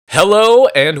Hello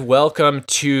and welcome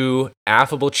to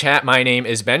Affable Chat. My name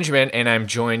is Benjamin and I'm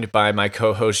joined by my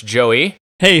co-host Joey.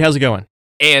 Hey, how's it going?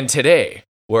 And today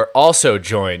we're also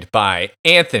joined by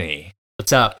Anthony.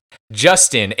 What's up?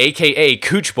 Justin, aka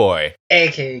Cooch Boy.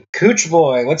 aka Cooch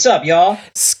Boy. What's up, y'all?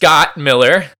 Scott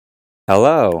Miller.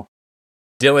 Hello.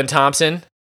 Dylan Thompson.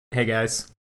 Hey,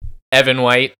 guys. Evan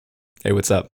White. Hey,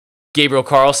 what's up? Gabriel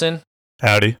Carlson.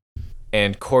 Howdy.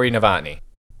 And Corey Novotny.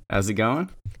 How's it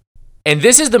going? And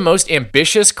this is the most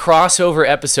ambitious crossover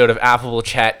episode of Affable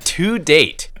Chat to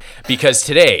date, because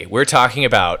today we're talking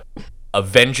about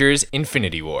Avengers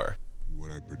Infinity War. What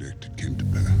I predicted came to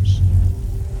pass.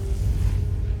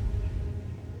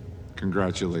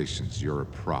 Congratulations, you're a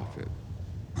prophet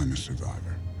I'm a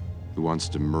survivor. who wants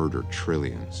to murder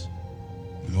trillions.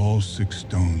 With all 6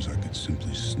 stones, I could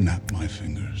simply snap my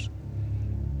fingers.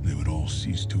 They would all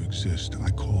cease to exist. I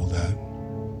call that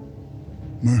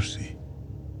mercy.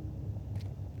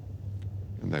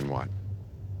 And then what?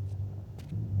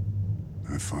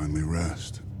 I finally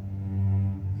rest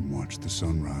and watch the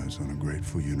sunrise on a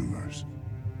grateful universe.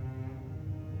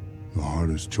 The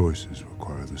hardest choices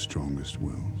require the strongest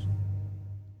wills.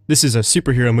 This is a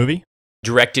superhero movie.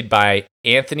 Directed by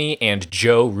Anthony and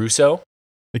Joe Russo.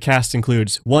 The cast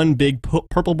includes One Big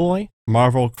Purple Boy,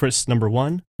 Marvel Chris number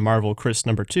 1, Marvel Chris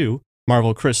number 2,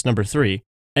 Marvel Chris number 3,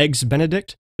 Eggs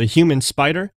Benedict, the Human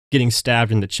Spider, getting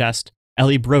stabbed in the chest,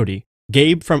 Ellie Brody,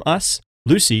 Gabe from Us,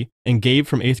 Lucy, and Gabe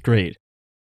from 8th grade.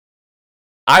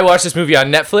 I watched this movie on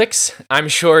Netflix. I'm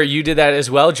sure you did that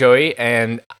as well, Joey.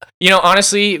 And,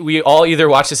 honestly, we all either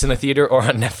watched this in the theater or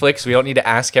on Netflix. We don't need to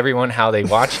ask everyone how they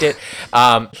watched it.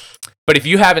 But if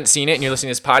you haven't seen it and you're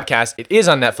listening to this podcast, it is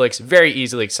on Netflix, very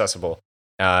easily accessible.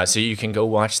 So you can go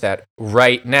watch that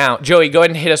right now. Joey, go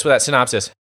ahead and hit us with that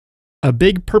synopsis. A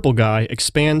big purple guy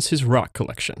expands his rock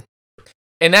collection.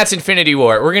 And that's Infinity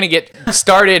War. We're going to get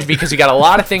started because we got a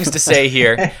lot of things to say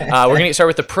here. We're going to get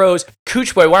started with the pros.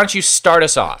 Cooch Boy, why don't you start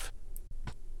us off?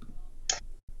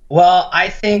 Well, I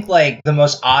think the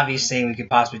most obvious thing we could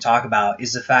possibly talk about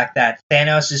is the fact that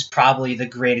Thanos is probably the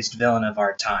greatest villain of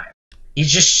our time.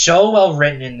 He's just so well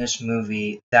written in this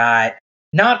movie that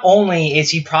not only is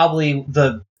he probably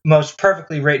the most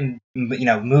perfectly written,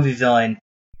 movie villain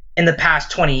in the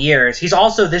past 20 years, he's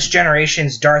also this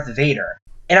generation's Darth Vader.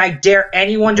 And I dare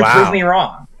anyone to prove me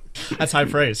wrong. That's high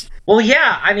praise. Well,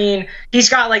 yeah, I mean, he's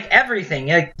got everything.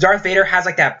 Darth Vader has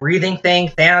that breathing thing.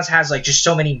 Thanos has just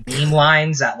so many beam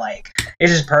lines that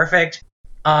it's just perfect.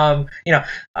 One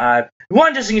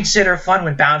doesn't consider fun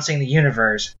when balancing the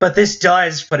universe, but this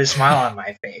does put a smile on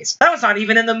my face. That was not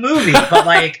even in the movie,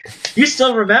 but you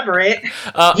still remember it.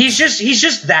 He's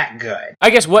just that good.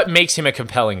 I guess what makes him a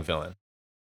compelling villain?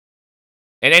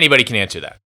 And anybody can answer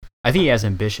that. I think he has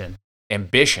ambition.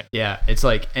 Ambition. Yeah, it's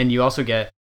and you also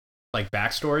get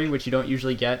backstory, which you don't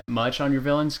usually get much on your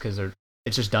villains because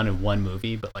it's just done in one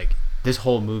movie. But this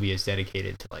whole movie is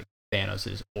dedicated to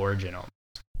Thanos' origin, almost.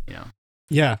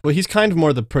 Yeah, well, he's kind of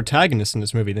more the protagonist in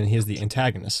this movie than he is the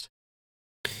antagonist.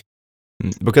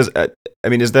 Because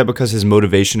is that because his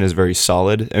motivation is very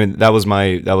solid? I mean, that was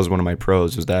one of my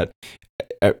pros, was that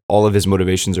all of his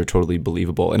motivations are totally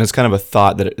believable, and it's kind of a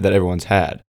thought that everyone's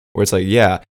had, where it's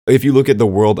yeah. If you look at the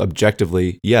world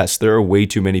objectively, yes, there are way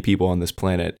too many people on this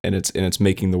planet, and it's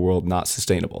making the world not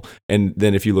sustainable. And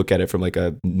then if you look at it from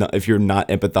if you're not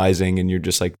empathizing and you're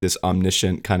just this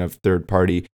omniscient kind of third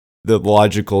party, the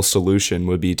logical solution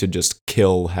would be to just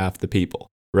kill half the people,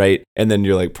 right? And then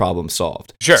you're problem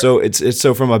solved. Sure. So it's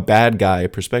so from a bad guy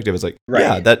perspective, it's right.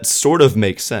 Yeah, that sort of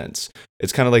makes sense.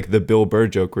 It's kind of like the Bill Burr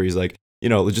joke where he's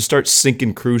just start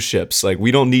sinking cruise ships.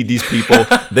 We don't need these people.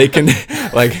 They can,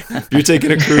 if you're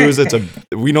taking a cruise,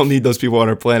 we don't need those people on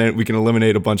our planet. We can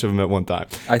eliminate a bunch of them at one time.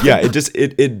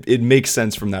 It makes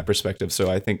sense from that perspective. So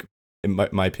I think, in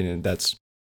my opinion, that's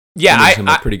makes him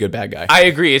a pretty good bad guy. I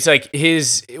agree. It's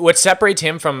what separates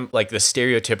him from the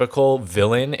stereotypical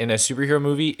villain in a superhero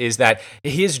movie is that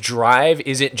his drive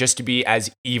isn't just to be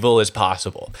as evil as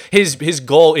possible. His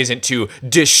goal isn't to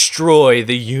destroy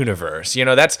the universe.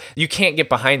 You can't get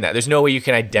behind that. There's no way you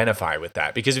can identify with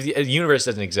that, because if the universe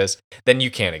doesn't exist, then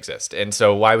you can't exist. And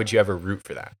so why would you ever root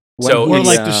for that?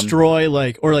 Destroy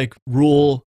or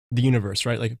rule the universe,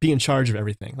 right? Be in charge of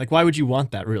everything. Why would you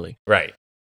want that, really? Right.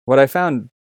 What I found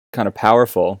kind of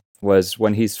powerful was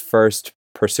when he's first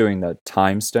pursuing the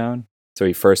time stone. So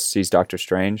he first sees Doctor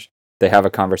Strange. They have a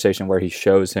conversation where he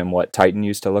shows him what Titan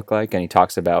used to look like, and he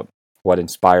talks about what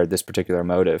inspired this particular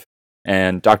motive.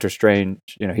 And Doctor Strange,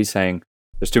 he's saying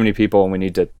there's too many people and we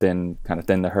need to thin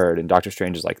the herd. And Doctor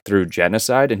Strange is through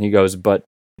genocide, and he goes, but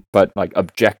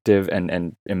objective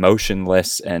and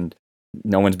emotionless and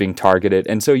no one's being targeted.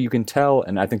 And so you can tell,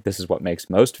 and I think this is what makes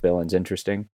most villains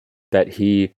interesting, that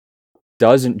he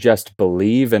doesn't just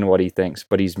believe in what he thinks,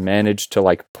 but he's managed to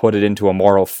like put it into a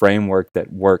moral framework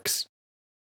that works.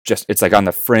 Just it's like on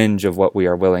the fringe of what we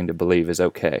are willing to believe is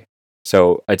okay.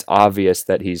 So it's obvious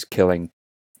that he's killing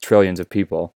trillions of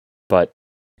people, but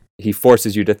he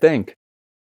forces you to think,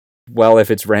 well,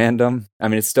 if it's random, I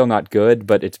mean, it's still not good,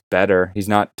 but it's better. He's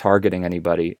not targeting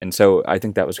anybody. And so I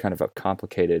think that was kind of a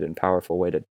complicated and powerful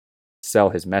way to sell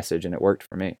his message, and it worked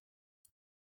for me.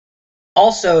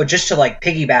 Also, just to like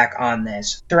piggyback on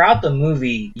this, throughout the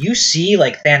movie, you see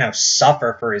like Thanos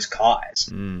suffer for his cause.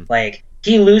 Like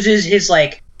he loses his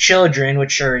like children,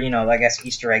 which are, you know, I guess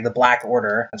Easter egg, the Black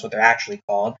Order, that's what they're actually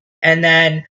called. And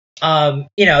then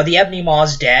you know, the Ebony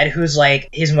Maw's dead, who's like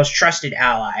his most trusted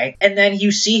ally. And then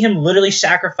you see him literally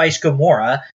sacrifice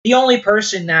Gamora, the only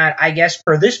person that I guess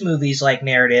for this movie's like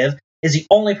narrative is the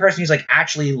only person he's like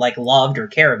actually like loved or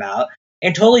care about,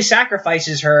 and totally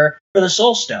sacrifices her for the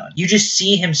Soul Stone. You just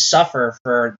see him suffer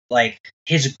for like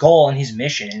his goal and his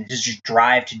mission, and his just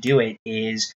drive to do it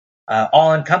is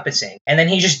all encompassing. And then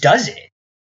he just does it.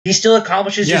 He still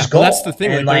accomplishes his goal. Well, that's the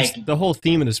thing. And, like, the whole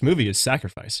theme of this movie is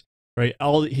sacrifice, right?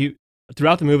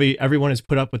 Throughout the movie, everyone has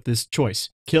put up with this choice: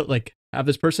 have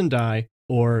this person die,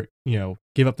 or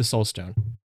give up the Soul Stone,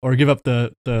 or give up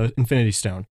the Infinity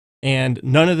Stone. And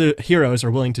none of the heroes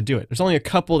are willing to do it. There's only a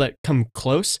couple that come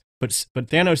close, but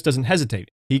Thanos doesn't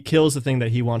hesitate. He kills the thing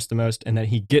that he wants the most, and then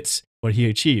he gets what he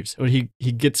achieves, or he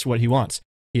gets what he wants.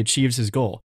 He achieves his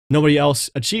goal. Nobody else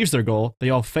achieves their goal. They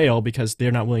all fail because they're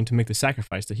not willing to make the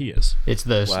sacrifice that he is. It's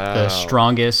the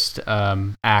strongest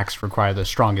acts require the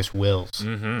strongest wills.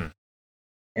 Mm-hmm.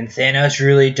 And Thanos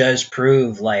really does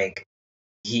prove, like,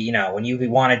 when you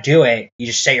want to do it, you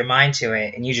just set your mind to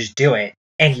it, and you just do it,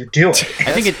 and you do it.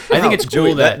 I think it's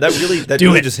cool Joey, that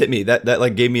really just hit me. That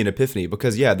like gave me an epiphany,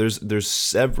 because there's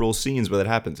several scenes where that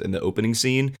happens. In the opening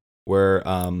scene where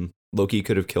Loki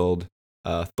could have killed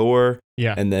Thor,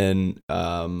 and then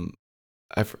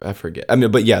I forget. I mean,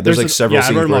 but there's like several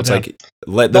scenes where it's like,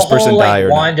 let this person die,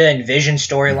 or Wanda and Vision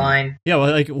storyline. Mm-hmm. Yeah,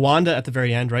 well, like Wanda at the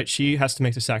very end, right? She has to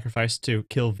make the sacrifice to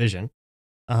kill Vision.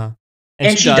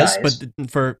 And she does,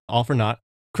 but for naught.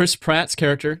 Chris Pratt's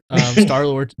character,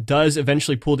 Star-Lord, does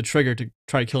eventually pull the trigger to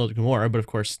try to kill Gamora, but of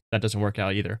course that doesn't work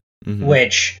out either. Mm-hmm.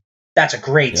 Which, that's a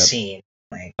great scene.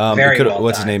 Like, very well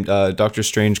what's done. his name? Doctor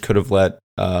Strange could have let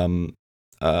Iron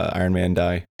Man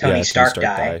die. Tony Stark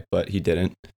die, but he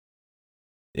didn't.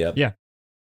 Yep. Yeah.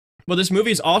 Well, this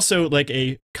movie is also like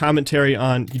a commentary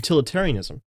on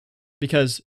utilitarianism,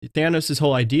 because Thanos'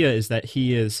 whole idea is that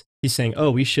he's saying, oh,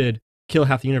 we should kill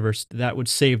half the universe. That would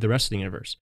save the rest of the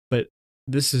universe. But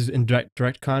this is in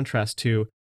direct contrast to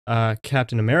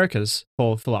Captain America's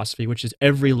whole philosophy, which is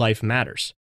every life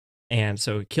matters. And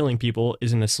so killing people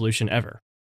isn't a solution ever.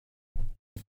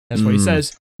 That's what he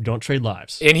says. Don't trade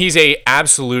lives. And he's a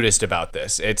absolutist about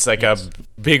this. It's like a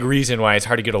big reason why it's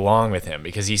hard to get along with him,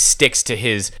 because he sticks to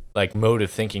his like mode of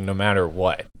thinking no matter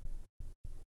what.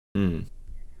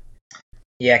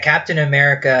 Yeah, Captain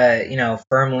America,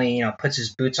 firmly, puts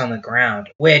his boots on the ground,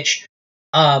 which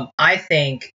I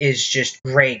think is just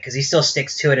great, because he still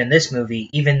sticks to it in this movie,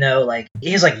 even though like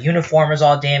his like uniform is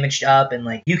all damaged up, and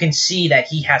like you can see that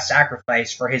he has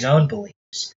sacrificed for his own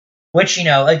beliefs, which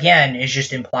again is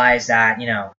just implies that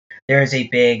there is a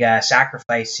big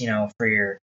sacrifice for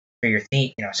your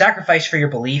theme, sacrifice for your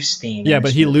beliefs theme. Yeah,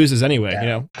 but he loses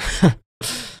anyway,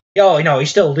 he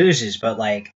still loses, but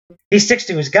like he sticks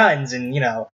to his guns, and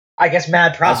I guess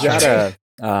mad props. I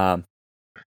gotta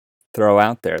throw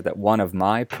out there that one of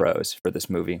my pros for this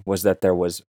movie was that there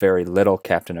was very little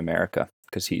Captain America,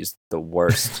 because he's the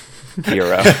worst hero.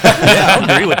 Yeah,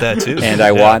 I agree with that too. And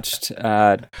I watched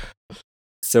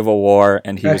Civil War,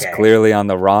 and he was clearly on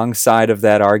the wrong side of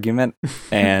that argument.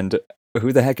 And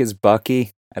who the heck is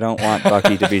Bucky? I don't want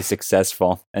Bucky to be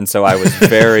successful. And so I was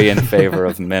very in favor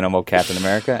of minimal Captain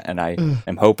America, and I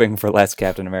am hoping for less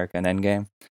Captain America in Endgame.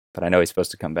 But I know he's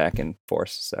supposed to come back in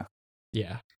force, so.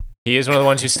 Yeah. He is one of the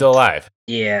ones who's still alive.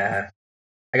 Yeah.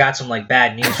 I got some like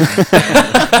bad news for you.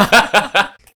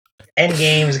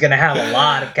 Endgame is going to have a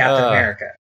lot of Captain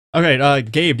America. Okay,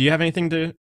 Gabe, do you have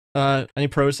anything any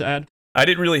pros to add? I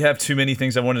didn't really have too many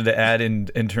things I wanted to add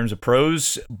in terms of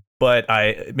pros, but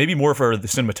maybe more for the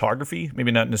cinematography,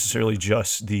 maybe not necessarily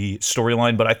just the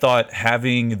storyline, but I thought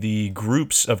having the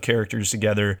groups of characters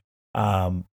together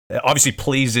obviously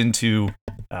plays into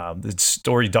the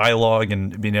story dialogue,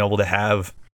 and being able to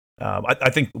have I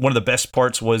think one of the best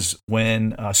parts was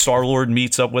when Star-Lord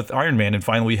meets up with Iron Man, and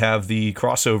finally we have the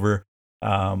crossover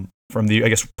from the, I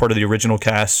guess, part of the original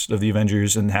cast of the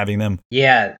Avengers, and having them.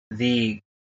 Yeah, the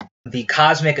the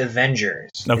Cosmic Avengers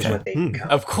is Okay. what they become.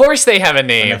 Of course they have a And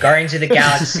the name. Guardians of the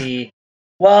Galaxy.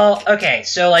 Well, okay,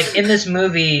 so like in this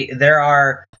movie, there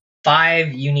are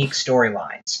 5 unique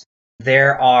storylines.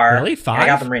 There are Really? 5? I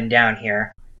got them written down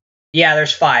here. Yeah,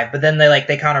 there's 5, but then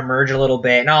they kind of merge a little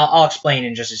bit, and I'll explain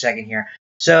in just a second here.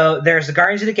 So there's the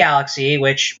Guardians of the Galaxy,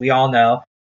 which we all know.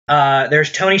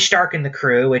 There's Tony Stark and the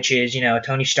crew, which is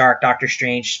Tony Stark, Doctor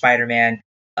Strange, Spider-Man,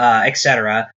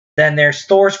 etc. Then there's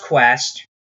Thor's Quest,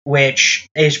 which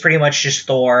is pretty much just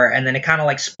Thor, and then it kind of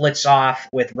like splits off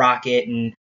with Rocket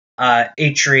and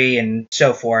Atri and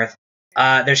so forth.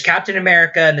 There's Captain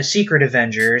America and the Secret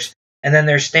Avengers, and then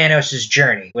there's Thanos'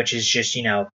 Journey, which is just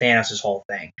Thanos' whole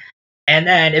thing. And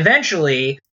then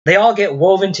eventually they all get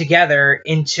woven together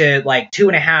into like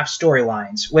 2.5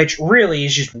 storylines, which really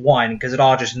is just one because it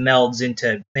all just melds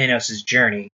into Thanos'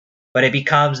 Journey. But it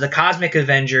becomes the Cosmic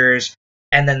Avengers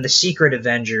and then the Secret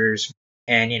Avengers,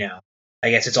 and I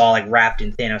guess it's all like wrapped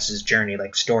in Thanos' Journey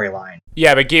like storyline.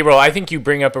 Yeah, but Gabriel, I think you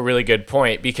bring up a really good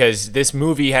point because this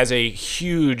movie has a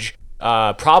huge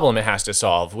problem it has to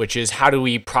solve, which is how do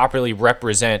we properly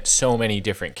represent so many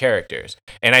different characters?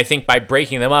 And I think by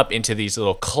breaking them up into these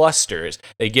little clusters,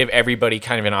 they give everybody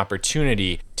kind of an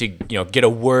opportunity to get a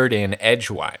word in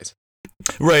edgewise.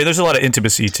 Right. There's a lot of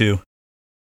intimacy too.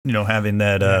 Having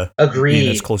that Agreed.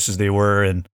 being as close as they were,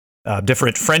 and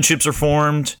different friendships are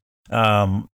formed.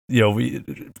 Captain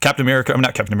America. I'm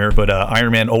not Captain America, but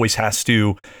Iron Man always has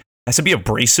to be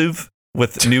abrasive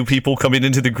with new people coming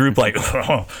into the group. Like,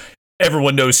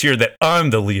 everyone knows here that I'm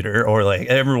the leader, or like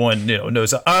everyone knows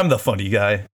that I'm the funny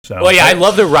guy. So, well, yeah, I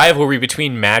love the rivalry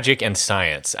between magic and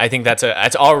science. I think that's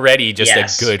already just a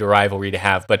good rivalry to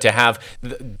have. But to have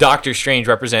Doctor Strange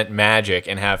represent magic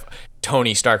and have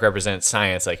Tony Stark represent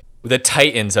science, like the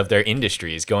titans of their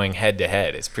industries going head to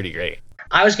head, is pretty great.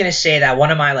 I was gonna say that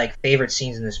one of my like favorite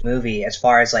scenes in this movie, as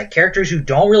far as like characters who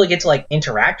don't really get to like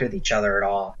interact with each other at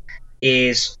all,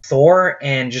 is Thor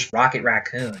and just Rocket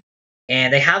Raccoon.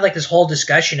 And they have like this whole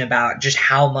discussion about just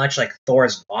how much like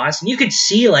Thor's lost, and you could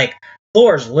see like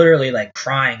Thor's literally like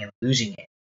crying and losing it.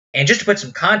 And just to put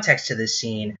some context to this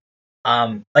scene,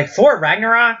 like Thor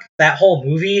Ragnarok, that whole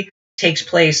movie takes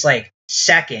place like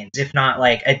seconds, if not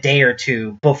like a day or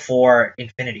two before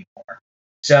Infinity War.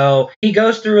 So he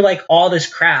goes through like all this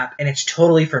crap, and it's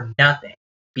totally for nothing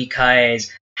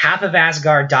because half of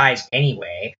Asgard dies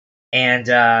anyway, and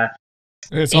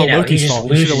it's all Loki's fault.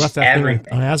 He should have left that everything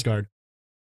thing on Asgard.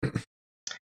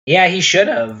 Yeah, he should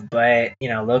have, but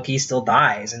Loki still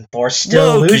dies, and Thor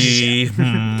still loses.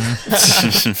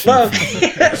 Loki,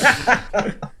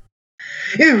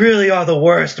 you really are the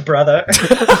worst, brother.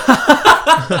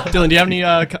 Dylan, do you have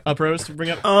any pros to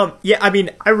bring up? Yeah, I mean,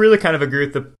 I really kind of agree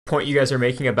with the point you guys are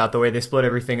making about the way they split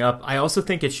everything up. I also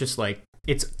think it's just like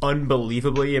it's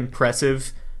unbelievably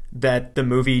impressive that the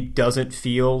movie doesn't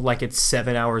feel like it's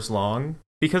 7 hours long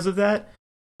because of that.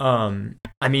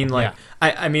 I mean, like,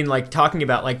 yeah. I mean, like, talking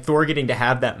about, like, Thor getting to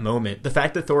have that moment, the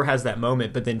fact that Thor has that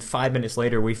moment, but then 5 minutes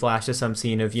later, we flash to some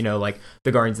scene of, like,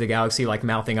 the Guardians of the Galaxy, like,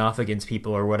 mouthing off against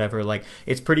people or whatever. Like,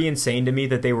 it's pretty insane to me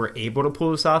that they were able to pull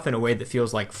this off in a way that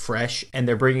feels, like, fresh, and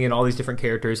they're bringing in all these different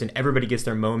characters, and everybody gets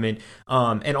their moment.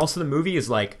 And also the movie is,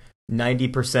 like,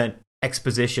 90%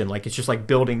 exposition, like it's just like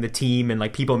building the team and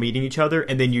like people meeting each other,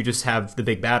 and then you just have the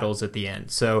big battles at the end.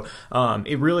 So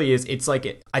it really is, it's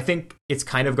like, I think it's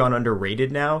kind of gone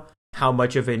underrated now how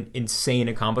much of an insane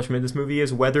accomplishment this movie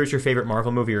is. Whether it's your favorite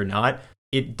Marvel movie or not,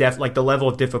 it like the level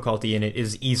of difficulty in it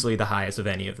is easily the highest of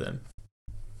any of them.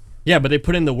 Yeah, but they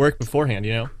put in the work beforehand,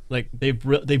 like they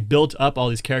built up all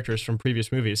these characters from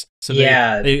previous movies, so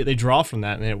they draw from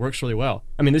that, and it works really well.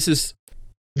 I mean,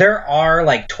 there are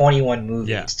like 21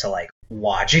 movies to like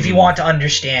watch if you want to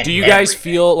understand. Do you guys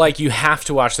feel like you have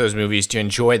to watch those movies to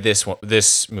enjoy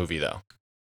this movie though?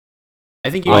 I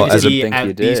think you need to see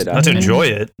at least not to enjoy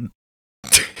it.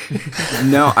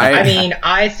 No, I mean,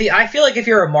 I feel like if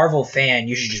you're a Marvel fan,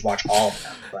 you should just watch all of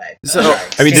them. But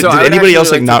I mean, did anybody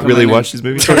else like not really watch these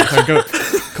movies?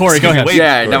 Corey, go ahead.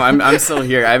 Yeah, no, I'm still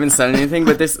here. I haven't said anything,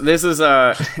 but this is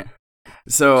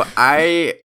so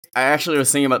I actually was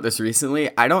thinking about this recently.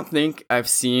 I don't think I've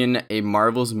seen a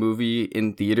Marvel's movie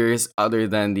in theaters other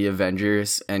than The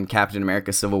Avengers and Captain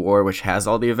America Civil War, which has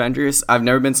all the Avengers. I've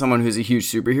never been someone who's a huge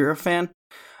superhero fan.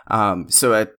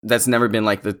 So that's never been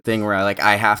like the thing where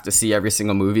I have to see every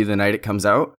single movie the night it comes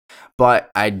out.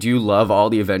 But I do love all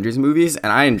the Avengers movies,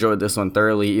 and I enjoyed this one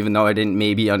thoroughly, even though I didn't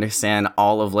maybe understand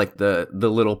all of like the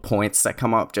little points that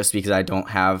come up, just because I don't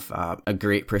have a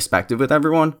great perspective with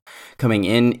everyone coming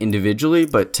in individually.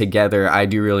 But together, I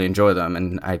do really enjoy them,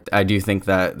 and I do think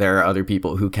that there are other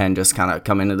people who can just kind of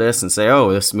come into this and say,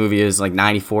 "Oh, this movie is like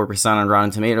 94% on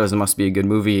Rotten Tomatoes. It must be a good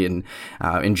movie," and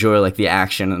enjoy like the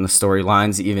action and the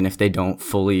storylines, even if they don't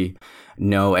fully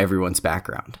know everyone's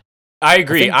background. I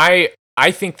agree.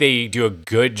 I think they do a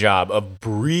good job of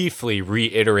briefly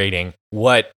reiterating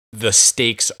what the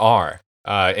stakes are,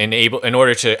 in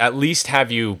order to at least have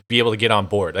you be able to get on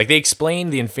board. Like, they explain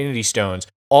the Infinity Stones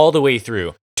all the way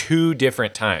through 2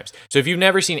 different times. So if you've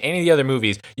never seen any of the other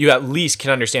movies, you at least can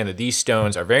understand that these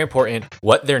stones are very important,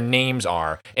 what their names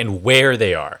are, and where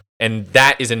they are. And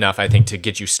that is enough, I think, to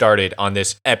get you started on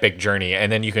this epic journey,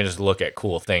 and then you can just look at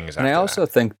cool things. And I also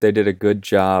think they did a good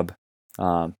job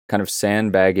kind of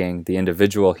sandbagging the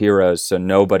individual heroes so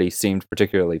nobody seemed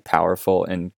particularly powerful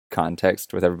in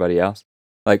context with everybody else.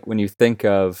 Like when you think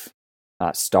of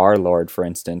Star-Lord, for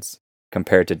instance,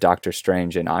 compared to Doctor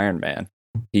Strange and Iron Man,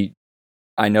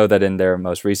 I know that in their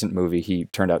most recent movie he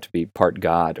turned out to be part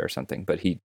god or something, but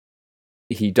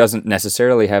he doesn't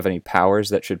necessarily have any powers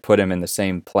that should put him in the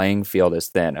same playing field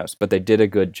as Thanos, but they did a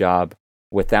good job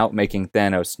without making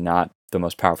Thanos not the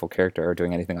most powerful character or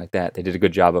doing anything like that. They did a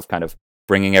good job of kind of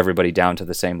bringing everybody down to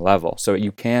the same level. So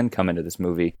you can come into this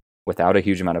movie without a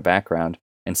huge amount of background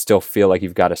and still feel like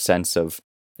you've got a sense of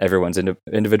everyone's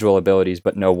individual abilities,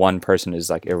 but no one person is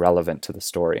like irrelevant to the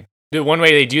story. The one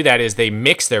way they do that is they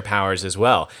mix their powers as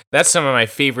well. That's some of my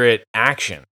favorite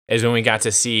action, is when we got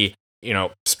to see,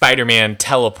 Spider-Man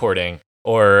teleporting,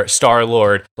 or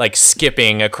Star-Lord like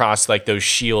skipping across like those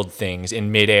shield things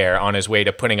in midair on his way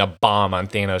to putting a bomb on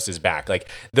Thanos' back. Like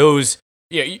those,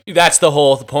 that's the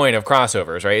whole point of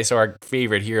crossovers, right? So our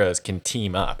favorite heroes can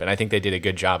team up, and I think they did a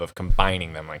good job of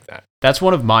combining them like that. That's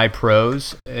one of my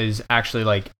pros, is actually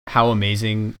like how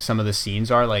amazing some of the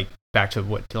scenes are. Like, back to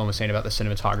what Dylan was saying about the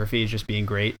cinematography is just being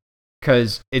great,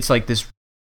 because it's like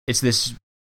it's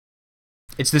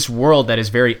this world that is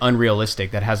very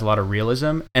unrealistic, that has a lot of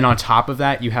realism, and on top of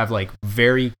that you have like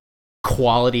very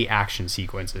quality action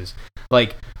sequences.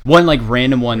 Like one like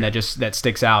random one that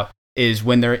sticks out is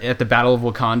when they're at the Battle of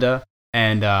Wakanda,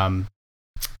 and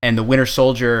the Winter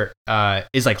Soldier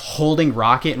is like holding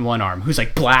Rocket in one arm, who's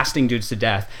like blasting dudes to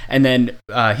death, and then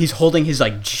he's holding his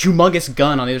like humongous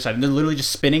gun on the other side, and they're literally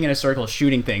just spinning in a circle,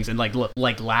 shooting things, and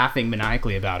like laughing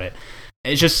maniacally about it.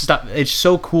 It's just stuff. It's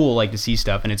so cool, like, to see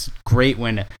stuff, and it's great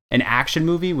when an action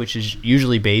movie, which is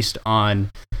usually based on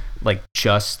like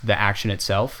just the action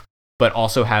itself, but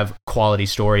also have quality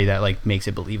story that like makes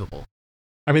it believable.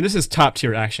 I mean, this is top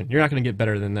tier action. You're not going to get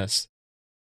better than this.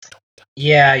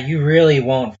 Yeah, you really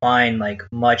won't find like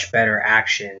much better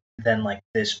action than like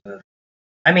this movie.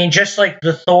 I mean, just like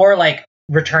the Thor like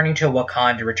returning to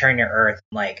Wakanda, returning to Earth,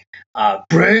 like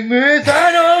bring me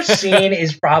Thanos scene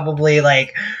is probably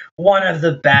like one of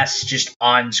the best just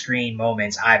on-screen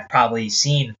moments I've probably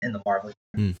seen in the Marvel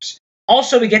universe.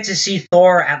 Also, we get to see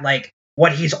Thor at like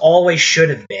what he's always should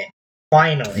have been.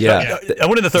 Finally. Yeah. I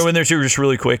wanted to throw in there too, just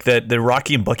really quick, that the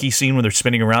Rocky and Bucky scene when they're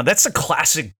spinning around, that's a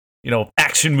classic,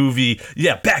 action movie.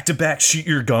 Yeah, back to back, shoot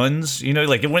your guns.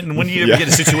 Like when you ever get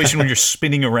a situation when you're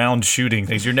spinning around shooting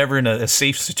things, you're never in a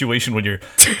safe situation when you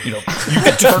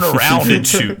can turn around and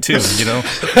shoot too.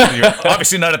 You're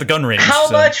obviously not at the gun range.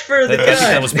 How much for the gun? I think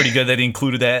that was pretty good that he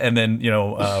included that, and then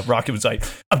Rocky was like,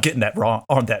 "I'm getting that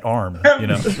on that arm."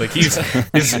 Like his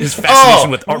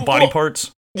fascination with our body parts.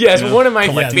 Yes, one of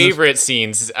my favorite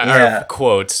scenes or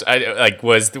quotes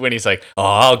was when he's like, "Oh,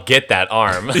 I'll get that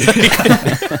arm."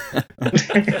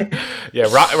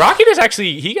 Yeah, Rocket is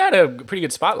actually, he got a pretty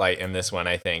good spotlight in this one,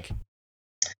 I think.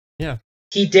 Yeah.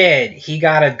 He did. He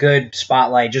got a good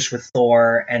spotlight just with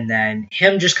Thor, and then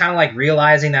him just kind of like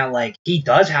realizing that like he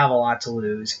does have a lot to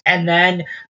lose. And then,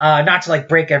 not to like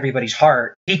break everybody's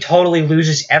heart, he totally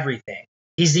loses everything.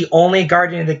 He's the only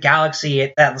Guardian of the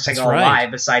Galaxy that's like alive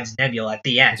besides Nebula at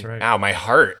the end. That's right. Ow, my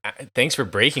heart. Thanks for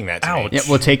breaking that to me. Yeah,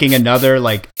 well, taking another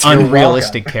like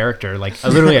unrealistic character, like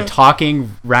literally a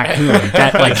talking raccoon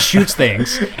that like shoots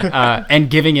things,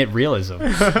 and giving it realism.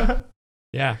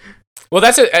 Yeah. Well,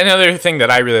 that's another thing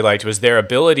that I really liked, was their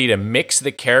ability to mix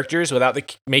the characters without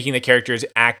making the characters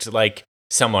act like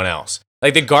someone else.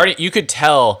 Like you could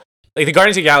tell. Like, the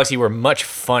Guardians of the Galaxy were much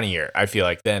funnier, I feel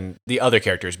like, than the other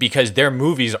characters, because their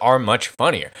movies are much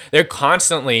funnier. They're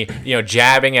constantly,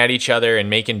 jabbing at each other and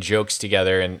making jokes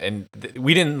together, and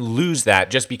we didn't lose that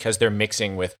just because they're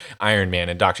mixing with Iron Man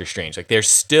and Doctor Strange. Like, they're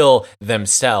still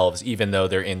themselves, even though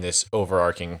they're in this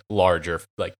overarching, larger,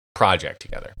 like, project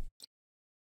together.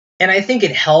 And I think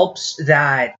it helps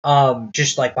that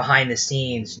just like behind the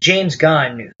scenes, James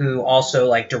Gunn, who also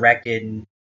like directed and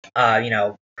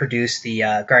produced the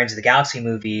Guardians of the Galaxy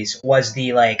movies, was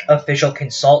the like official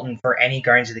consultant for any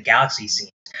Guardians of the Galaxy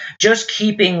scenes, just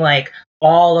keeping like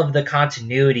all of the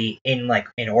continuity in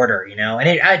order, and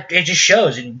it just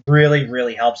shows and really,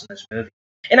 really helps in this movie.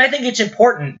 And I think it's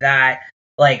important that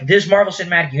like this Marvel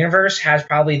Cinematic Universe has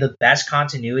probably the best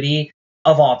continuity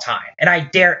of all time, and I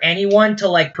dare anyone to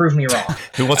like prove me wrong.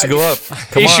 Who wants to go up?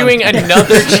 Come Issuing on.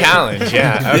 another challenge.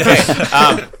 Yeah. Okay.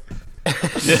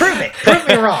 Prove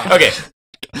me wrong. Okay.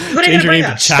 What Change your name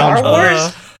to Star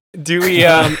Challenge. Wars? Do we?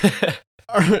 All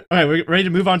right, we're ready to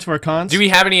move on to our cons. Do we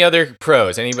have any other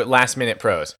pros? Any last minute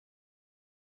pros?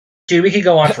 Dude, we could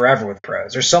go on forever with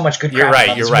pros. There's so much good crap. You're right.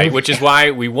 about You're this right. movie. Which is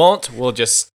why we won't. We'll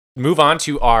just move on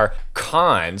to our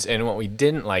cons and what we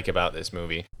didn't like about this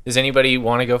movie. Does anybody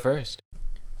want to go first?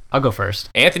 I'll go first.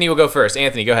 Anthony will go first.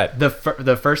 Anthony, go ahead.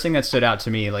 The first thing that stood out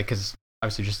to me, like, because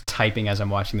obviously just typing as I'm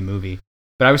watching the movie,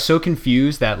 but I was so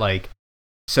confused that like,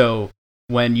 so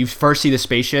when you first see the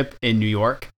spaceship in New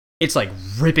York, it's like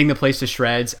ripping the place to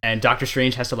shreds, and Doctor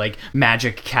Strange has to like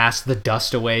magic cast the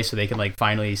dust away so they can like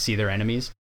finally see their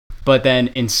enemies. But then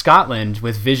in Scotland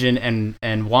with Vision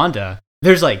and Wanda,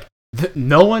 there's like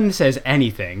no one says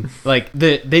anything. Like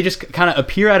they just kind of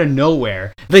appear out of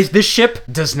nowhere. This ship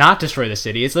does not destroy the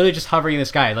city. It's literally just hovering in the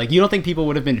sky. Like, you don't think people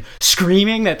would have been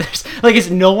screaming that there's like,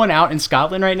 is no one out in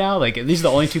Scotland right now? Like, these are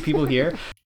the only two people here.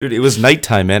 Dude, it was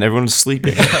nighttime, man. Everyone was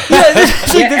sleeping.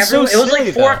 It was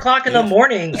like 4 o'clock in the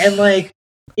morning, and like,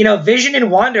 Vision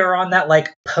and Wanda are on that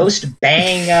like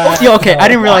post-bang. Okay, I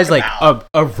didn't realize like a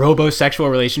robosexual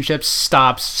relationship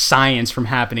stops science from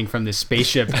happening from this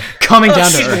spaceship coming down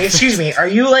to Earth. Excuse me, are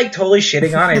you like totally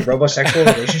shitting on a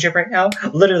robosexual relationship right now?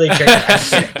 Literally kidding. I'm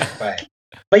kidding.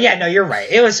 But yeah, no, you're right.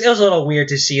 It was a little weird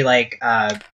to see like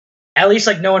at least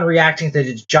like no one reacting to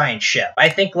the giant ship. I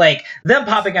think like them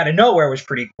popping out of nowhere was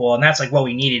pretty cool, and that's like what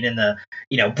we needed in the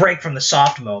break from the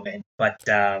soft moment.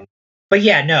 But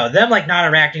yeah, no, them like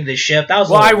not reacting to the ship. That was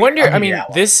I wonder. I mean,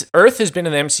 this Earth has been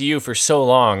in the MCU for so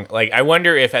long. Like, I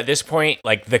wonder if at this point,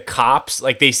 like the cops,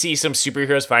 like they see some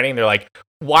superheroes fighting, they're like,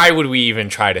 "Why would we even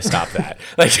try to stop that?"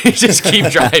 Like, just keep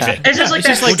driving. It's just like It's that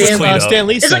just like Stan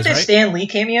Lee It's says, like that right? Stan Lee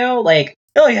cameo. Like,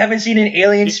 oh, you haven't seen an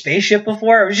alien spaceship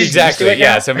before? We're just used to Exactly. it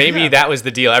Yeah. now. So maybe that was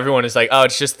the deal. Everyone is like, "Oh,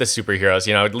 it's just the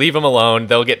superheroes. Leave them alone.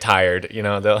 They'll get tired.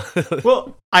 They'll."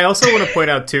 Well, I also want to point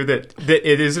out too that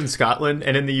it is in Scotland,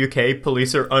 and in the UK,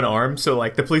 police are unarmed. So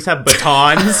like the police have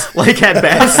batons, like at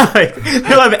best, like they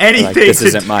don't have anything. Like, this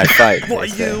isn't my fight. Why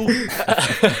you?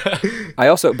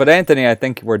 But Anthony, I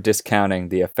think we're discounting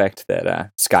the effect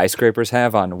that skyscrapers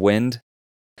have on wind.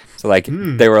 So like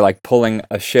they were like pulling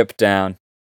a ship down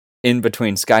in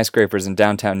between skyscrapers in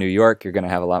downtown New York. You're going to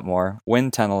have a lot more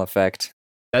wind tunnel effect.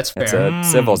 That's fair. It's a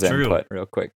civil's true. input, real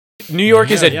quick. New York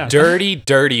is a dirty,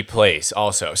 dirty place.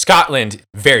 Also, Scotland,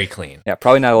 very clean. Yeah,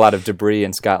 probably not a lot of debris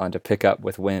in Scotland to pick up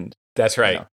with wind. That's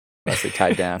right. Mostly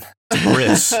tied down.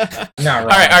 Briss. Not All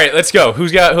right, let's go. Who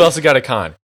else has got a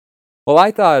con? Well,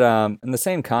 I thought in the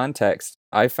same context,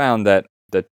 I found that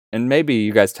and maybe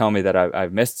you guys tell me that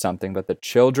I've missed something, but the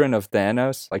children of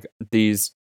Thanos, like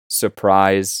these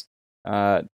surprise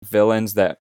villains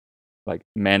that like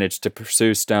managed to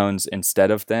pursue stones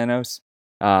instead of Thanos,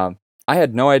 I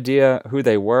had no idea who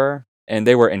they were, and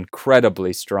they were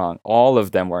incredibly strong. All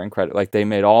of them were incredible. Like, they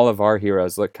made all of our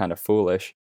heroes look kind of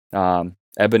foolish.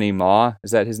 Ebony Maw,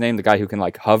 is that his name? The guy who can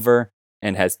like hover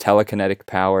and has telekinetic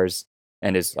powers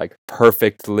and is like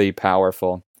perfectly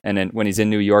powerful. And then when he's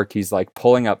in New York, he's like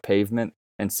pulling up pavement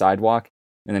and sidewalk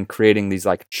and then creating these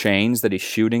like chains that he's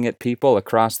shooting at people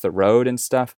across the road and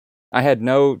stuff. I had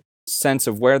no sense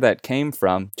of where that came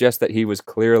from, just that he was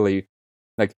clearly,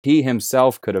 like, he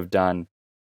himself could have done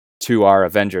to our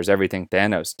Avengers everything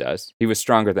Thanos does. He was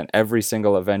stronger than every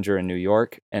single Avenger in New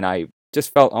York, and I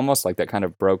just felt almost like that kind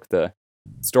of broke the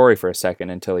story for a second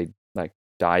until he like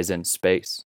dies in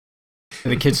space.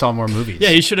 The kid saw more movies. Yeah,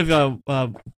 he should have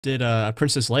did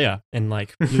Princess Leia and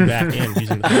like flew back in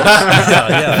using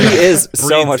the. He is so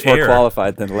Breathes much more air.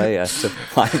 qualified than Leia to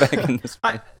fly back in this.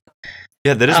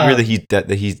 Yeah, that is weird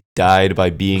that he died by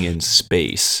being in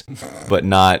space, but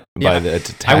not by the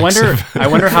attacks. I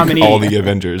wonder how many all the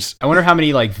Avengers. I wonder how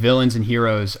many like villains and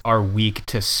heroes are weak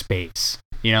to space.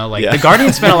 The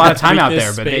Guardians spent a lot of time out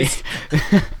there, but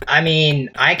I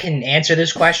mean, I can answer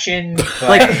this question, but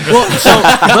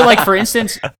but like for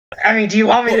instance, I mean, do you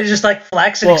want me to just like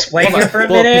flex and explain here for a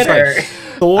minute? Or?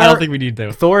 Thor, I don't think we need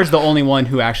to. Thor is the only one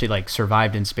who actually like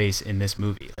survived in space in this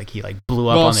movie. Like he like blew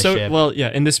up on the ship. Well,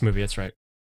 yeah, in this movie, that's right.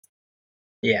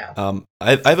 Yeah.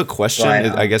 I have a question. Right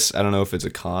I on. guess I don't know if it's a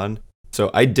con. So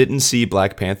I didn't see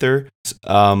Black Panther,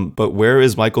 but where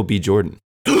is Michael B. Jordan?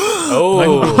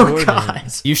 Oh, God.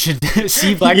 You should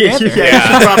see Black Yeah, Panther. you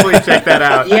should probably check that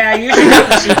out. Yeah, you should have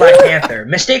to see Black Panther.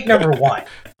 Mistake number 1.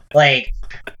 Like,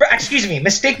 excuse me,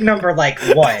 mistake number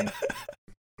 1.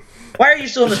 Why are you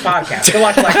still in this podcast? Go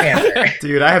watch Black Panther.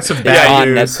 Dude, I have some It's bad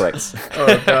on news. Netflix.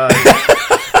 Oh god.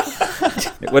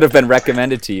 It would have been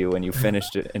recommended to you when you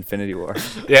finished Infinity War.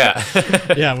 yeah.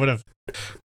 Yeah, would have.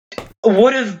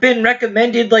 Would have been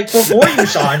recommended before you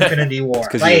saw Infinity War.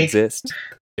 Because you exist.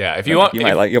 Yeah, if you want, You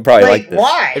might like. You'll probably like this.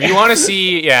 why? if you want to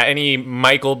see, any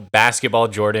Michael Basketball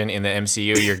Jordan in the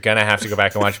MCU, you're gonna have to go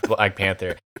back and watch Black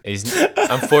Panther. He's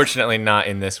unfortunately not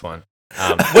in this one.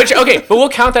 But we'll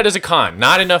count that as a con.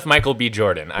 Not enough Michael B.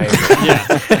 Jordan. I agree. Yeah,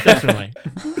 definitely.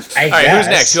 All right, who's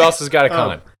next? Who else has got a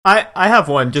con? I have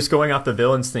one, just going off the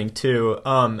villains thing too.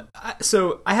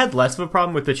 So I had less of a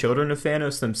problem with the children of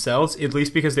Thanos themselves, at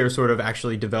least because they were sort of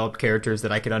actually developed characters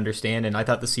that I could understand, and I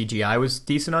thought the CGI was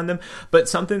decent on them. But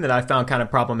something that I found kind of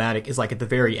problematic is at the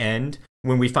very end,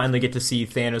 when we finally get to see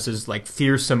Thanos'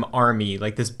 fearsome army,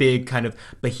 this big kind of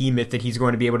behemoth that he's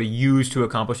going to be able to use to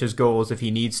accomplish his goals if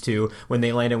he needs to when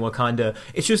they land in Wakanda.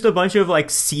 It's just a bunch of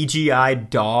CGI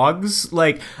dogs.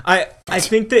 I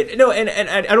think that and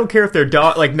I don't care if they're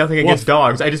nothing against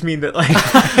dogs. I just mean that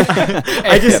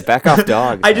back off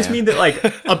dogs. I just mean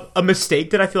that a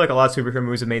mistake that I feel like a lot of superhero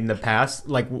movies have made in the past,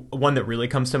 one that really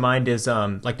comes to mind is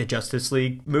the Justice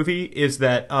League movie, is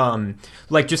that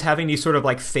just having these sort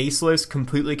of faceless,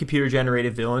 completely computer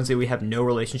generated villains that we have no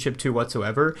relationship to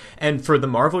whatsoever. And for the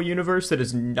Marvel universe, that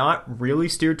is not really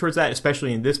steered towards that,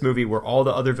 especially in this movie where all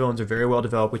the other villains are very well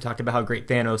developed. We talked about how great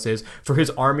Thanos is. For his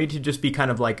army to just be kind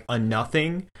of a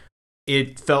nothing,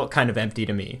 it felt kind of empty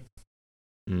to me.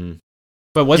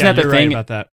 But wasn't that the you're right thing? about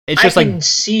that. It's just I can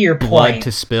see your blood point.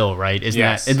 to spill, right? Isn't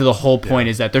Yes. that the whole point?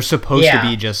 Is that they're supposed to Yeah.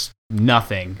 be just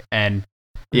nothing, and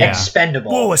yeah,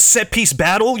 Expendable. Whoa, a set piece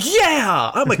battle?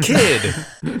 Yeah, I'm a kid.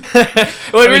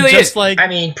 Well, it really just is. like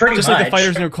Pretty just much. like the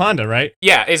fighters in Wakanda, right?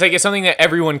 Yeah, it's something that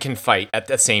everyone can fight at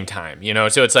the same time,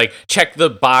 So it's check the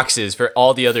boxes for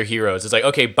all the other heroes. It's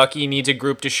okay, Bucky needs a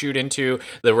group to shoot into.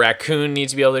 The Raccoon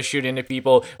needs to be able to shoot into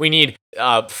people. We need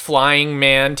Flying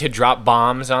Man to drop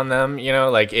bombs on them.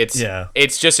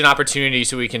 It's just an opportunity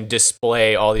so we can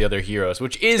display all the other heroes,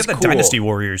 which is It's got cool. the Dynasty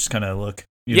Warriors kind of look.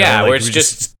 Where it's we're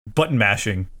just button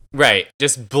mashing. right,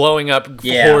 just blowing up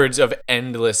hordes of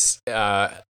endless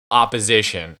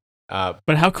opposition.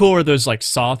 But how cool are those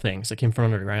saw things that came from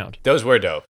underground? Those were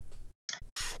dope.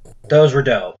 Those were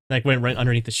dope. Went right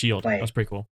underneath the shield. Right. That was pretty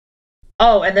cool.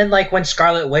 Oh, and then when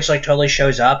Scarlet Witch totally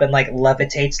shows up and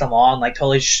levitates them all and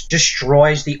totally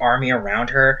destroys the army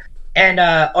around her. And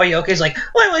Oyoka's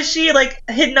why was she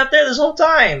hidden up there this whole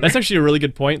time? That's actually a really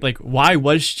good point. Why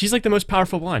was she's the most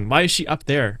powerful one? Why is she up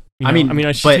there? I mean,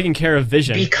 she's but taking care of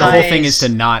Vision. the whole thing is to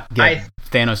Because not get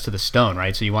Thanos to the stone,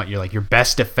 right? So you want your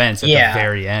best defense at the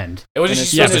very end. It wasn't And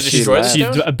she supposed to as soon as she destroy the left- She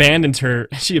stone? abandons her.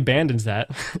 She abandons that.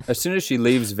 As soon as she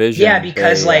leaves Vision, Yeah,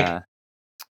 because,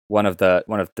 one of the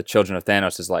children of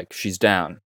Thanos is she's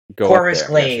down. Go Corvus up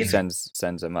there. Yeah, she Glaive.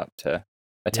 sends him up to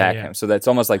attack Yeah. him. So that's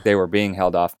almost like they were being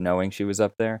held off, knowing she was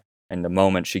up there. And the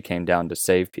moment she came down to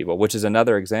save people, which is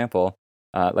another example,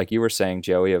 like you were saying,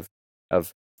 Joey, of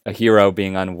a hero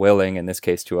being unwilling, in this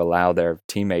case, to allow their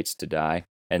teammates to die,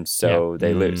 and so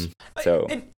they lose. So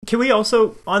And can we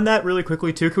also, on that really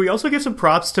quickly too, can we also give some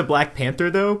props to Black Panther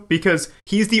though? Because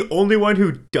he's the only one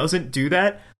who doesn't do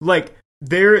that.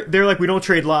 They're we don't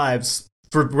trade lives.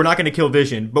 We're not going to kill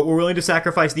Vision, but we're willing to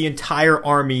sacrifice the entire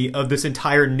army of this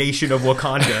entire nation of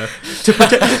Wakanda to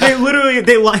protect.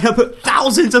 They line up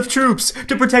thousands of troops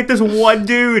to protect this one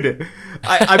dude.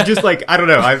 I'm just I don't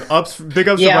know. Big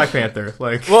ups to Yeah. Black Panther.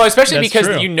 Well, especially That's because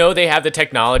true. they have the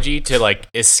technology to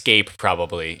escape.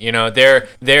 Probably, they're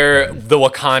the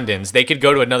Wakandans. They could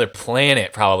go to another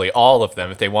planet, probably all of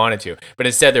them, if they wanted to. But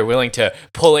instead, they're willing to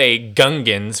pull a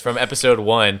Gungans from Episode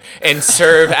 1 and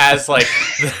serve as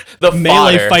the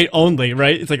Melee fodder. fight only,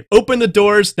 right? It's open the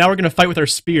doors. Now we're gonna fight with our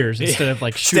spears instead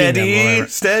of shooting them. or whatever.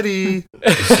 Steady.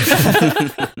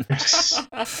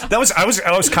 I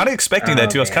was kind of expecting that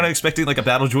too. I was kind of expecting a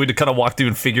battle droid to kind of walk through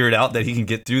and figure it out that he can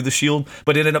get through the shield,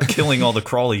 but it ended up killing all the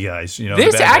crawly guys. The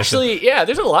This bad guys. actually,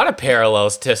 there's a lot of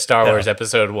parallels to Star Wars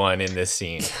Episode 1 in this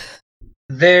scene.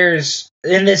 There's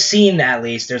in this scene at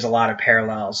least there's a lot of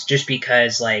parallels just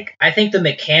because I think the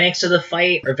mechanics of the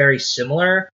fight are very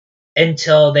similar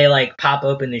until they pop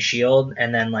open the shield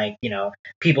and then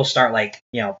people start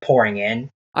pouring in.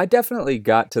 I definitely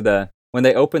got to when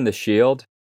they opened the shield.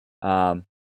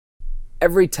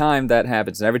 every time that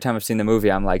happens, and every time I've seen the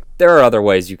movie, I'm like, there are other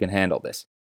ways you can handle this.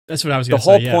 That's what I was The going to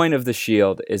say. whole Yeah. point of the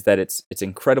shield is that it's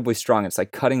incredibly strong. It's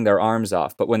like cutting their arms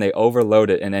off, but when they overload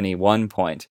it in any one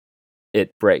point,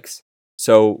 it breaks.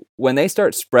 So when they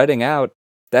start spreading out,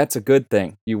 that's a good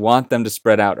thing. You want them to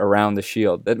spread out around the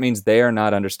shield. That means they are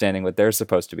not understanding what they're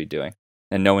supposed to be doing,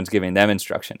 and no one's giving them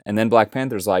instruction. And then Black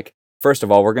Panther's like, first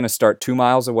of all, we're going to start 2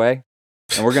 miles away,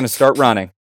 and we're going to start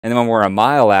running. And then when we're a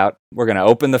mile out, we're going to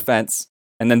open the fence,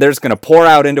 and then they're just going to pour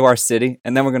out into our city,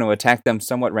 and then we're going to attack them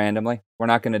somewhat randomly. We're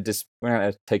not going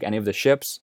to take any of the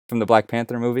ships from the Black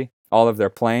Panther movie, all of their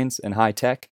planes and high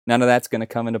tech. None of that's going to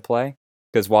come into play,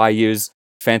 because why use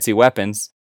fancy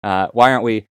weapons? Why aren't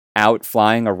we out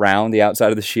flying around the outside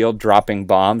of the shield, dropping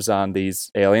bombs on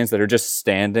these aliens that are just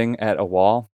standing at a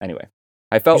wall? Anyway,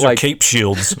 I felt These are like cape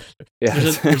shields.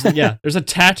 There's a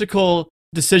tactical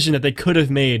decision that they could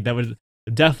have made that would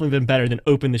have definitely been better than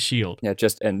open the shield. Yeah,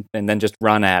 and then just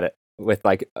run at it with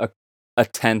like a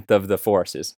tenth of the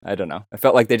forces. I don't know. I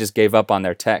felt like they just gave up on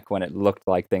their tech when it looked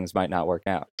like things might not work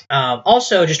out.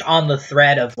 Also, just on the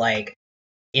thread of like,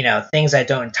 things that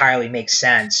don't entirely make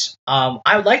sense.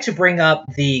 I would like to bring up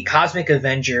the Cosmic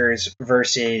Avengers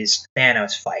versus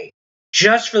Thanos fight,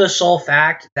 just for the sole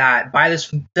fact that by this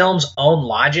film's own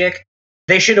logic,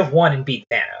 they should have won and beat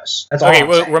Thanos. That's all. Okay, I'm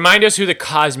well, saying. remind us who the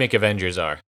Cosmic Avengers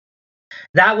are.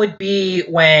 That would be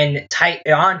when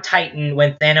on Titan,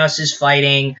 when Thanos is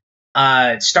fighting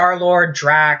Star-Lord,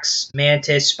 Drax,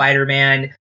 Mantis,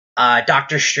 Spider-Man,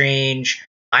 Doctor Strange,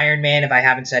 Iron Man, if I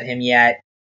haven't said him yet,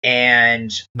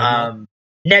 and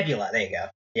Nebula. There you go.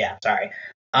 Yeah, sorry.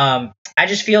 I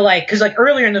just feel like, because like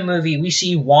earlier in the movie, we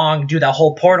see Wong do that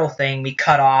whole portal thing. We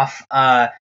cut off,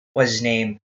 what's his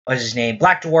name?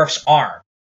 Black Dwarf's arm.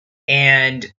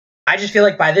 And I just feel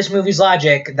like by this movie's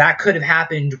logic, that could have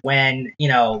happened when,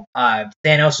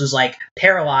 Thanos was like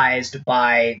paralyzed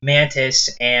by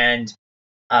Mantis and,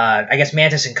 I guess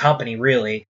Mantis and company,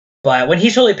 really. But when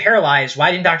he's totally paralyzed,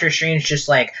 why didn't Doctor Strange just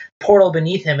like portal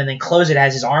beneath him and then close it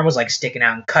as his arm was like sticking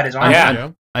out and cut his arm?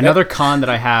 Yeah. Another con that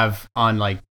I have on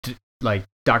like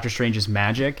Doctor Strange's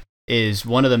magic is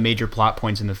one of the major plot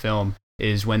points in the film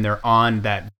is when they're on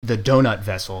the donut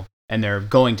vessel and they're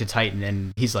going to Titan,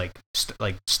 and he's like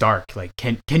Stark, like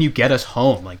can you get us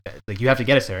home? Like you have to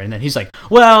get us there. And then he's like,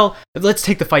 well, let's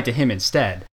take the fight to him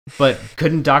instead. But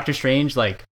couldn't Doctor Strange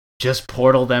like just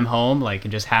portal them home, like,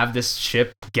 and just have this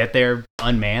ship get there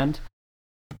unmanned?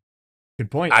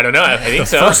 Good point. I don't know. I think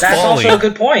so. That's also a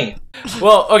good point.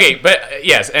 Well, okay, but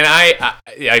yes, and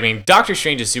I mean, Doctor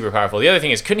Strange is super powerful. The other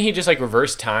thing is, couldn't he just like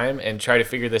reverse time and try to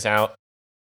figure this out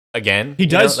again? He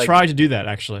does try to do that,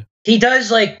 actually. He does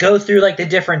like go through like the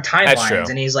different That's true. timelines,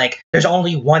 and he's like, "There's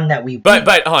only one that we." But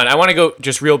hold on, I want to go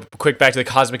just real quick back to the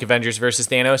Cosmic Avengers versus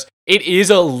Thanos. It is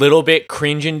a little bit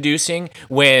cringe-inducing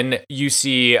when you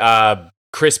see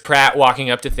Chris Pratt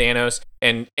walking up to Thanos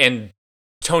and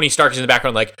Tony Stark is in the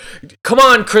background like, come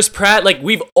on, Chris Pratt, like,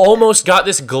 we've almost got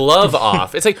this glove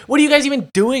off. It's like, what are you guys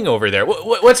even doing over there?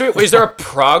 Is there a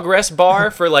progress bar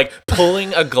for, like,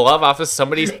 pulling a glove off of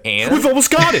somebody's hand? We've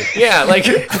almost got it. Yeah, like,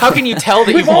 how can you tell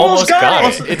that you've almost got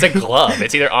it? It's a glove.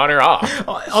 It's either on or off.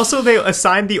 Also, they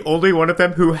assigned the only one of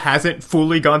them who hasn't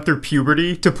fully gone through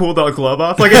puberty to pull the glove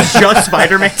off. Like, it's just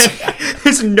Spider-Man.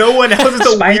 There's no one else.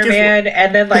 The Spider-Man,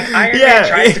 and then, like, Iron Man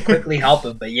tries to quickly help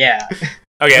him, but yeah.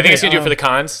 Okay, I think it's gonna do it for the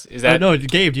cons. Is that no?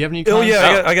 Gabe, do you have any cons? Oh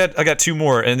yeah, I got two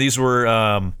more, and these were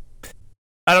I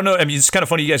don't know. I mean, it's kind of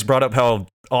funny you guys brought up how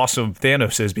awesome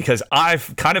Thanos is, because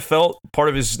I've kind of felt part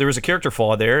of there was a character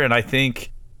flaw there, and I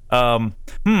think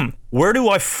where do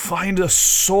I find a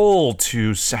soul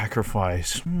to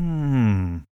sacrifice?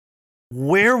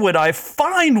 Where would I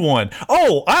find one?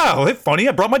 Oh, wow, it's funny.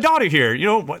 I brought my daughter here. You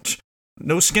know what?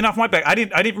 No skin off my back. I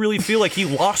didn't really feel like he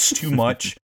lost too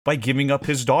much by giving up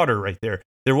his daughter right there.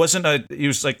 There wasn't he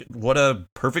was like, what a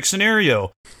perfect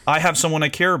scenario. I have someone I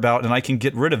care about and I can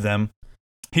get rid of them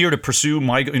here to pursue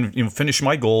finish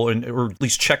my goal, or at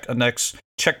least check a next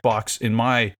checkbox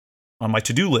on my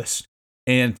to-do list.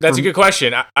 And that's a good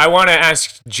question. I want to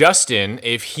ask Justin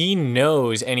if he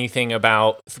knows anything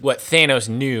about what Thanos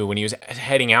knew when he was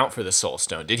heading out for the Soul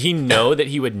Stone. Did he know that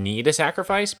he would need a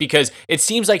sacrifice? Because it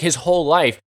seems like his whole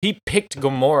life, he picked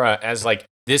Gamora as like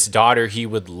this daughter he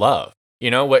would love. You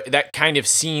know, what that kind of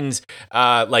seems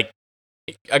like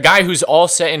a guy who's all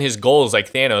set in his goals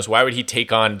like Thanos. Why would he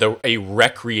take on a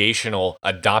recreational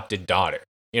adopted daughter?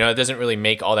 You know, it doesn't really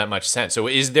make all that much sense. So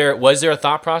was there a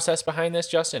thought process behind this,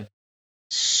 Justin?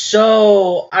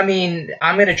 So, I mean,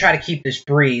 I'm going to try to keep this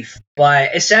brief,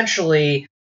 but essentially,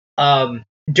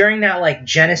 during that, like,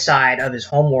 genocide of his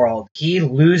homeworld, he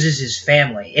loses his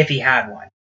family, if he had one.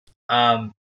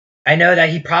 I know that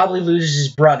he probably loses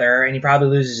his brother and he probably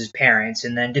loses his parents,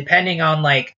 and then depending on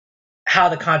like how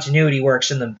the continuity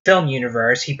works in the film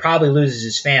universe, he probably loses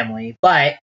his family.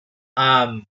 But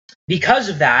because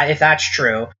of that, if that's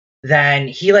true, then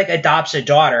he like adopts a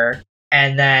daughter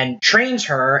and then trains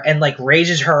her and like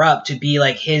raises her up to be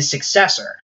like his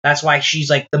successor. That's why she's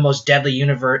like the most deadly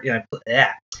universe.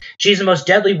 She's the most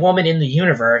deadly woman in the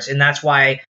universe, and that's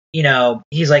why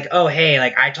he's like, oh hey,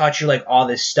 like I taught you like all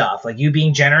this stuff. Like you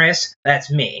being generous,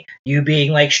 that's me. You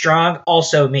being like strong,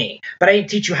 also me. But I didn't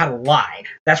teach you how to lie.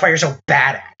 That's why you're so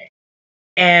bad at it.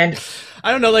 And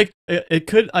I don't know, like it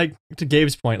could, like to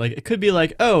Gabe's point, like it could be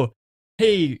like, oh,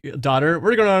 hey daughter,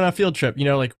 we're going on a field trip.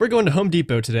 Like we're going to Home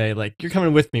Depot today. Like you're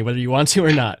coming with me whether you want to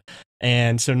or not.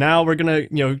 And so now we're gonna,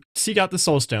 seek out the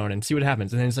Soul Stone and see what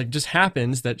happens. And then it's like just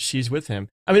happens that she's with him.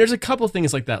 I mean, there's a couple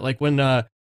things like that. Like when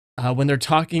they're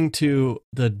talking to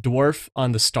the dwarf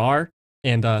on the star,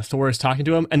 and Thor is talking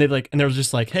to him, and they're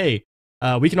just like, hey,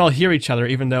 we can all hear each other,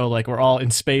 even though like we're all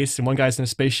in space, and one guy's in a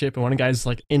spaceship, and one guy's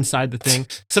like inside the thing.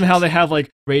 Somehow they have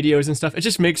like radios and stuff. It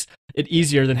just makes it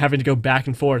easier than having to go back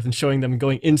and forth and showing them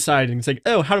going inside, and it's like,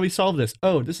 oh, how do we solve this?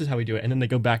 Oh, this is how we do it, and then they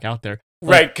go back out there.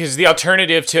 Right, because the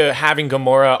alternative to having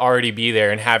Gamora already be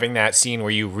there and having that scene where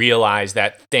you realize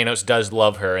that Thanos does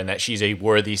love her and that she's a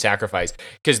worthy sacrifice,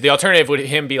 because the alternative would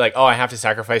him be like, oh, I have to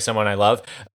sacrifice someone I love.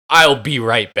 I'll be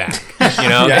right back.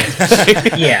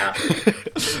 Yeah.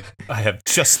 I have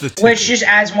just the ticket. Which just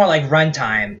adds more like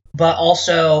runtime, but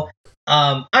also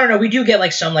I don't know, we do get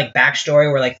like some like backstory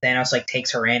where like Thanos like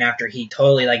takes her in after he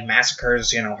totally like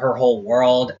massacres her whole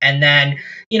world, and then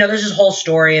there's this whole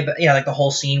story about like the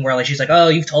whole scene where like she's like, oh,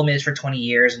 you've told me this for 20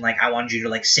 years and like I wanted you to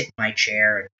like sit in my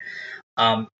chair.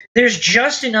 There's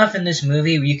just enough in this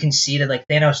movie where you can see that like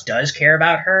Thanos does care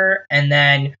about her, and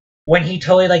then when he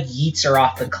totally like yeets her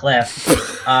off the cliff,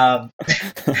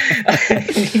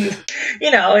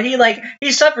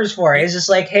 he suffers for it. It's just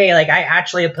like, hey, like I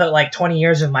actually have put like 20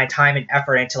 years of my time and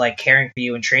effort into like caring for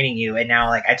you and training you, and now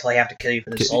like I totally have to kill you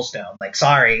for the Soul Stone. Like,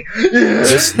 sorry.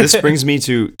 This brings me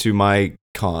to my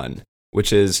con,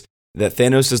 which is that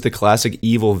Thanos is the classic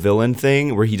evil villain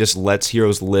thing where he just lets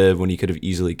heroes live when he could have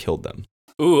easily killed them.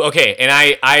 Ooh, okay. And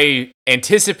I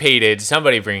anticipated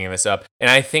somebody bringing this up, and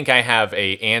I think I have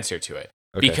a answer to it.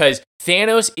 Okay. Because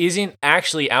Thanos isn't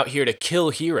actually out here to kill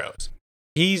heroes.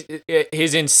 He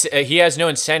has no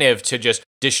incentive to just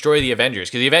destroy the Avengers,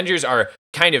 because the Avengers are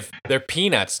they're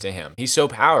peanuts to him. He's so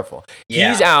powerful.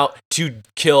 Yeah. He's out to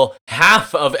kill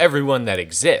half of everyone that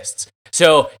exists.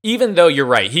 So even though you're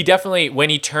right, he definitely,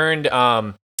 when he turned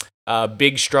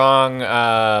big,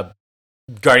 strong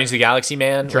Guardians of the Galaxy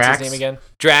man, Drax. What's his name again?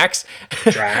 Drax.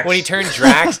 When he turned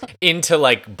Drax into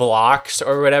like blocks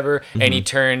or whatever, and he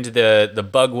turned the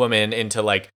bug woman into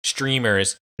like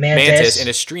streamers, Mantis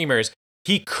into streamers,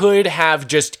 he could have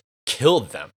just killed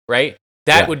them, right?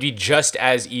 That would be just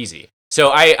as easy.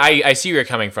 So I see where you're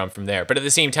coming from there. But at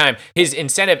the same time, his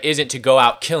incentive isn't to go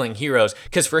out killing heroes,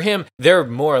 because for him, they're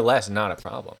more or less not a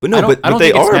problem. But no, but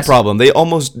they are a problem. He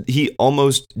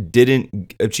almost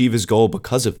didn't achieve his goal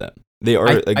because of them. They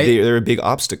are they're a big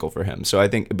obstacle for him. So I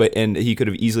think, and he could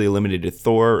have easily eliminated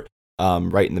Thor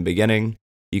right in the beginning.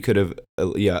 He could have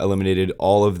eliminated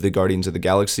all of the Guardians of the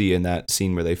Galaxy in that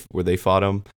scene where they fought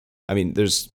him. I mean,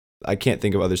 I can't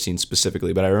think of other scenes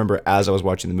specifically, but I remember as I was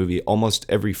watching the movie, almost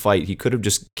every fight he could have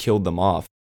just killed them off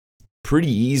pretty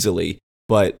easily,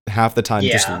 but half the time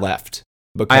just left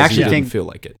because he didn't feel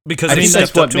like it. Because I think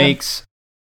that's what makes.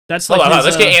 That's like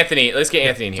let's get Anthony. Let's get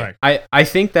Anthony in here. I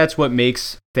think that's what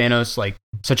makes Thanos like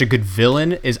such a good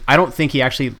villain. Is I don't think he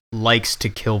actually likes to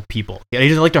kill people. He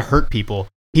doesn't like to hurt people.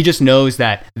 He just knows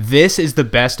that this is the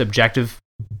best objective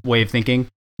way of thinking,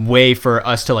 way for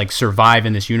us to like survive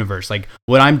in this universe. Like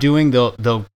what I'm doing,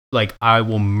 they'll like I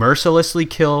will mercilessly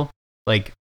kill,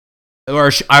 like,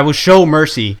 or I will show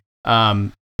mercy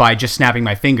by just snapping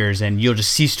my fingers, and you'll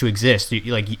just cease to exist.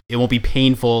 Like it won't be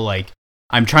painful. Like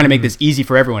I'm trying to make this easy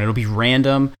for everyone. It'll be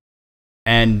random,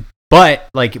 but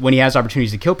like when he has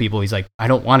opportunities to kill people, he's like, I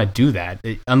don't want to do that.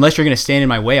 Unless you're gonna stand in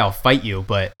my way, I'll fight you,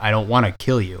 but I don't want to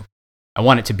kill you. I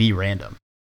want it to be random.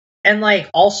 And like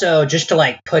also just to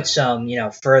like put some,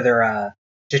 further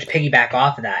just to piggyback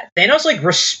off of that, Thanos like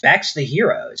respects the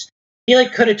heroes. He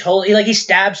like could have he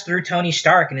stabs through Tony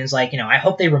Stark and is like, I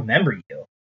hope they remember you.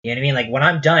 You know what I mean? Like when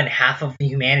I'm done, half of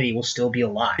humanity will still be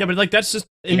alive. Yeah, but like that's just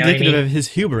indicative of his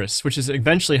hubris, which is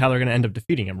eventually how they're going to end up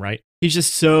defeating him, right? He's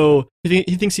just he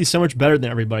thinks he's so much better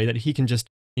than everybody that he can just,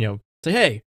 say,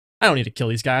 hey, I don't need to kill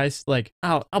these guys. Like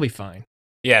I'll be fine.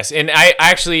 Yes, and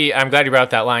I'm glad you brought up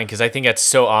that line, because I think that's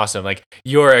so awesome. Like,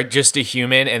 you're just a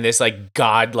human, and this like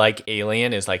godlike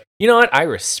alien is like, you know what? I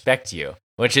respect you.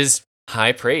 which is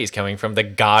high praise coming from the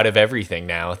god of everything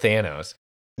now, Thanos.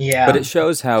 Yeah. But it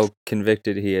shows how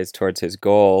convicted he is towards his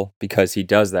goal because he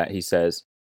does that. He says,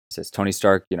 Tony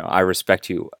Stark, I respect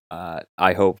you.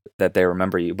 I hope that they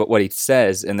remember you. But what he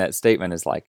says in that statement is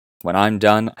like, when I'm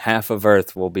done, half of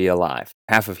Earth will be alive.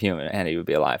 Half of humanity will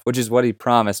be alive, which is what he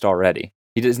promised already.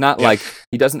 He does not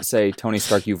he doesn't say, Tony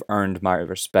Stark, you've earned my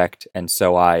respect, and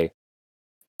so I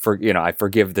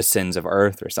forgive the sins of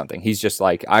Earth or something. He's just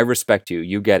like, I respect you.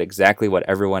 You get exactly what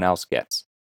everyone else gets.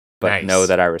 But know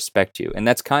that I respect you. And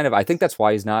that's I think that's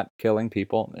why he's not killing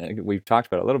people. We've talked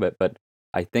about it a little bit, but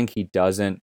I think he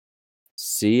doesn't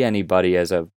see anybody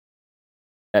as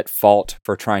at fault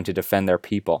for trying to defend their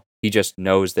people. He just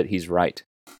knows that he's right.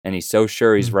 And he's so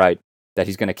sure he's right that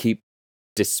he's going to keep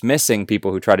dismissing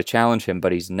people who try to challenge him,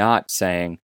 but he's not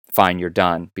saying, fine, you're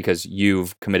done because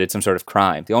you've committed some sort of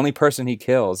crime. The only person he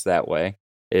kills that way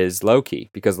is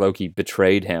Loki, because Loki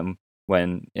betrayed him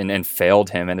and failed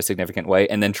him in a significant way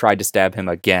and then tried to stab him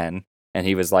again. And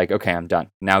he was like, okay, I'm done.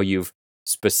 Now you've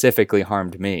specifically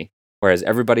harmed me. Whereas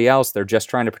everybody else, they're just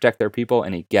trying to protect their people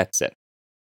and he gets it.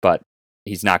 But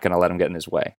he's not going to let him get in his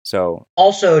way. So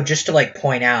also, just to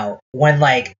point out, when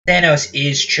Thanos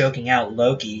is choking out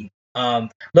Loki,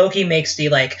 Loki makes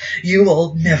the you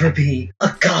will never be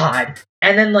a god.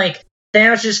 And then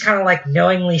Thanos just kind of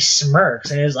knowingly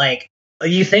smirks and is like,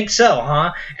 you think so,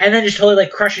 huh? And then just totally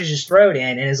crushes his throat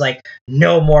in and is like,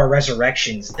 no more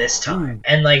resurrections this time.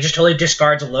 And just totally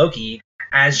discards Loki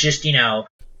as just,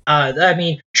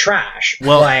 trash.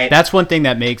 Well, that's one thing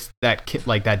that makes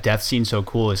that death scene so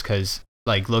cool is because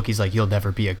Loki's like, you'll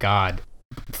never be a god.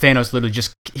 Thanos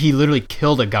literally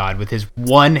killed a god with his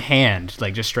one hand,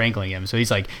 just strangling him. So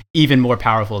he's even more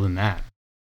powerful than that.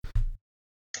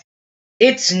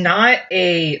 It's not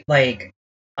a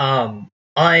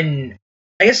unstrange.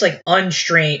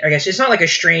 I guess it's not a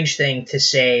strange thing to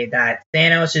say that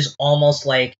Thanos is almost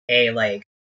like a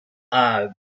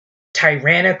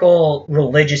tyrannical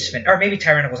religious, or maybe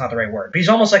tyrannical is not the right word, but he's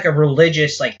almost like a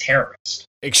religious terrorist.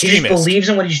 Extremist. He just believes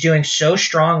in what he's doing so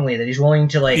strongly that he's willing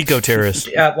to eco-terrorist.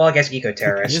 Well, I guess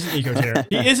eco-terrorist. He is an eco-terrorist.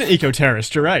 He is an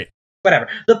eco-terrorist. You're right. Whatever.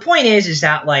 The point is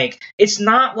that it's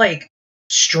not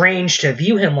strange to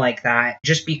view him like that,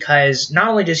 just because not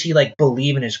only does he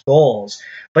believe in his goals,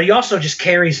 but he also just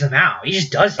carries them out. He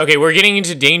just does it. Okay, we're getting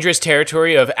into dangerous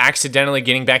territory of accidentally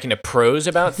getting back into prose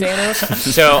about Thanos.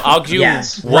 So I'll do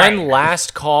one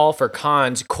last call for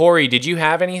cons. Corey, did you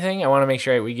have anything? I want to make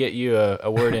sure we get you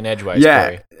a word in edgewise.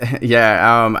 Yeah, Corey.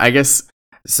 yeah. I guess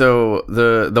so.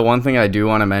 The one thing I do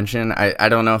want to mention, I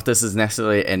don't know if this is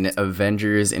necessarily an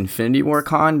Avengers Infinity War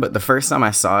con, but the first time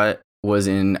I saw it was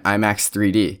in IMAX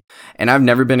 3D. And I've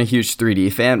never been a huge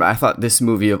 3D fan, but I thought this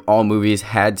movie of all movies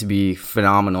had to be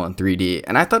phenomenal in 3D.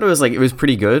 And I thought it was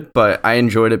pretty good, but I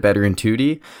enjoyed it better in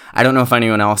 2D. I don't know if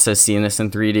anyone else has seen this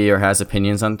in 3D or has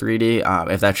opinions on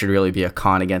 3D, if that should really be a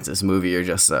con against this movie, or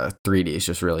just 3D is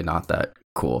just really not that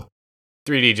cool.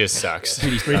 3D just sucks.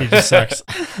 3D just sucks.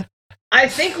 I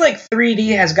think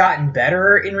 3D has gotten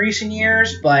better in recent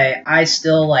years, but I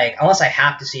still unless I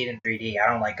have to see it in 3D, I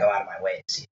don't go out of my way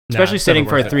to see it. Especially sitting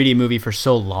for a 3D movie for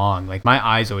so long. My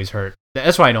eyes always hurt.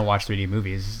 That's why I don't watch 3D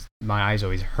movies. My eyes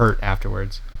always hurt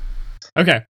afterwards.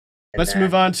 Okay. Let's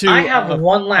move on to... I have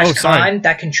one last con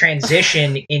that can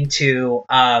transition into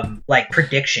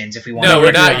predictions if we want. No,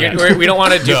 we're not. We don't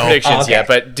want to do predictions yet,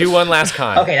 but do one last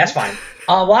con. Okay, that's fine.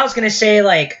 Well, I was going to say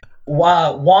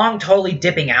Wong totally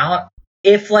dipping out.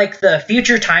 If the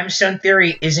future time stone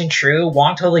theory isn't true,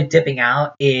 Wong totally dipping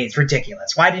out is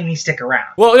ridiculous. Why didn't he stick around?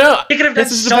 Well, no, he could have done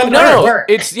so much work.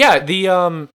 It's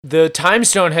the time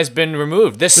stone has been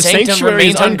removed. The sanctum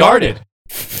remains unguarded.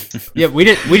 Yeah, we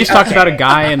just talked about a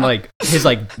guy and his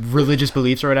religious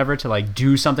beliefs or whatever to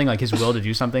do something, his will to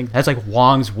do something. That's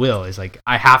Wong's will is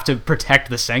I have to protect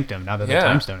the sanctum now that the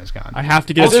time stone is gone. I have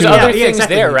to get. There's other things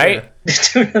there, right?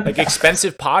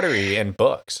 Expensive pottery and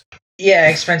books. Yeah,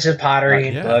 expensive pottery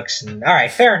and books. And, all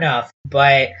right, fair enough.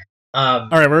 But all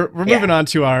right, we're moving on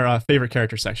to our favorite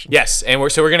character section. Yes, and we're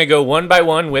going to go one by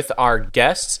one with our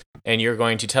guests, and you're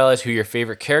going to tell us who your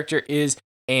favorite character is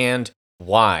and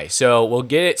why. So we'll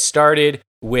get it started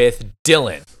with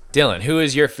Dylan. Dylan, who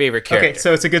is your favorite character? Okay,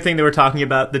 so it's a good thing that we're talking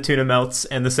about the tuna melts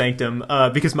and the sanctum,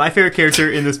 because my favorite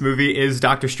character in this movie is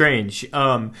Doctor Strange.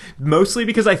 Mostly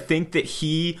because I think that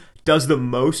he does the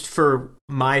most for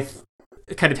my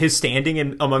kind of his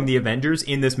standing among the Avengers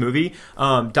in this movie.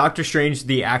 Doctor Strange,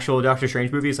 the actual Doctor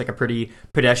Strange movie, is like a pretty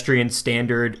pedestrian,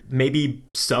 standard, maybe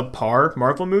subpar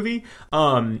Marvel movie.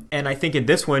 And I think in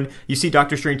this one, you see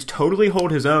Doctor Strange totally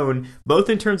hold his own, both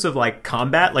in terms of like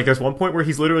combat. Like there's one point where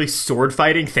he's literally sword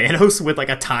fighting Thanos with like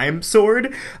a time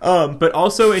sword. But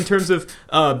also in terms of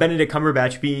Benedict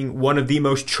Cumberbatch being one of the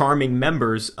most charming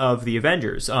members of the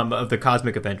Avengers, of the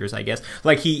Cosmic Avengers, I guess.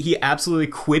 Like he absolutely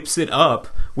quips it up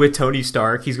with Tony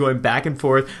Stark. He's going back and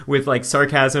forth with like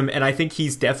sarcasm, and I think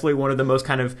he's definitely one of the most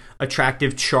kind of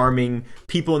attractive, charming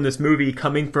people in this movie,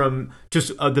 coming from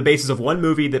just the basis of one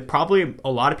movie that probably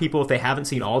a lot of people, if they haven't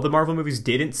seen all the Marvel movies,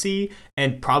 didn't see,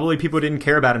 and probably people didn't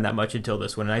care about him that much until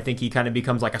this one. And I think he kind of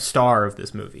becomes like a star of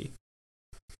this movie.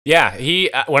 Yeah,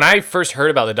 he when I first heard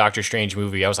about the Doctor Strange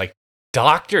movie, I was like,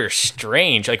 Doctor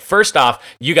Strange. Like, first off,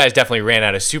 you guys definitely ran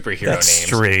out of superhero names.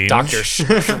 Strange. Doctor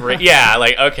Strange. Yeah,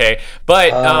 like, okay.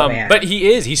 But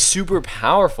he's super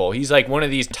powerful. He's like one of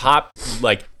these top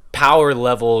like power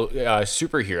level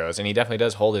superheroes, and he definitely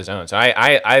does hold his own. So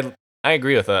I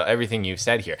agree with everything you've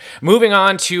said here. Moving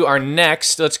on to our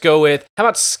next, let's go with, how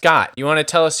about Scott? You want to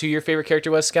tell us who your favorite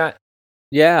character was, Scott?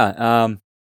 Yeah,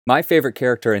 my favorite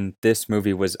character in this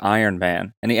movie was Iron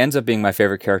Man, and he ends up being my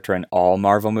favorite character in all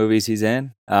Marvel movies he's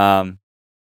in. I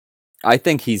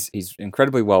think he's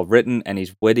incredibly well written, and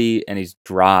he's witty, and he's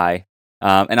dry.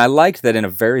 And I liked that in a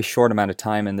very short amount of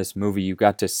time in this movie, you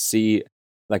got to see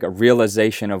like a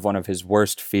realization of one of his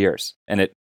worst fears. And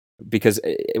because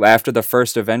after the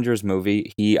first Avengers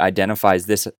movie, he identifies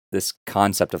this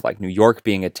concept of like New York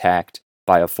being attacked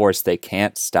by a force they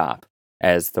can't stop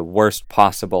as the worst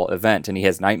possible event, and he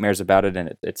has nightmares about it,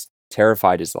 and it's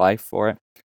terrified his life for it.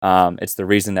 It's the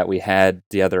reason that we had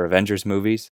the other Avengers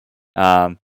movies,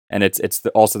 and it's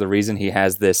also the reason he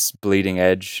has this bleeding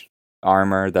edge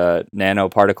armor, the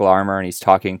nanoparticle armor, and he's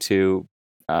talking to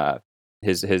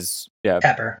his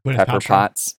Pepper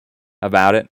Potts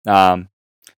about it.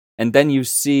 And then you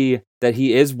see that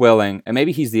he is willing, and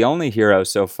maybe he's the only hero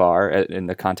so far, in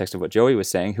the context of what Joey was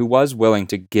saying, who was willing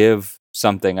to give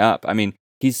something up. I mean,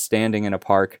 he's standing in a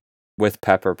park with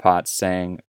Pepper Potts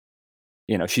saying,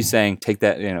 she's saying,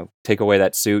 take away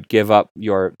that suit, give up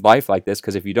your life like this,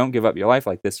 because if you don't give up your life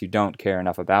like this, you don't care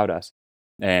enough about us.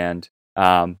 And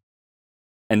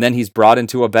then he's brought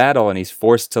into a battle, and he's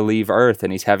forced to leave Earth,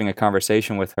 and he's having a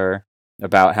conversation with her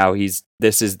about how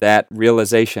this is that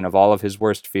realization of all of his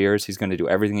worst fears. He's going to do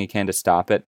everything he can to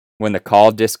stop it. When the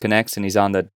call disconnects and he's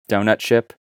on the donut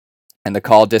ship and the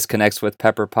call disconnects with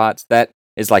Pepper Potts, that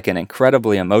is like an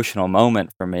incredibly emotional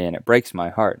moment for me, and it breaks my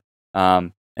heart.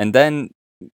 And then,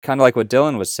 kind of like what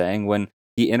Dylan was saying, when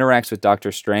he interacts with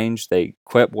Doctor Strange, they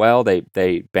quip well,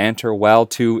 they banter well,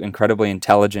 two incredibly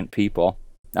intelligent people.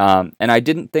 And I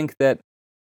didn't think that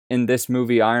in this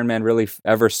movie, Iron Man really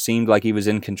ever seemed like he was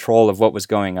in control of what was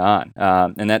going on.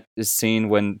 And that is seen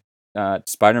when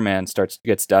Spider-Man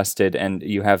gets dusted, and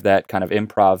you have that kind of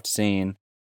improv scene.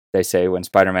 They say when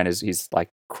Spider-Man he's like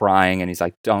crying, and he's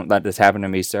like, "Don't let this happen to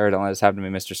me, sir. Don't let this happen to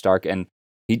me, Mr. Stark." And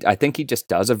I think he just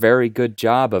does a very good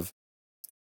job of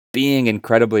being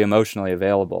incredibly emotionally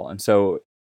available. And so,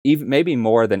 even maybe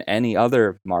more than any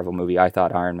other Marvel movie, I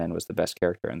thought Iron Man was the best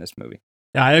character in this movie.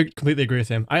 Yeah, I completely agree with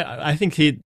him. I think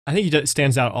he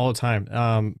stands out all the time.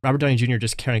 Robert Downey Jr.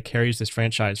 just kind of carries this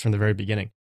franchise from the very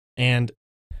beginning, and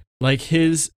like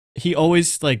he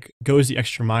always like goes the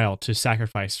extra mile to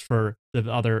sacrifice for the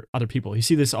other people. You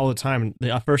see this all the time in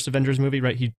the first Avengers movie,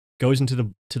 right? He goes into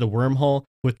the wormhole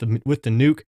with the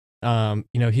nuke.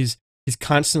 He's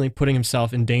constantly putting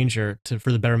himself in danger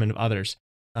for the betterment of others,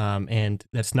 and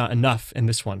that's not enough in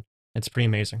this one. It's pretty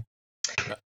amazing.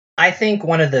 I think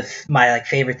one of my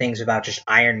favorite things about just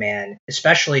Iron Man,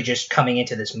 especially just coming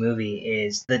into this movie,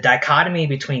 is the dichotomy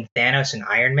between Thanos and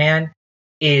Iron Man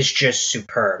is just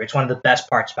superb. It's one of the best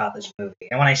parts about this movie.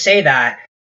 And when I say that,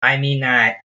 I mean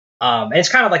that it's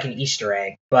kind of like an Easter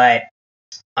egg, but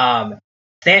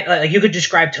you could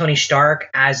describe Tony Stark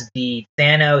as the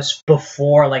Thanos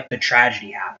before the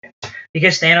tragedy happened,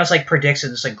 because Thanos predicts that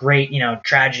this great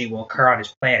tragedy will occur on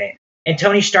his planet, and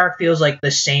Tony Stark feels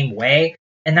the same way.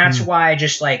 And that's why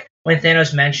just when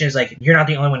Thanos mentions you're not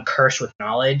the only one cursed with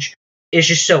knowledge, it's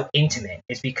just so intimate.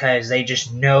 It's because they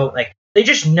just know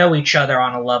each other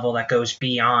on a level that goes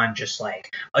beyond just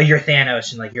you're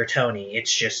Thanos and you're Tony.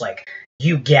 It's just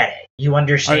you get it. You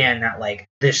understand that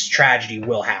this tragedy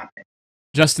will happen.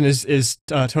 Justin, is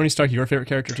Tony Stark your favorite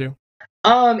character too?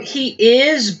 He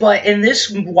is, but in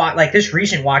this this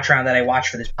recent watch around that I watched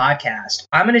for this podcast,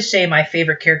 I'm gonna say my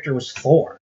favorite character was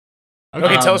Thor.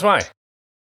 Okay, tell us why.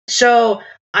 So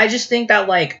I just think that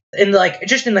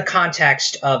just in the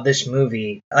context of this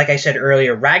movie, like I said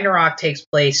earlier, Ragnarok takes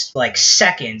place like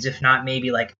seconds, if not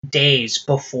maybe like days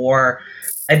before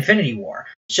Infinity War.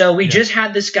 So we just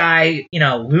had this guy,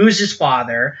 lose his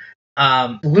father,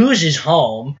 lose his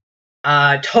home,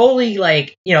 totally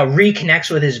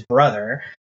reconnects with his brother,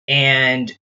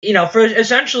 and for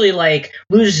essentially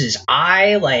loses his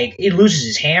eye, he loses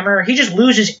his hammer, he just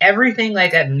loses everything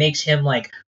that makes him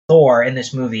Thor in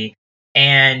this movie.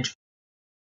 And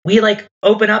we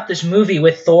open up this movie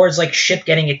with Thor's ship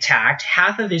getting attacked.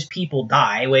 Half of his people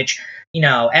die, which,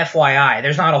 FYI,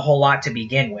 there's not a whole lot to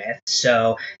begin with.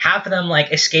 So half of them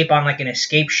escape on an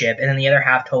escape ship, and then the other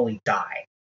half totally die.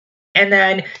 And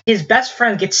then his best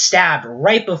friend gets stabbed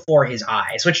right before his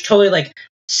eyes, which totally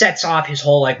sets off his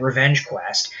whole revenge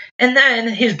quest. And then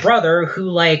his brother,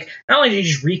 who not only did he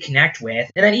just reconnect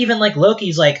with, and then even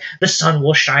Loki's the sun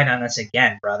will shine on us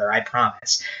again, brother, I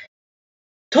promise.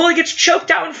 Totally gets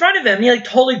choked out in front of him. He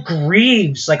totally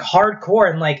grieves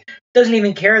hardcore and doesn't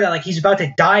even care that he's about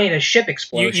to die in a ship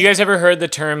explosion. You guys ever heard the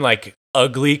term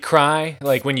ugly cry?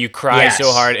 When you cry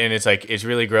so hard and it's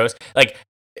really gross.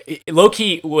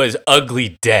 Loki was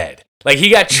ugly dead. He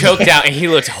got choked out and he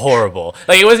looked horrible.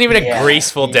 It wasn't even a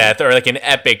graceful death or an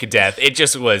epic death. It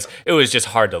was just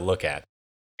hard to look at.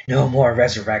 No more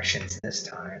resurrections this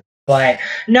time. But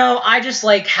no, I just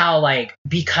like how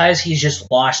because he's just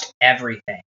lost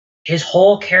everything, his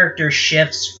whole character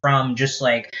shifts from just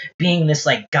being this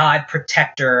god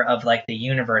protector of the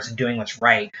universe and doing what's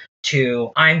right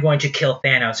to I'm going to kill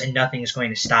Thanos and nothing is going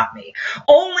to stop me.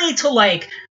 Only to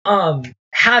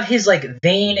have his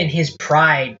vein and his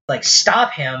pride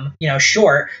stop him,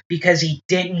 short, because he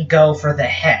didn't go for the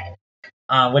head.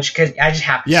 Which I just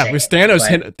have to say. Yeah, with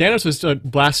Thanos, Thanos was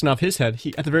blasting off his head.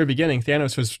 At the very beginning,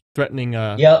 Thanos was threatening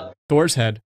Thor's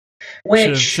head.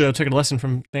 Which should have taken a lesson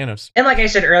from Thanos. And like I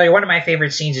said earlier, one of my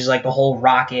favorite scenes is the whole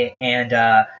Rocket and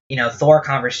Thor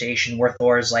conversation where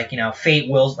Thor's fate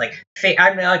wills fate.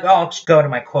 I'm I'll just go to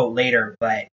my quote later,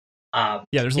 but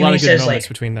there's a lot of good moments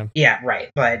between them. Yeah, right.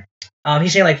 But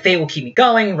he's saying fate will keep me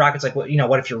going. And Rocket's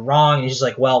what if you're wrong? And he's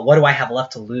just well, what do I have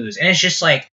left to lose? And it's just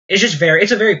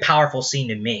it's a very powerful scene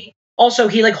to me. Also,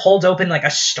 he holds open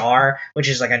a star, which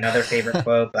is another favorite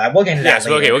quote. But we'll get into that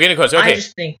later. Okay, we'll get into quotes. Okay, I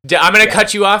just think I'm gonna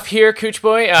cut you off here, Cooch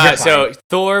Boy. So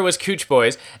Thor was Cooch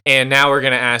Boy's, and now we're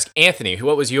gonna ask Anthony, who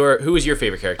was your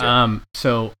favorite character?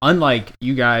 So unlike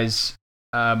you guys,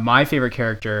 my favorite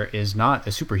character is not a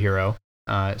superhero,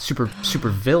 super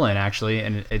villain actually,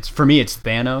 and for me it's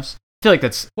Thanos. I feel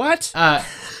that's what.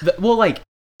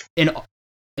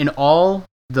 In all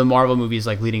the Marvel movies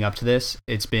leading up to this,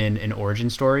 it's been an origin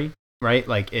story, right?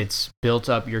 It's built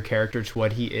up your character to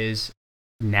what he is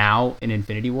now in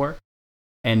Infinity War,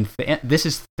 and this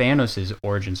is Thanos'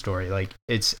 origin story.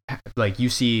 It's you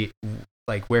see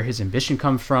where his ambition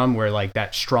comes from, where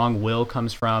that strong will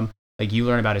comes from. You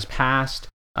learn about his past.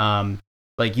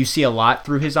 You see a lot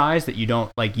through his eyes that you don't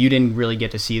you didn't really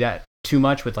get to see that too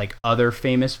much with other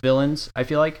famous villains, I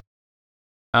feel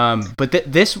but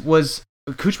this was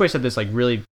Cooch Boy said this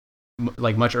really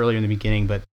much earlier in the beginning,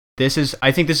 but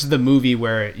I think this is the movie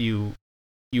where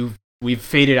we've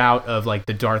faded out of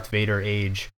the Darth Vader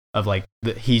age of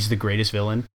he's the greatest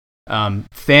villain.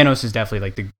 Thanos is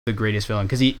definitely the greatest villain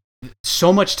because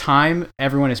so much time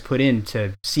everyone has put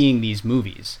into seeing these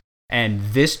movies, and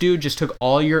this dude just took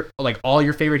all your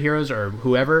favorite heroes or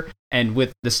whoever, and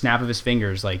with the snap of his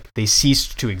fingers they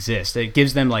ceased to exist. It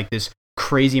gives them this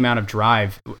crazy amount of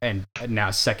drive, and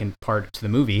now second part to the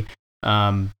movie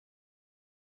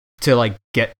to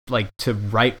get to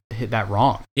right that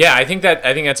wrong. Yeah, I think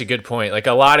that's a good point.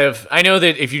 I know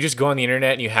that if you just go on the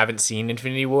internet and you haven't seen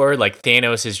Infinity War,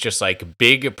 Thanos is just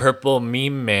big purple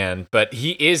meme man, but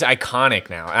he is iconic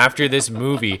now. After this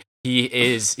movie,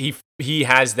 he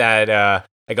has that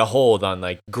a hold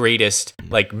on greatest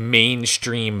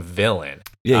mainstream villain.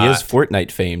 Yeah, he has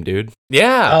Fortnite fame, dude.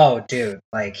 Yeah. Oh, dude.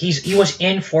 He was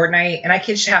in Fortnite, and I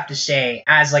just have to say,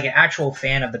 as an actual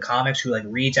fan of the comics who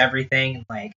reads everything,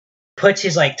 puts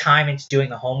his time into doing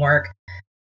the homework,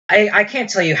 I can't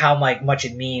tell you how much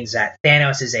it means that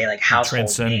Thanos is a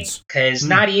household name. Because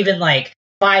not even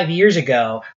 5 years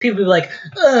ago, people would be like,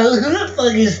 "Oh, who the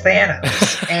fuck is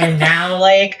Thanos?" And now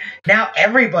now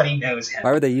everybody knows him.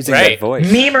 Why were they using that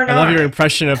voice? Meme or not? I love your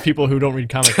impression of people who don't read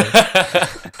comic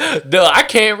books. No, I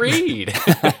can't read.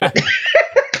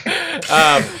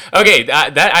 Okay,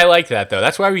 that I like that though.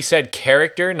 That's why we said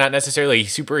character, not necessarily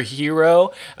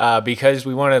superhero, because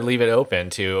we want to leave it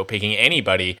open to picking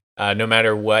anybody, no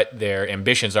matter what their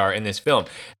ambitions are in this film.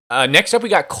 Next up, we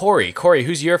got Corey. Corey,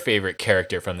 who's your favorite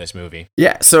character from this movie?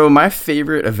 Yeah, so my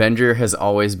favorite Avenger has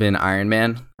always been Iron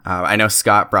Man. I know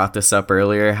Scott brought this up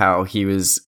earlier, how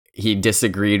he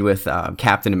disagreed with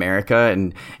Captain America,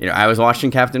 and I was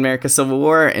watching Captain America: Civil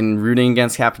War and rooting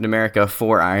against Captain America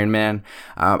for Iron Man.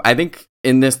 I think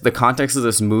in the context of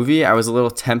this movie, I was a little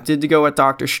tempted to go with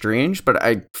Doctor Strange, but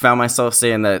I found myself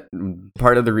saying that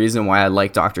part of the reason why I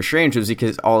liked Doctor Strange was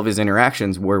because all of his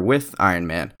interactions were with Iron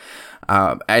Man.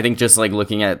 I think just like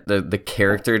looking at the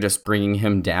character, just bringing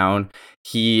him down,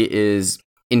 he is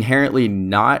inherently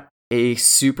not a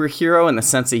superhero in the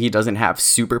sense that he doesn't have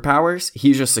superpowers.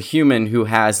 He's just a human who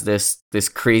has this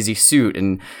crazy suit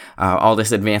and all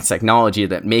this advanced technology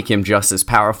that make him just as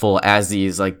powerful as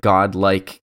these like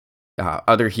godlike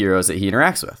other heroes that he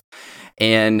interacts with.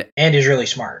 And is really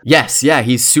smart. Yes, yeah,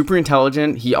 he's super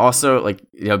intelligent. He also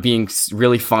being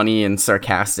really funny and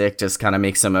sarcastic just kind of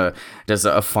makes him a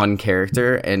fun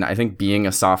character. And I think being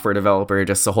a software developer,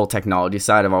 just the whole technology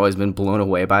side, I've always been blown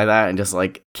away by that, and just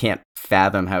like can't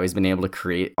fathom how he's been able to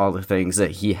create all the things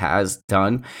that he has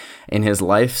done in his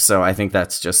life. So I think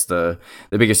that's just the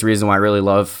biggest reason why I really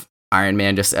love Iron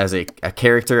Man, just as a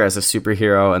character, as a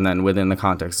superhero, and then within the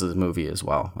context of the movie as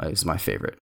well, is my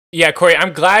favorite. Yeah, Corey,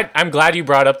 I'm glad you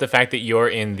brought up the fact that you're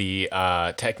in the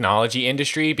technology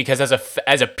industry, because as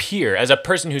a peer, as a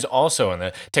person who's also in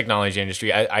the technology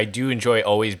industry, I do enjoy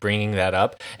always bringing that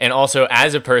up. And also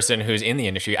as a person who's in the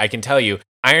industry, I can tell you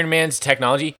Iron Man's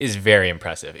technology is very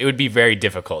impressive. It would be very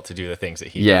difficult to do the things that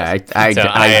he does.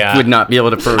 I would not be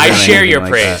able to program I share your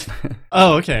like praise.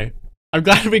 Oh, okay. I'm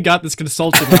glad we got this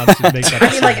consultant on to make that.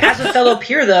 I mean, like, as a fellow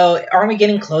peer, though, aren't we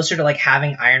getting closer to like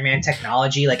having Iron Man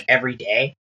technology like every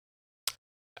day?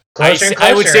 Closer and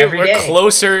closer, I would say we're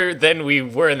closer than we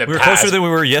were in the past. We're closer than we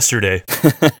were yesterday.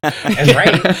 That's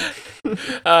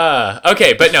right.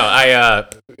 Okay, but no,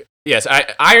 yes,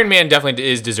 Iron Man definitely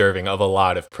is deserving of a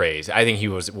lot of praise. I think he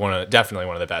was definitely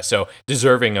one of the best. So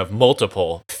deserving of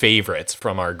multiple favorites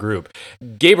from our group.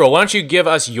 Gabriel, why don't you give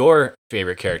us your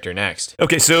favorite character next?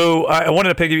 Okay, so I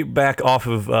wanted to piggyback off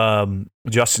of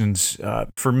Justin's.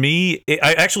 For me,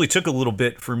 I actually took a little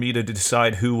bit for me to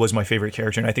decide who was my favorite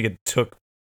character, and I think it took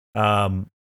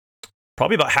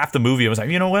probably about half the movie. I was like,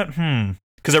 you know what?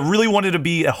 Because I really wanted to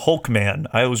be a Hulk man.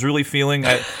 I was really feeling,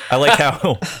 I like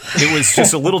how it was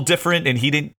just a little different, and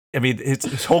he didn't, I mean,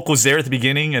 his Hulk was there at the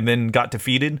beginning and then got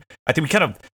defeated. I think we kind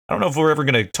of, I don't know if we're ever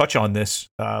going to touch on this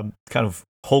kind of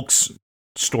Hulk's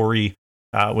story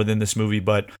within this movie,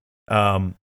 but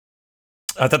I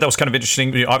thought that was kind of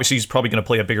interesting. Obviously, he's probably going to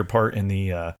play a bigger part in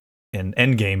the in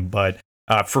Endgame, but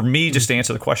for me, just to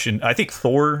answer the question, I think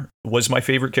Thor was my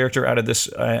favorite character out of this,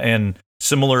 and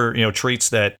similar, traits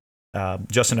that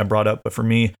Justin had brought up. But for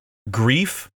me,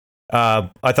 grief, I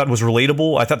thought was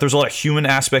relatable. I thought there's a lot of human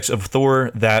aspects of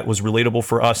Thor that was relatable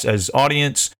for us as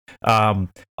audience. I'll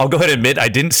go ahead and admit I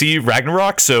didn't see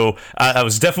Ragnarok, so I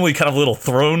was definitely kind of a little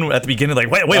thrown at the beginning, like,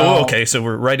 wait, whoa, okay, so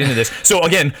we're right into this. So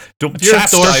again, don't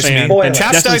chastise me, and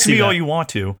chastise me all you want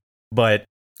to, but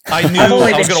I knew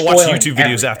I was going to watch YouTube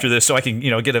videos after this, so I can,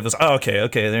 get it.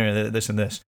 Okay, there, this and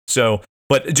this. So,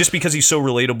 but just because he's so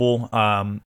relatable,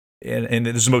 and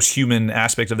this is the most human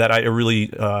aspect of that, I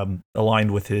really aligned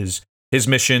with his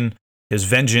mission, his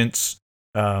vengeance,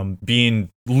 losing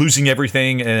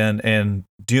everything, and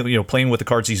playing with the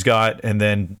cards he's got, and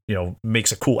then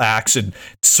makes a cool axe and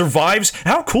survives.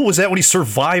 How cool was that when he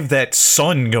survived that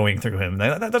sun going through him?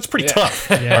 That's pretty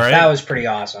tough. Yeah. All right? That was pretty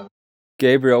awesome.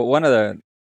 Gabriel, one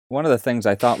of the things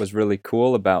I thought was really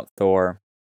cool about Thor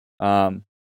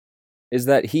is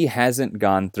that he hasn't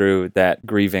gone through that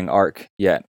grieving arc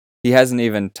yet. He hasn't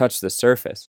even touched the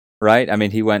surface, right? I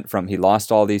mean, he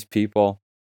lost all these people,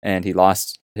 and he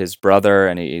lost his brother,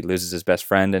 and he loses his best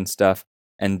friend and stuff.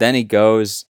 And then he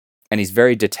goes, and he's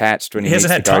very detached when he meets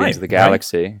the Guardians of the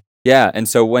Galaxy. Right? Yeah, and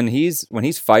so when he's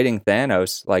fighting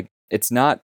Thanos, like, it's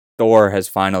not Thor has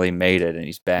finally made it and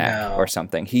he's back or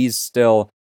something. He's still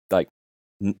like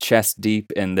chest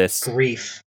deep in this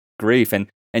grief, and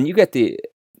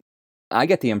I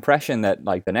get the impression that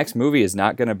like the next movie is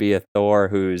not going to be a Thor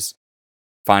who's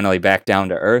finally back down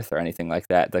to earth or anything like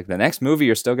that. Like the next movie,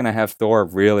 you're still going to have Thor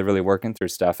really, really working through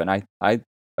stuff, and I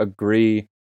agree,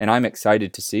 and I'm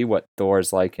excited to see what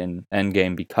Thor's like in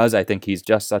Endgame, because I think he's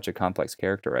just such a complex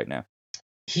character right now.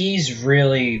 He's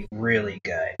really, really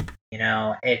good.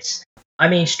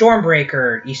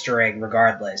 Stormbreaker Easter egg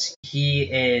regardless. He's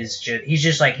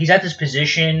at this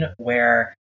position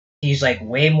where he's like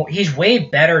he's way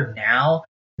better now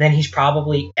than he's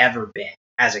probably ever been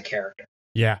as a character.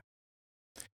 Yeah.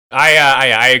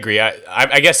 I agree.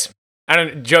 I guess I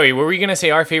don't, Joey, were we gonna say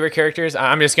our favorite characters?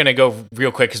 I'm just gonna go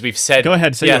real quick because we've said Go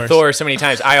ahead, say yours. Thor so many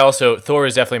times. Thor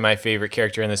is definitely my favorite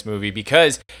character in this movie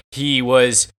because he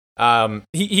was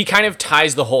he kind of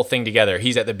ties the whole thing together.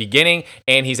 He's at the beginning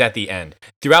and he's at the end.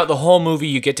 Throughout the whole movie,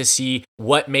 you get to see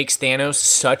what makes Thanos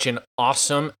such an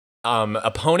awesome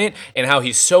opponent and how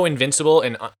he's so invincible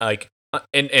and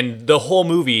and the whole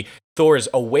movie, Thor is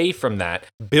away from that,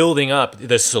 building up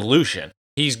the solution.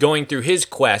 He's going through his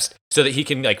quest so that he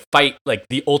can like fight like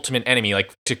the ultimate enemy,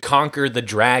 like to conquer the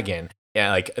dragon.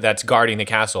 Yeah, like that's guarding the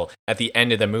castle at the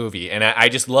end of the movie, and I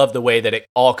just love the way that it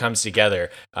all comes together,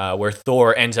 where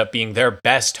Thor ends up being their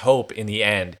best hope in the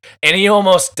end, and he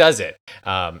almost does it,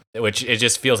 which it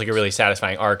just feels like a really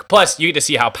satisfying arc. Plus, you get to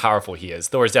see how powerful he is.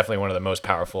 Thor is definitely one of the most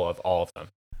powerful of all of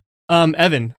them.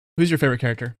 Evan, who's your favorite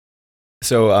character?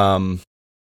 So,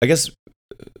 I guess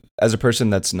as a person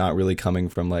that's not really coming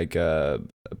from like a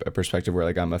perspective where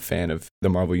like I'm a fan of the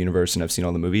Marvel Universe and I've seen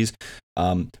all the movies,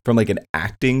 from like an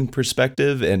acting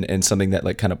perspective and something that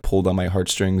like kind of pulled on my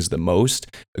heartstrings the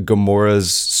most,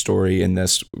 Gamora's story in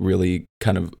this really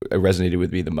kind of resonated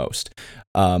with me the most.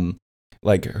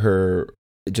 Like her,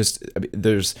 just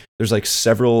there's like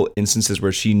several instances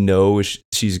where she knows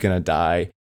she's gonna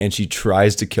die and she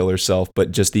tries to kill herself, but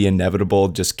just the inevitable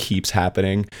just keeps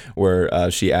happening,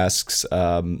 where she asks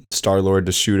Star-Lord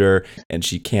to shoot her and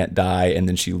she can't die, and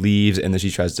then she leaves, and then she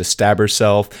tries to stab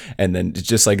herself, and then it's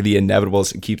just like the inevitable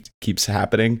keeps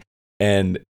happening.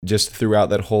 And just throughout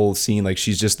that whole scene, like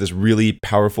she's just this really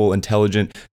powerful,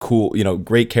 intelligent, cool,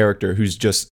 great character who's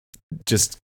just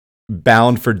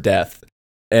bound for death.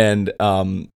 And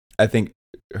I think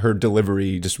her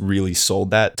delivery just really sold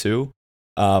that too.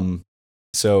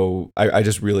 So I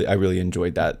really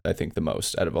enjoyed that, I think, the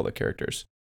most out of all the characters.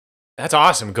 That's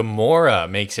awesome. Gamora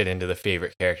makes it into the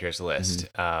favorite characters list.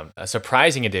 A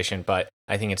surprising addition, but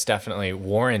I think it's definitely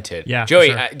warranted. Yeah,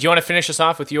 Joey, for sure. Do you want to finish us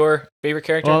off with your favorite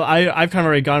character? Well, I've kind of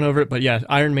already gone over it, but yeah,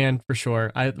 Iron Man for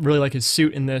sure. I really like his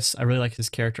suit in this. I really like his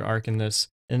character arc in this.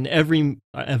 In every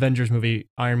Avengers movie,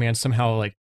 Iron Man somehow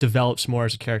like develops more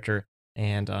as a character,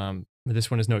 and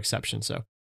this one is no exception. So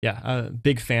yeah, a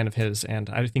big fan of his, and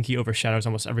I think he overshadows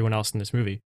almost everyone else in this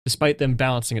movie, despite them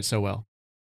balancing it so well.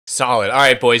 Solid. All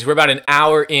right, boys, we're about an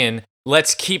hour in.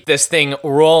 Let's keep this thing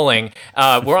rolling.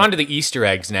 We're on to the Easter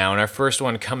eggs now, and our first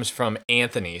one comes from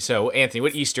Anthony. So, Anthony,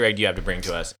 what Easter egg do you have to bring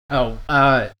to us?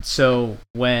 So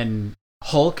when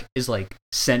Hulk is like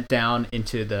sent down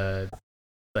into their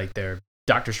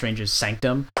Doctor Strange's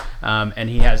sanctum, and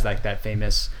he has like that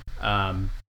famous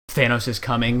Thanos is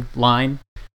coming line,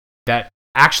 that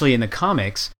actually in the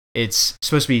comics it's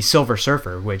supposed to be Silver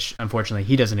Surfer, which unfortunately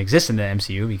he doesn't exist in the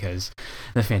MCU because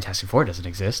the Fantastic Four doesn't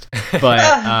exist. But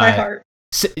my heart.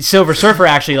 Silver Surfer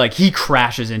actually, like, he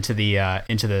crashes into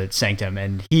the sanctum,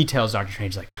 and he tells Doctor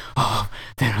Strange, like, "Oh,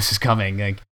 Thanos is coming!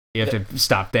 Like, you have to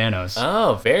stop Thanos."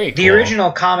 Oh, very cool. The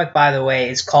original comic, by the way,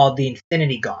 is called the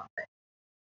Infinity Gauntlet.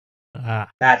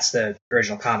 That's the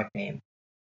original comic name.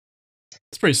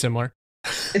 It's pretty similar.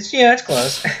 It's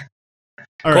close.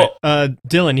 All right,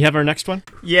 Dylan, you have our next one?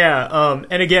 Yeah,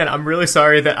 and again, I'm really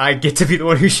sorry that I get to be the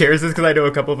one who shares this because I know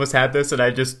a couple of us had this and I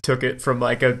just took it from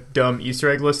like a dumb Easter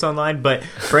egg list online. But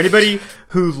for anybody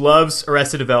who loves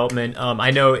Arrested Development, I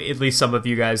know at least some of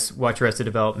you guys watch Arrested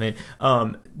Development.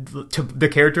 The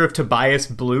character of Tobias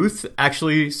Bluth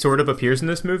actually sort of appears in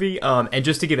this movie. And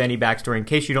just to give any backstory, in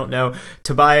case you don't know,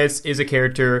 Tobias is a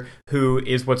character who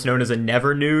is what's known as a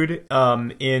never nude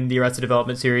in the Arrested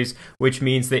Development series, which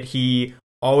means that he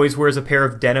always wears a pair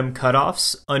of denim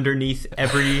cutoffs underneath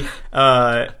every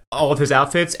all of his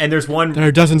outfits, and there's one. There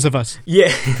are dozens of us. Yeah,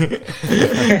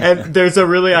 and there's a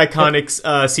really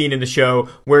iconic scene in the show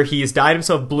where he's dyed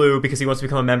himself blue because he wants to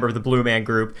become a member of the Blue Man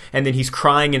Group, and then he's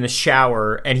crying in the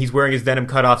shower, and he's wearing his denim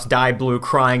cutoffs dyed blue,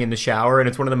 crying in the shower, and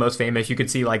it's one of the most famous. You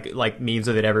could see like memes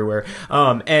of it everywhere.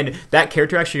 And that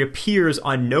character actually appears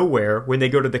on Nowhere when they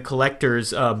go to the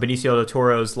collector's Benicio del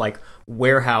Toro's like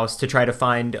warehouse to try to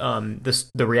find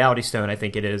the Reality Stone, I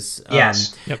think it is.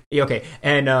 Yes. Yep. Okay.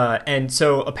 And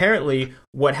so apparently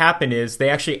what happened is they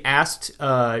actually asked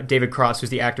David Cross, who's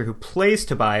the actor who plays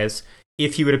Tobias,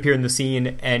 if he would appear in the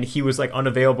scene, and he was like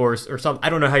unavailable or something. I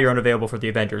don't know how you're unavailable for the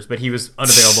Avengers, but he was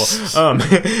unavailable.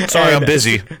 Sorry, I'm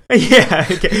busy. Yeah,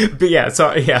 okay. But yeah,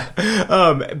 sorry, yeah.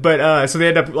 So they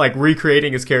end up like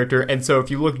recreating his character, and so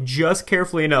if you look just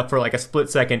carefully enough for like a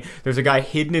split second, there's a guy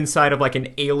hidden inside of like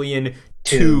an alien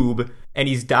tube, and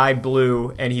he's dyed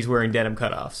blue, and he's wearing denim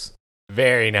cutoffs.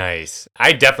 Very nice.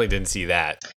 I definitely didn't see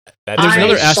that. There's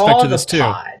another aspect to this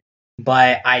too,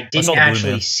 but I didn't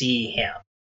actually see him.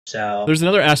 So there's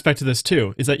another aspect to this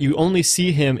too, is that you only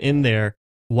see him in there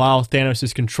while Thanos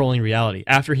is controlling reality.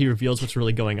 After he reveals what's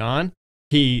really going on,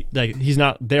 he's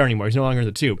not there anymore. He's no longer in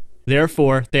the tube.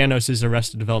 Therefore, Thanos is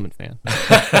Arrested Development fan.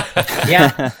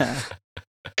 Yeah.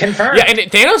 Confirmed. Yeah, and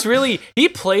Thanos really, he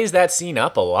plays that scene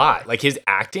up a lot. Like, his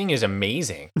acting is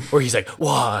amazing. Where he's like,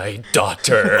 why,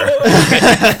 daughter?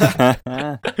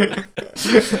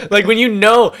 Like, when you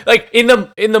know, like, in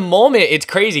the moment, it's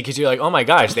crazy because you're like, oh my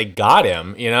gosh, they got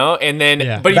him, you know? And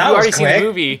then, but if That you've was already seen the quick.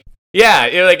 movie, yeah,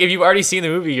 you're like, if you've already seen the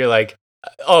movie, you're like,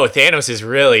 oh, Thanos is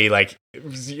really, like,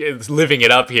 living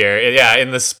it up here. Yeah,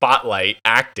 in the spotlight,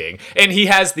 acting. And he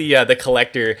has the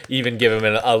collector even give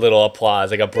him a little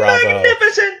applause, like a bravo.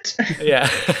 Magnificent. Yeah.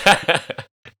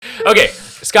 Okay,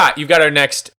 Scott, you've got our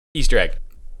next Easter egg.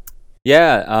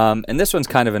 Yeah, and this one's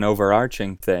kind of an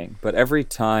overarching thing, but every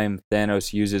time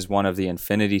Thanos uses one of the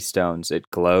Infinity Stones, it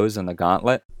glows in the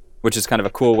gauntlet, which is kind of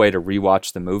a cool way to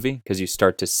rewatch the movie, because you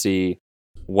start to see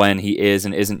when he is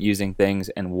and isn't using things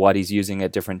and what he's using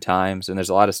at different times, and there's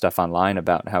a lot of stuff online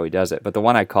about how he does it. But the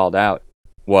one I called out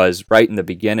was right in the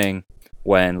beginning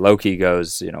when Loki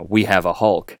goes, we have a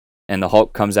Hulk, and the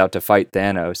Hulk comes out to fight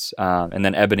Thanos, and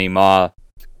then Ebony Maw,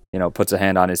 puts a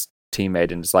hand on his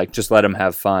teammate and is like, just let him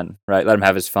have fun, right? Let him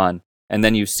have his fun. And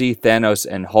then you see Thanos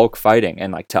and Hulk fighting,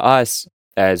 and like to us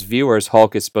as viewers,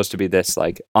 Hulk is supposed to be this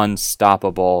like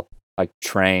unstoppable like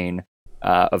train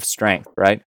of strength,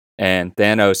 right? And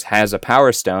Thanos has a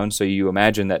Power Stone, so you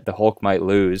imagine that the Hulk might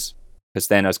lose because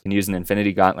Thanos can use an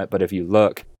Infinity Gauntlet, but if you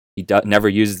look, he never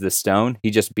uses the stone. He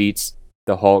just beats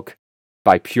the Hulk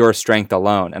by pure strength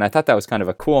alone. And I thought that was kind of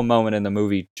a cool moment in the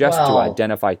movie just to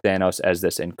identify Thanos as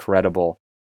this incredible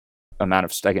amount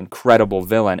of incredible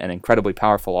villain and incredibly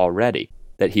powerful already,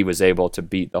 that he was able to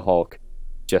beat the Hulk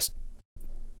just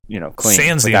clean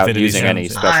Sans the without Infinity using any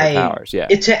Stones. special powers. Yeah.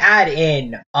 To add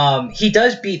in, he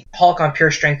does beat Hulk on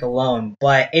pure strength alone,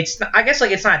 but it's not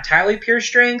entirely pure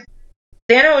strength.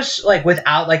 Thanos, like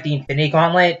without like the Infinity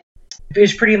Gauntlet,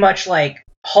 is pretty much like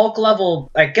Hulk level,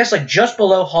 I guess like just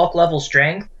below Hulk level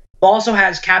strength, but also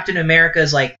has Captain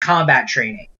America's like combat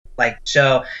training. Like,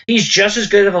 so he's just as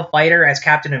good of a fighter as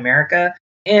Captain America.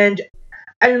 And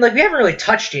I mean, like, we haven't really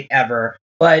touched it ever,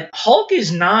 but Hulk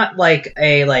is not like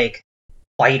a like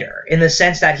fighter in the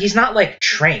sense that he's not like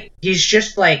trained. He's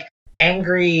just like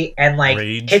angry and like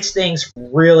hits things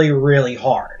really, really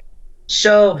hard.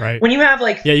 So when you have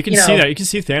like you can see that. You can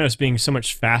see Thanos being so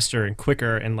much faster and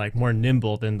quicker and like more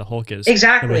nimble than the Hulk is.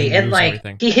 Exactly. And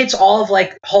like he hits all of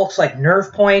like Hulk's like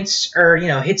nerve points, or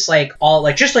hits like all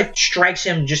like just like strikes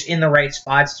him just in the right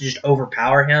spots to just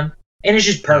overpower him. And it's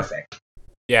just perfect.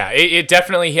 Yeah, it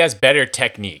definitely, he has better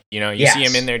technique. You see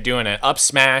him in there doing an up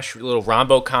smash, a little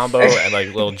rombo combo, and like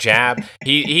a little jab.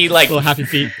 He like little happy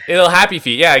feet. Little happy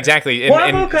feet. Yeah, exactly.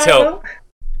 And so,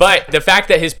 but the fact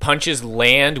that his punches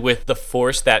land with the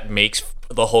force that makes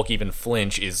the Hulk even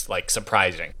flinch is like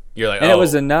surprising. You're like, and it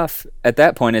was enough at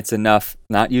that point. It's enough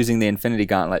not using the Infinity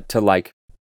Gauntlet to like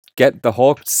get the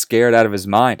Hulk scared out of his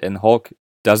mind, and the Hulk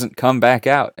doesn't come back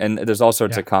out. And there's all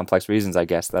sorts of complex reasons, I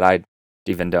guess, that I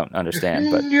even don't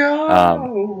understand,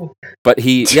 but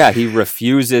he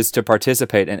refuses to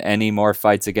participate in any more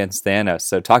fights against Thanos.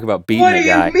 So talk about beating a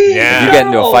guy. If you get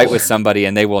into a fight with somebody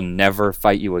and they will never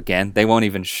fight you again, they won't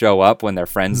even show up when their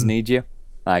friends need you,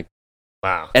 like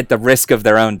at the risk of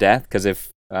their own death, because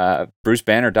if Bruce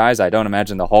Banner dies, I don't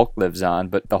imagine the Hulk lives on,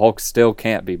 but the Hulk still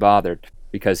can't be bothered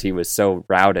because he was so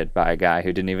routed by a guy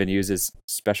who didn't even use his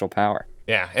special power.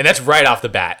 Yeah, and that's right off the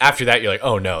bat. After that, you're like,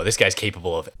 oh no, this guy's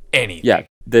capable of anything. Yeah,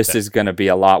 this is going to be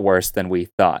a lot worse than we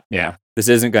thought. Yeah. This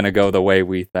isn't going to go the way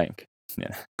we think.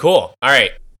 Yeah. Cool. All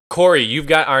right. Corey, you've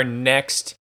got our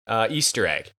next Easter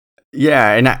egg.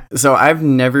 Yeah, and so I've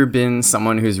never been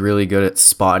someone who's really good at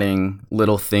spotting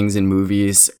little things in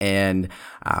movies, and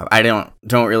I don't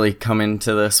really come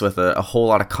into this with a whole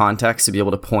lot of context to be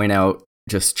able to point out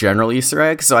just general Easter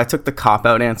eggs. So I took the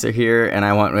cop-out answer here, and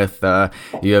I went with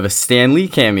you have a Stan Lee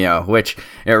cameo, which,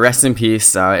 rest in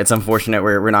peace. It's unfortunate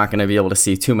we're not going to be able to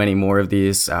see too many more of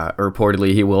these.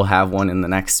 Reportedly, he will have one in the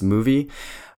next movie.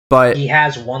 But he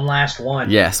has one last one.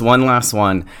 Yes, one last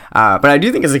one. But I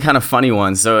do think it's a kind of funny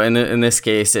one. So in this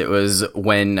case, it was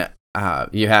when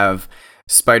you have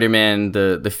Spider-Man,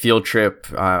 the field trip.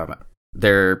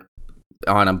 They're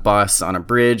on a bus on a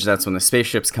bridge. That's when the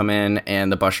spaceships come in,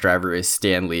 and the bus driver is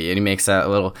Stan Lee, and he makes that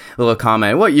little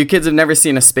comment. What, you kids have never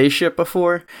seen a spaceship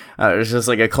before? It's just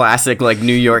like a classic like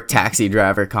New York taxi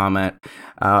driver comment.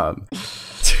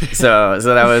 So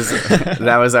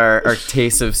that was our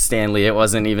taste of Stan Lee. It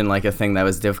wasn't even like a thing that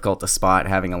was difficult to spot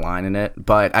having a line in it,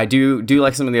 but I do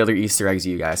like some of the other Easter eggs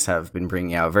you guys have been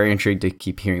bringing out. Very intrigued to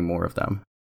keep hearing more of them.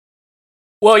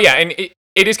 Well, yeah, and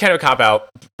it is kind of a cop out,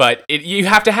 but you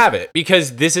have to have it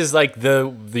because this is like the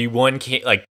one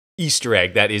like Easter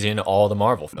egg that is in all the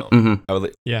Marvel films. Mhm. I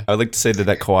would like to say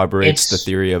that corroborates the It's-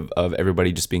 theory of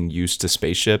everybody just being used to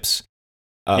spaceships.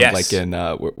 Yes. Like in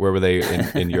where were they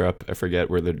in Europe? I forget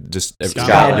where they're just Scotland.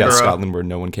 Yeah, Europe. Scotland, where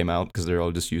no one came out because they're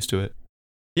all just used to it.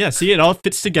 Yeah, see, it all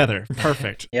fits together.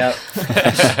 Perfect. Yep.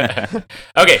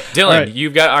 Okay, Dylan, All right.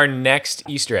 you've got our next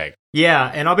Easter egg.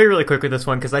 Yeah, and I'll be really quick with this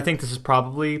one because I think this is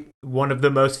probably one of the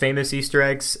most famous Easter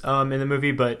eggs in the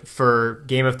movie. But for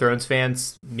Game of Thrones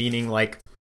fans, meaning like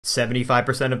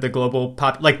 75% of the global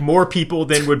like more people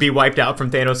than would be wiped out from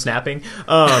Thanos snapping.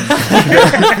 Like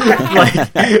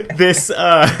this,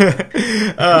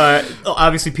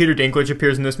 obviously Peter Dinklage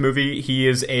appears in this movie. He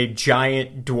is a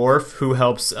giant dwarf who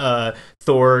helps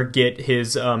Thor get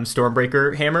his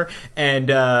Stormbreaker hammer,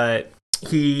 and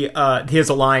he has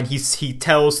a line. He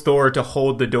tells Thor to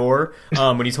hold the door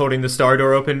when he's holding the star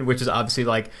door open, which is obviously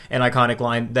like an iconic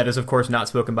line that is of course not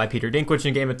spoken by Peter Dinklage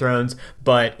in Game of Thrones,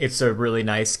 but it's a really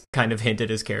nice kind of hint at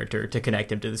his character to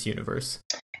connect him to this universe.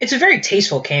 It's a very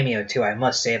tasteful cameo too, I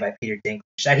must say, by Peter Dinklage.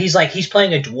 That he's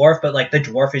playing a dwarf, but like the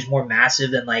dwarf is more massive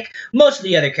than like most of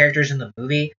the other characters in the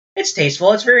movie. It's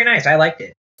tasteful. It's very nice. I liked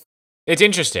it. It's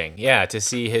interesting, yeah, to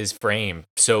see his frame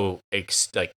so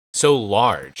so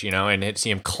large, and see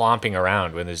him clomping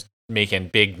around when he's making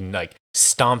big like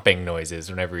stomping noises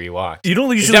whenever he walks. You don't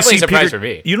It's usually definitely see a surprise Peter, for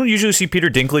me. You don't usually see Peter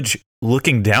Dinklage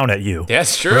looking down at you.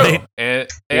 That's true. Right? And,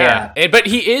 Yeah. but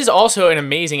he is also an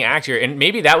amazing actor, and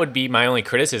maybe that would be my only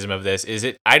criticism of this.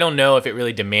 I don't know if it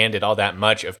really demanded all that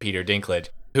much of Peter Dinklage,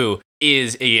 who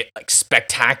is a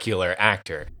spectacular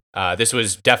actor. This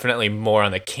was definitely more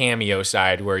on the cameo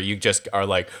side, where you just are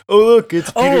like, "Oh look,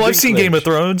 it's Peter Oh, I've seen Dinklage." Game of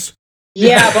Thrones.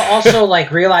 Yeah, but also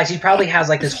like realize he probably has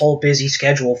like this whole busy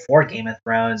schedule for Game of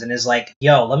Thrones and is like,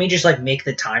 yo, let me just like make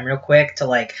the time real quick to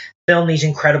like film these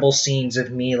incredible scenes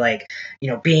of me like,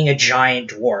 being a giant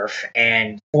dwarf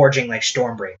and forging like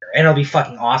Stormbreaker. And it'll be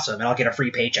fucking awesome and I'll get a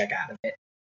free paycheck out of it.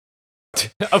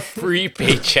 A free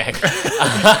paycheck.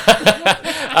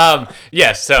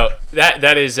 Yes, so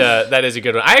that is a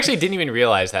good one. I actually didn't even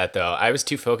realize that though. I was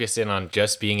too focused in on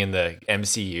just being in the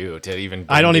MCU to even.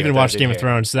 I don't bring even watch Game of here.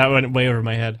 Thrones, so that went way over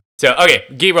my head. So okay,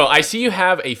 Gabriel, I see you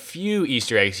have a few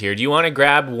Easter eggs here. Do you want to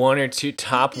grab one or two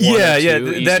top one or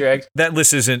two Easter eggs? That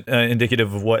list isn't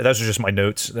indicative of what. Those are just my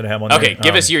notes that I have on there. Okay,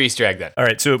 give us your Easter egg then. All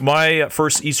right, so my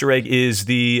first Easter egg is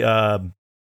the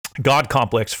God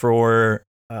complex for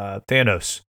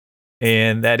Thanos,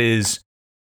 and that is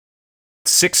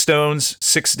 6 stones,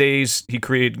 6 days.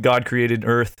 God created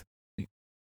Earth.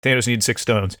 Thanos needed 6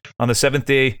 stones. On the 7th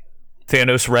day,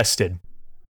 Thanos rested.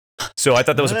 So I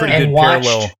thought that was a pretty And good watched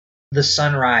parallel. the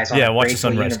sunrise on Yeah, the watch the Grateful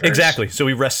sunrise. Universe. Exactly. So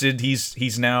he rested.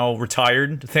 He's now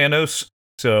retired, Thanos.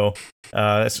 So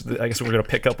I guess we're gonna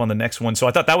pick up on the next one. So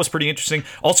I thought that was pretty interesting.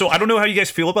 Also, I don't know how you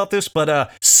guys feel about this,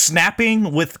 but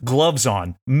snapping with gloves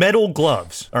on, metal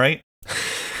gloves. All right.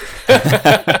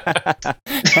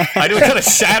 I know it kind of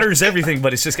shatters everything,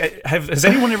 but it's just. Has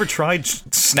anyone ever tried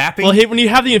snapping? Well, hey, when you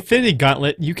have the Infinity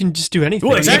Gauntlet, you can just do anything.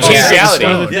 Well, exactly. Change reality.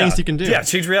 One of the Yeah. things you can do. Yeah,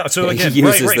 change reality. So Yeah, again, he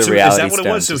right. uses the So is reality that what it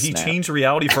was? So stone to he snap. changed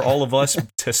reality for all of us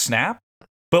to snap.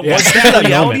 But Yeah. was That that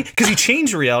reality? moment. Because he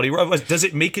changed reality. Does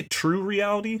it make it true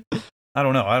reality? I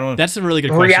don't know. That's a really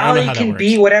good question. I don't know Reality how that can works.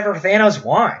 be whatever Thanos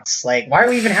wants. Like, why are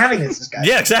we even having this discussion?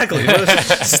 Yeah, exactly.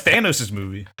 It's Thanos'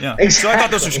 movie. Yeah. So I thought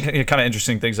those were Exactly. kind of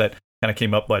interesting things that kind of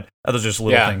came up, but those are just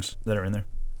little Yeah. things that are in there.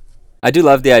 I do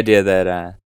love the idea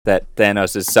that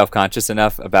Thanos is self-conscious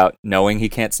enough about knowing he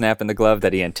can't snap in the glove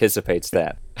that he anticipates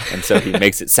that, and so he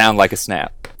makes it sound like a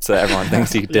snap, so that everyone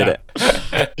thinks he did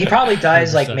it. He probably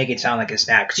does like 100%. make it sound like a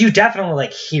snap because you definitely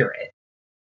like hear it.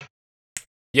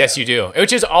 Yes, you do.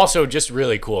 Which is also just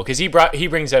really cool because he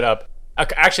brings that up.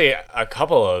 Actually, a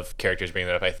couple of characters bring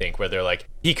that up. I think where they're like,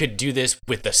 he could do this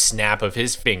with the snap of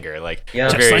his finger, like Yeah.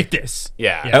 it's Just very- like this.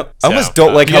 Yeah. I almost So,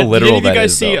 don't like did how any literal of you that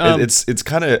guys is. see, though.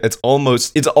 It's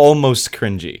almost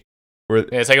cringy. Where,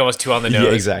 Yeah, it's like almost too on the nose.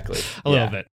 yeah, exactly. A little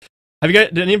bit.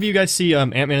 Did any of you guys see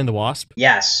Ant-Man and the Wasp?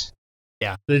 Yes.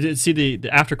 Did you see the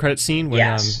after credit scene when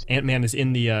Yes. Ant-Man is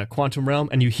in the quantum realm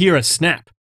and you hear a snap,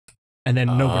 and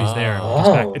then nobody's there. It's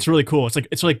back. Oh. It's really cool.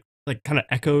 It's like kind of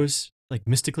echoes like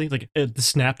mystically, like the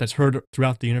snap that's heard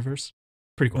throughout the universe.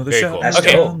 Pretty cool. Very cool. That's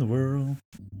Okay. cool. The world.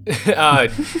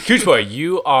 Cooch Boy,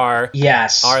 you are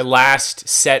Yes. our last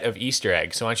set of Easter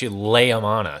eggs. So why don't you lay them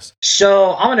on us?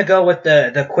 So I'm gonna go with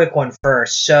the quick one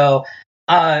first. So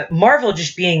Marvel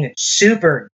just being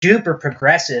super duper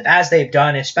progressive as they've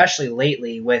done, especially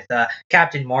lately with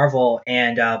Captain Marvel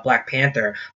and Black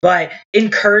Panther, but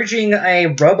encouraging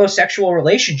a robosexual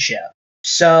relationship.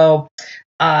 So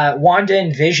Wanda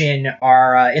and Vision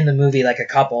are in the movie like a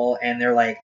couple, and they're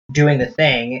like doing the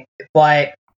thing,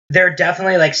 but they're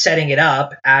definitely like setting it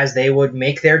up as they would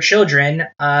make their children.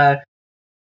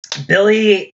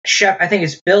 Billy Shep, I think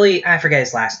it's Billy, I forget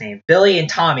his last name. Billy and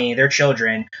Tommy, their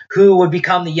children, who would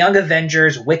become the Young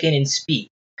Avengers, Wiccan and Speed.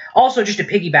 Also, just to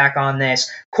piggyback on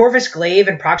this, Corvus Glaive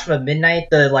and Proxima Midnight,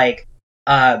 the like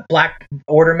Black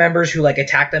Order members who like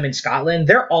attacked them in Scotland,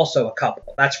 they're also a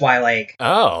couple. That's why like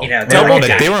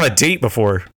they were on a date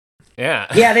before. Yeah.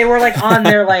 Yeah, they were like on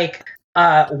their like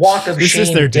walk of This shame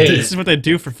is their date. date. This is what they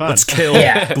do for fun. Let's kill.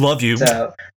 Yeah. Love you.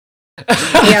 So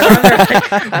yeah, they're on their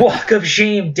like, walk of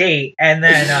shame date, and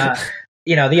then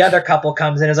the other couple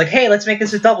comes in and is like, hey, let's make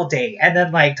this a double date, and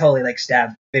then like totally like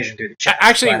stab Vision through the chest.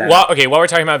 Actually, But, while we're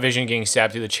talking about Vision getting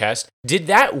stabbed through the chest, did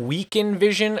that weaken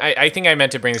Vision? I think I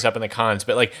meant to bring this up in the cons,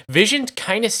 but like Vision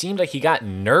kind of seemed like he got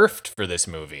nerfed for this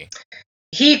movie.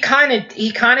 He kind of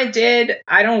did.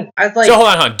 So hold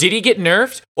on. Did he get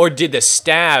nerfed, or did the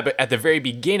stab at the very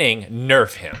beginning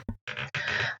nerf him?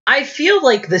 I feel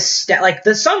like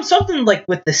something like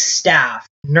with the staff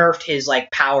nerfed his like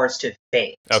powers to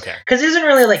phase. Okay. Because it isn't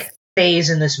really like phase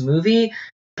in this movie,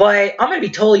 but I'm gonna be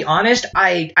totally honest.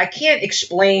 I can't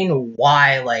explain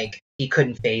why like he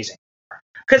couldn't phase anymore.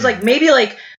 Because like maybe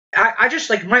like I just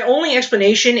like my only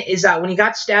explanation is that when he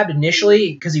got stabbed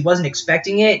initially, because he wasn't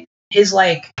expecting it, his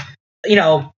like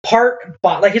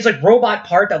his like robot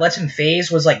part that lets him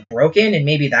phase was like broken, and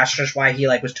maybe that's just why he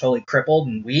like was totally crippled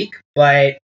and weak.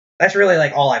 But that's really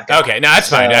like all I've got. Okay, no, that's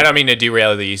fine. I don't mean to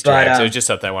derail the Easter eggs. It was just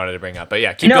something I wanted to bring up. But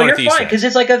yeah, keep going with the you're Easter fine eggs. because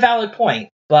it's like a valid point.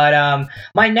 But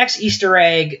my next Easter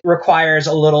egg requires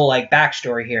a little like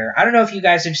backstory here. I don't know if you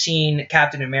guys have seen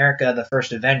Captain America: The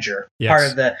First Avenger, part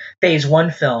of the Phase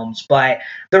 1 films, but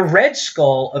the Red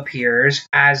Skull appears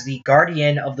as the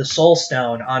guardian of the Soul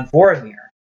Stone on Vormir.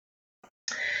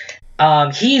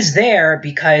 He's there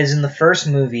because in the first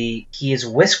movie, he is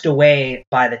whisked away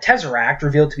by the Tesseract,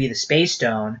 revealed to be the Space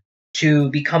Stone, to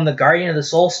become the guardian of the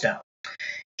Soul Stone.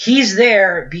 He's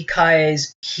there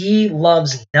because he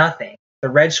loves nothing. The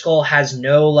Red Skull has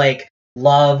no like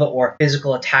love or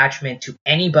physical attachment to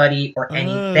anybody or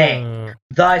anything.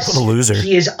 Thus, what a loser.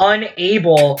 He is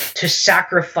unable to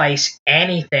sacrifice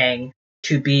anything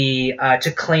to be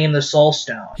to claim the Soul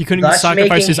Stone. He couldn't even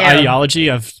sacrifice his ideology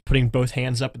of putting both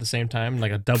hands up at the same time,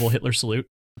 like a double Hitler salute.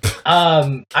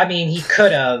 I mean, he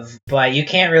could have, but you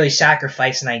can't really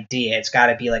sacrifice an idea. It's got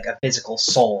to be like a physical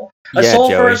soul. A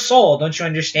soul for a soul, don't you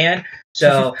understand?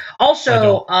 So,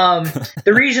 also,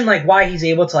 the reason like why he's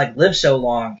able to like live so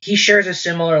long, he shares a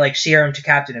similar like serum to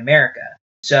Captain America.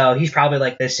 So he's probably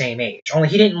like the same age. Only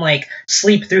he didn't like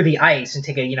sleep through the ice and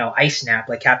take a ice nap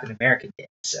like Captain America did.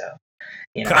 So.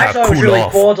 I thought it was really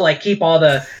cool to like keep all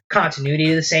the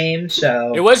continuity the same.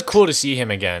 So it was cool to see him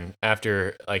again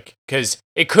after like because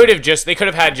they could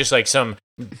have had just like some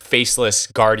faceless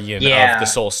guardian of the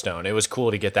Soul Stone. It was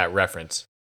cool to get that reference.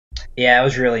 Yeah, it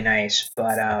was really nice.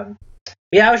 But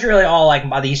yeah, that was really all like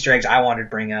the Easter eggs I wanted to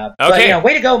bring up. Okay. But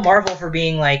way to go, Marvel, for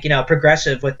being like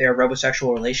progressive with their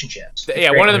robosexual relationships.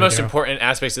 That's one of the most important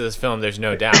aspects of this film. There's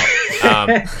no doubt.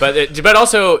 But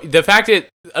also the fact that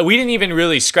we didn't even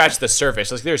really scratch the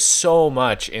surface. Like there's so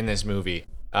much in this movie,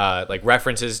 like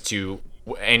references to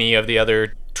any of the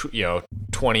other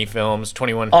 21 films.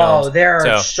 Oh, there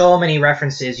are so many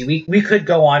references. We could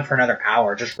go on for another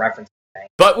hour just referencing.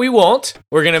 But we won't.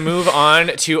 We're going to move on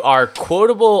to our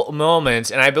quotable moments,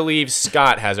 and I believe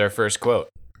Scott has our first quote.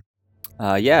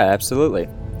 Yeah, absolutely.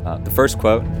 The first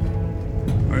quote.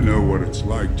 I know what it's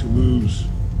like to lose.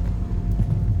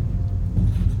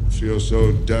 Feel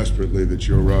so desperately that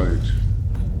you're right,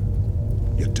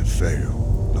 yet to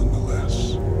fail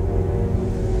nonetheless.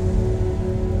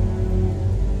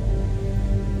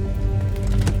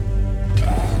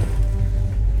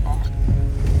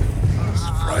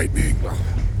 Frightening.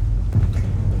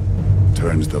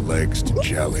 Turns the legs to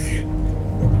jelly.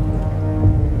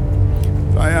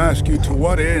 If I ask you to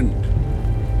what end?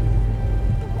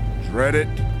 Dread it?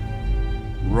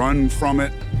 Run from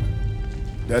it?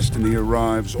 Destiny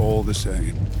arrives all the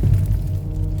same.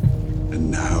 And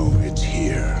now it's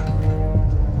here.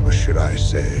 Or should I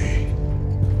say,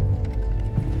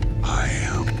 I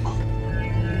am.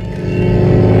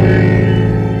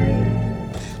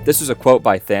 This is a quote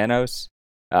by Thanos.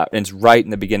 And it's right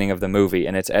in the beginning of the movie,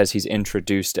 and it's as he's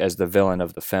introduced as the villain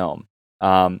of the film.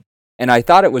 And I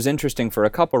thought it was interesting for a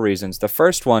couple reasons. The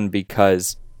first one,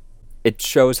 because it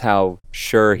shows how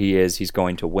sure he is he's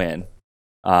going to win.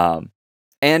 We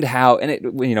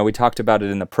talked about it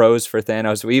in the pros for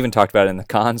Thanos. We even talked about it in the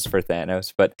cons for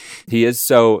Thanos. But he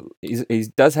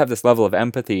does have this level of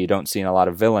empathy you don't see in a lot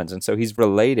of villains. And so he's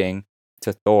relating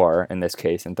to Thor, in this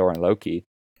case, in Thor and Loki,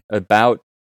 about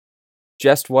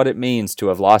just what it means to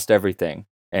have lost everything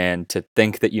and to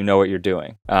think that you know what you're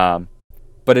doing.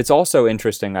 But it's also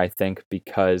interesting, I think,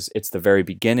 because it's the very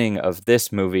beginning of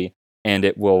this movie, and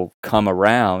it will come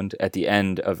around at the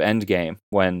end of Endgame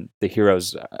when the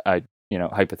heroes,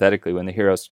 hypothetically, when the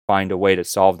heroes find a way to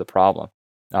solve the problem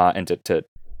and to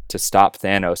stop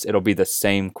Thanos. It'll be the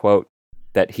same quote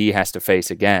that he has to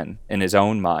face again in his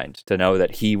own mind, to know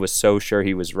that he was so sure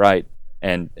he was right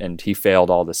and he failed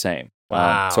all the same.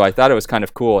 Wow. So I thought it was kind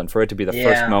of cool, and for it to be the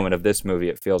first moment of this movie,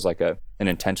 it feels like an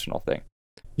intentional thing.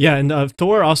 Yeah, and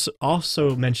Thor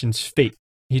also mentions fate.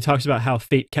 He talks about how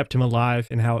fate kept him alive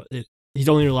and how he's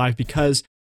only alive because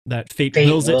that fate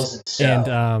wills it.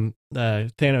 And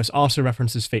Thanos also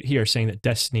references fate here, saying that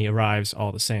destiny arrives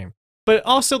all the same. But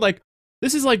also, like,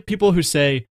 this is like people who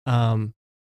say,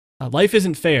 life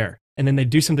isn't fair, and then they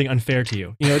do something unfair to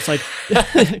you. You know, it's like,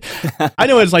 I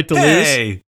know what it's like to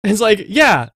lose. It's like,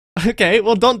 yeah, okay,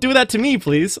 well, don't do that to me,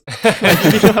 please. Like,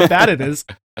 you know how bad it is.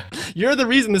 You're the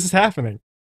reason this is happening.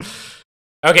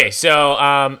 Okay,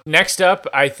 so next up,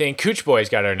 I think Cooch Boy's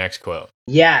got our next quote.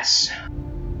 Yes.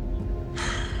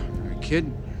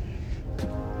 Kid,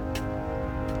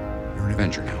 you're an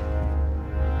Avenger now.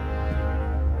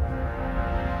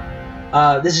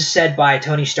 This is said by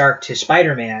Tony Stark to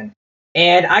Spider-Man.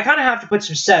 And I kind of have to put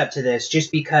some setup to this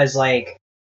just because, like,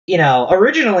 you know,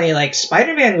 originally, like,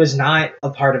 Spider-Man was not a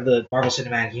part of the Marvel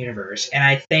Cinematic Universe. And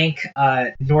I thank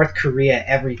North Korea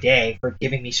every day for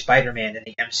giving me Spider-Man in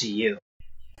the MCU.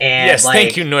 And, yes, like,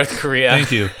 thank you, North Korea.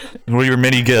 Thank you. What are your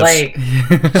many gifts? Like,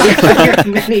 yeah,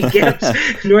 many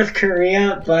gifts, North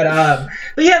Korea. But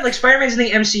yeah, like, Spider-Man's in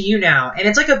the MCU now, and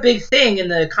it's like a big thing in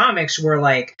the comics where,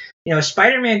 like, you know,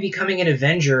 Spider-Man becoming an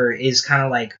Avenger is kind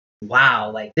of like, wow,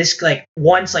 like, this, like,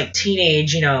 once, like,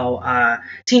 teenage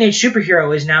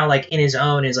superhero is now, like, in his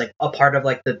own, is, like, a part of,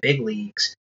 like, the big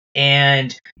leagues.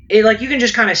 And it, like, you can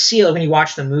just kind of see it when you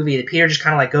watch the movie that Peter just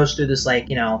kind of, like, goes through this, like,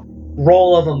 you know,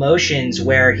 role of emotions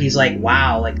where he's like,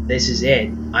 wow, like, this is it.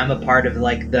 I'm a part of,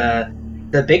 like,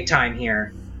 the big time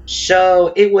here.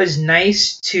 So it was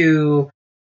nice to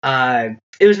kind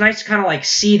of, like,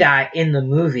 see that in the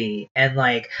movie. And,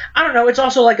 like, I don't know, it's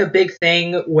also, like, a big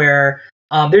thing where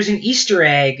there's an Easter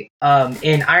egg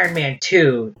in Iron Man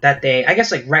 2 that they, I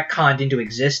guess, like, retconned into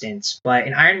existence. But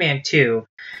in Iron Man 2,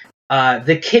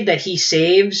 the kid that he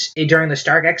saves during the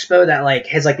Stark Expo that, like,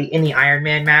 has, like, in the Iron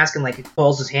Man mask and, like, he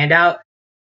pulls his hand out,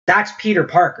 that's Peter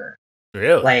Parker.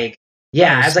 Really? Like,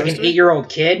 yeah, as, like, an 8-year-old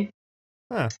kid.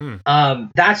 Huh.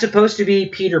 That's supposed to be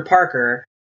Peter Parker.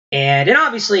 And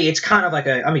obviously, it's kind of like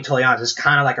I'll be totally honest, it's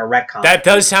kind of like a retcon. That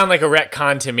does sound like a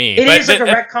retcon to me. It is like a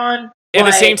retcon. At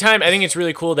the same time, I think it's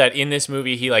really cool that in this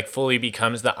movie, he, like, fully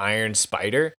becomes the Iron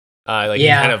Spider. He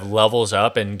kind of levels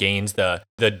up and gains the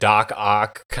Doc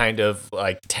Ock kind of,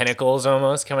 like, tentacles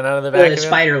almost coming out of the back of him.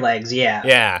 Spider legs, yeah.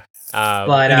 Yeah.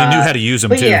 But and he knew how to use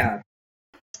them, too.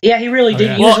 Yeah, he really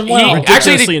did use them well.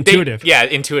 Ridiculously intuitive.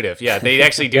 Intuitive. Yeah, they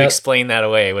actually do explain that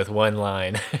away with one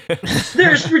line.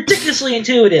 They're ridiculously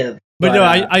intuitive. But no,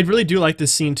 I really do like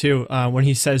this scene too, when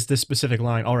he says this specific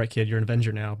line, "All right, kid, you're an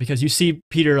Avenger now," because you see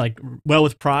Peter, like, well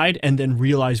with pride, and then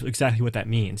realize exactly what that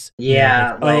means.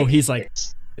 Yeah. You know, like, he's like,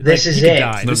 this is it.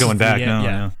 No going back.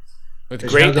 No. With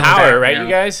great power, right, you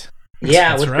guys?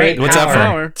 Yeah, with great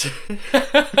power. What's power.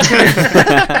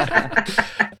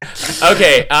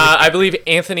 Okay, I believe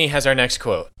Anthony has our next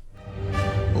quote.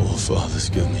 Oh,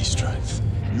 fathers, give me strength.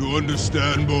 You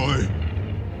understand, boy?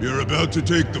 You're about to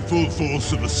take the full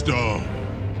force of a star.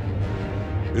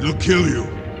 It'll kill you.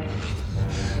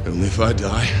 Only if I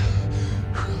die?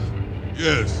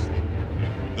 Yes.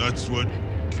 That's what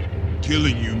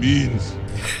killing you means.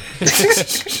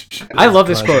 I love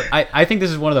this quote. I think this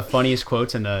is one of the funniest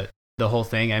quotes in the whole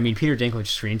thing. I mean, Peter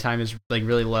Dinklage's screen time is, like,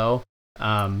 really low.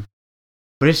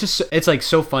 But it's like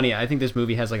so funny. I think this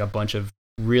movie has, like, a bunch of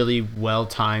really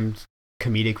well-timed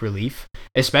comedic relief,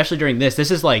 especially during this.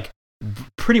 This is, like,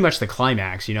 pretty much the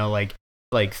climax, you know, like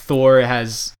Thor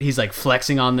he's like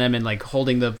flexing on them and, like,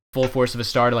 holding the full force of a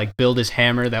star to, like, build his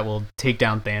hammer that will take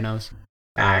down Thanos.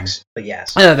 Axe, but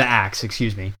yes. The axe,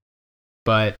 excuse me.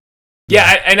 But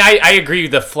yeah, and I agree.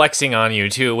 The flexing on you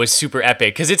too was super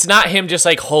epic because it's not him just,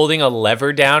 like, holding a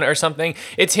lever down or something.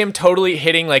 It's him totally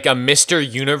hitting, like, a Mr.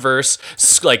 Universe,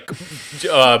 like,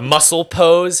 muscle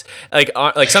pose, like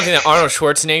something that Arnold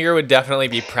Schwarzenegger would definitely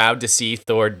be proud to see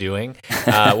Thor doing,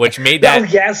 which made that. Oh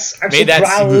yes, I'm made so that.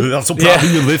 proud. I'm so proud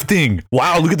of you lifting.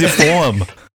 Wow, look at this form.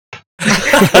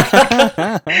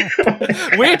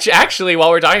 Which actually, while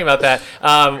we're talking about that,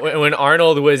 when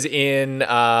Arnold was in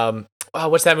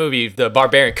what's that movie? The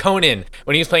Barbarian, Conan.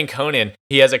 When he was playing Conan,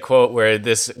 he has a quote where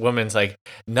this woman's like,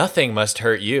 "Nothing must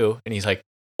hurt you," and he's like,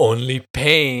 "Only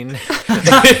pain,"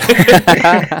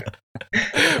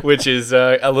 which is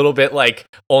a little bit like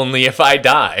 "Only if I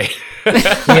die."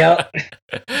 Yep.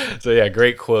 So yeah,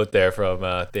 great quote there from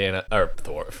Thanos.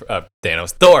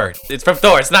 Thor. It's from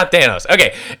Thor. It's not Thanos.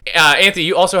 Okay, Anthony,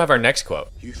 you also have our next quote.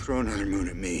 You throw another moon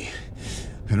at me,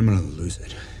 and I'm gonna lose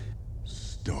it.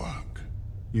 Stark.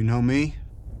 You know me?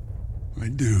 I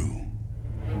do.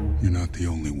 You're not the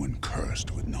only one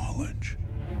cursed with knowledge.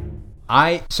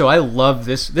 I love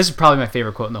this. This is probably my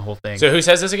favorite quote in the whole thing. So who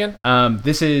says this again?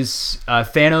 This is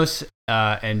Thanos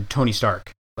and Tony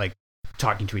Stark like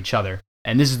talking to each other,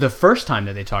 and this is the first time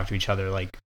that they talk to each other.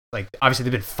 Like obviously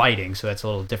they've been fighting, so that's a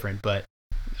little different, but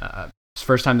it's the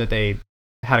first time that they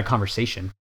had a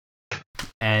conversation,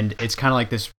 and it's kind of like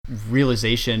this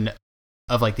realization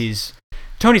of like these.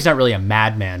 Tony's not really a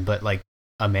madman, but like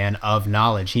a man of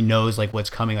knowledge. He knows like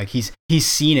what's coming. Like he's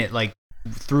seen it like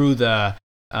through the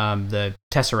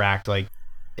Tesseract. Like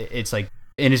it's like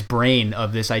in his brain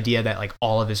of this idea that like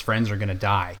all of his friends are gonna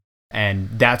die, and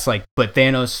that's like. But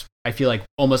Thanos, I feel like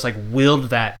almost like willed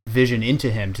that vision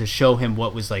into him to show him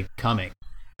what was like coming.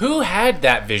 Who had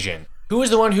that vision? Who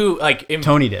was the one who like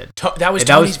Tony did? That was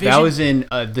Tony's vision. That was in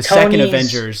the second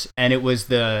Avengers, and it was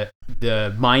the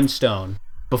Mind Stone.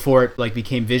 Before it like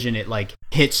became Vision, it like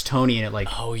hits Tony and it like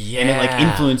and it like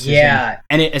influences him,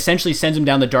 and it essentially sends him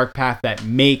down the dark path that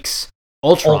makes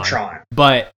Ultron.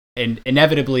 But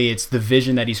inevitably, it's the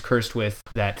vision that he's cursed with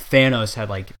that Thanos had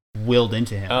like willed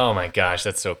into him. Oh my gosh,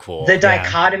 that's so cool. The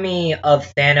dichotomy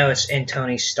of Thanos and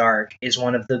Tony Stark is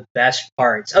one of the best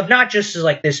parts of not just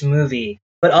like this movie,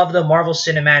 but of the Marvel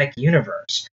Cinematic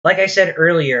Universe. Like I said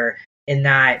earlier, in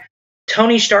that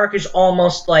Tony Stark is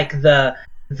almost like the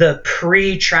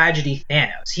pre-tragedy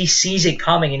Thanos. He sees it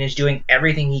coming and is doing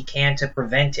everything he can to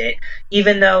prevent it,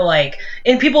 even though like,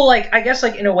 and people like, I guess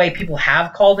like in a way people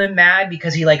have called him mad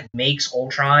because he like makes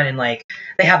Ultron, and like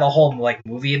they have a whole like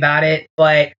movie about it.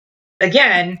 But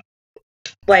again,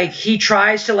 like he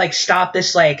tries to like stop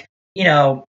this like, you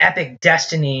know, epic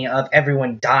destiny of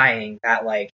everyone dying that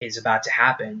like is about to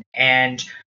happen, and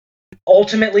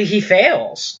ultimately he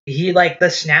fails. He like, the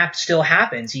snap still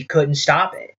happens. He couldn't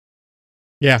stop it.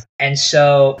 Yeah. And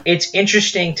so it's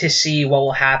interesting to see what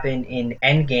will happen in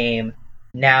Endgame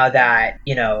now that,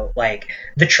 you know, like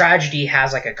the tragedy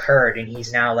has like occurred and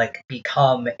he's now like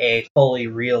become a fully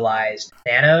realized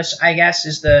Thanos, I guess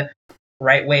is the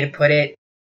right way to put it.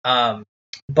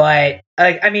 But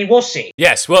I mean, we'll see.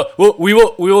 Yes, well, we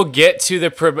will get to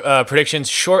the predictions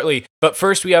shortly, but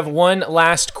first we have one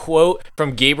last quote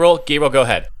from Gabriel. Gabriel, go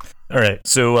ahead. All right,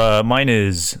 so mine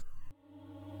is,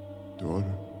 Daughter.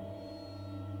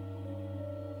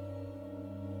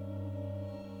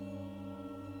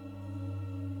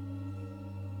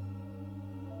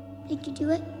 Did you do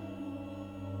it?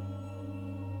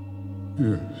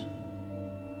 Yes.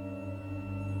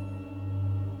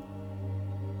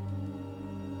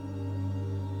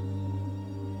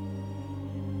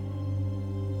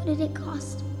 What did it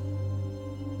cost?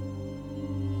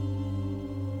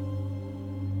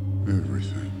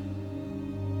 Everything.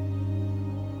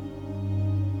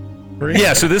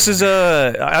 yeah, so this is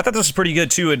I thought this was pretty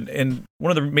good too, and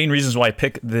one of the main reasons why I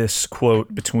picked this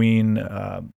quote between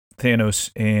Thanos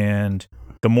and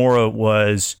Gamora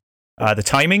was the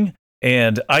timing,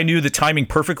 and I knew the timing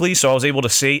perfectly, so I was able to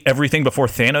say everything before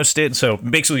Thanos did. So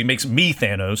basically, it makes me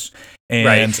Thanos, and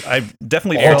right. I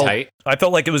definitely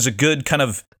felt like it was a good kind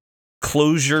of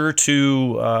closure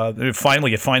to it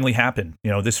finally happened.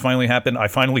 You know, this finally happened. I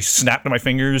finally snapped my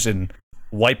fingers and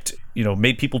wiped, you know,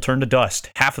 made people turn to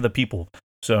dust, half of the people.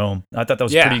 So I thought that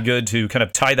was pretty good to kind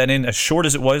of tie that in, as short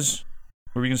as it was.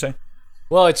 What were you gonna say?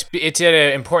 Well, it's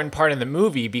an important part in the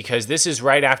movie because this is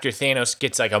right after Thanos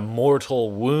gets like a mortal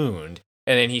wound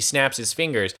and then he snaps his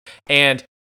fingers. And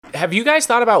have you guys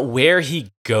thought about where he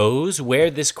goes, where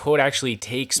this quote actually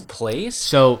takes place?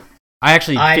 So I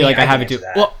actually feel like I have it too.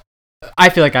 Well, I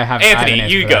feel like I have. Anthony,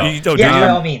 you go. By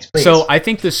all means, please. So I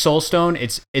think the Soul Stone,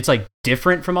 it's like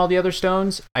different from all the other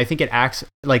stones. I think it acts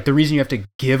like the reason you have to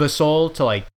give a soul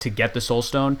to get the Soul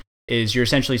Stone is you're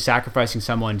essentially sacrificing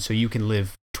someone so you can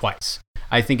live twice.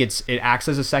 I think it acts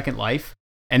as a second life,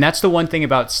 and that's the one thing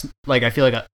about like I feel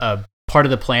like a part of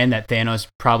the plan that Thanos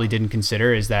probably didn't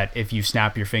consider is that if you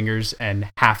snap your fingers and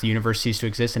half the universe ceases to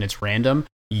exist and it's random,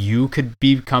 you could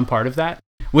become part of that.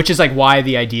 Which is like why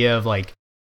the idea of like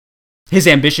his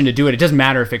ambition to do it doesn't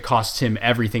matter if it costs him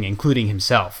everything, including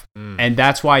himself, and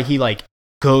that's why he like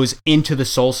goes into the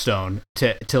Soul Stone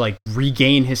to like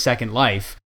regain his second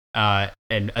life.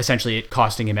 and essentially it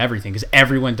costing him everything because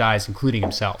everyone dies, including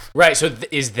himself. Right. So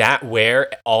is that where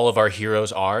all of our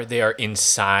heroes are? They are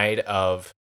inside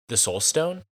of the Soul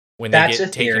Stone when they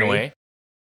get taken away.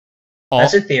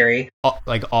 That's a theory.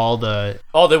 All the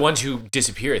ones who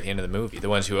disappear at the end of the movie, the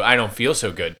ones who I don't feel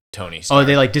so good, Tony Stark. Oh,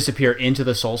 they like disappear into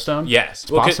the Soul Stone? Yes.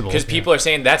 It's possible. Because people are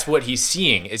saying that's what he's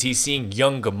seeing, is he's seeing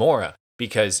young Gamora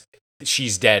because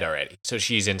she's dead already. So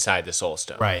she's inside the Soul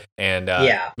Stone. Right. And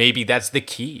maybe that's the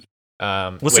key.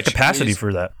 What's the capacity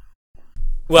for that?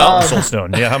 Well, Soul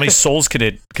Stone. Yeah, how many souls could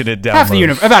it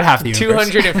download? About half the universe.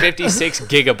 256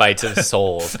 gigabytes of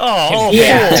souls. Oh,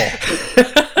 yeah.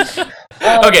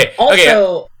 Okay.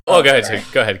 Also, go ahead.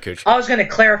 Go ahead, Cooch. I was going to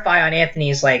clarify on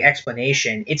Anthony's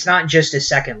explanation. It's not just a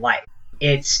second life;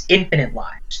 it's infinite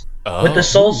lives. With the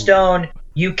Soul Stone,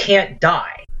 you can't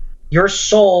die. Your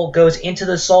soul goes into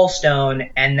the Soul Stone,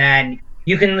 and then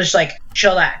you can just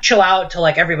chill out till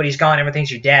everybody's gone, everyone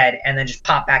thinks you're dead, and then just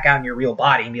pop back out in your real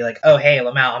body and be like, "Oh hey,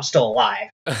 Lamau, I'm still alive."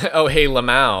 Oh hey,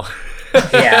 Lamau.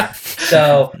 Yeah.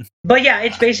 So, but yeah,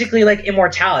 it's basically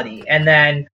immortality, and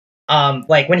then.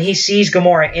 When he sees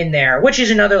Gamora in there, which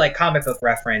is another comic book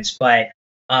reference, but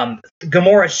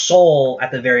Gamora's soul,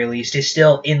 at the very least, is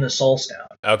still in the Soul Stone.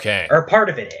 Okay. Or part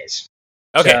of it is.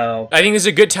 Okay. So, I think this is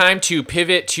a good time to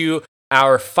pivot to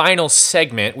our final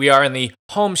segment. We are in the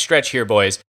home stretch here,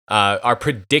 boys. Our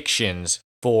predictions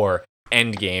for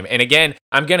Endgame. And again,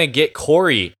 I'm going to get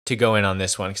Corey to go in on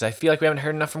this one because I feel like we haven't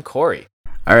heard enough from Corey.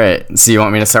 All right. So you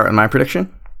want me to start with my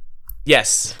prediction?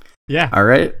 Yes. Yeah. All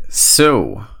right.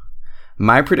 So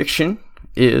my prediction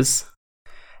is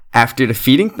after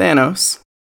defeating Thanos,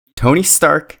 Tony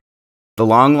Stark, the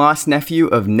long-lost nephew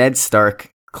of Ned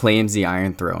Stark, claims the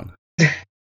Iron Throne.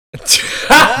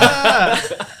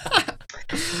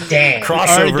 Dang.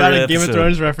 Already got a Game of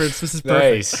Thrones reference. This is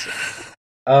perfect. Nice.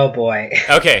 Oh, boy.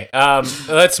 Okay,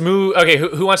 let's move. Okay,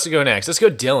 who wants to go next? Let's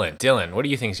go Dylan. Dylan, what do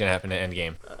you think is going to happen at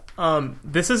Endgame?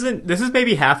 This is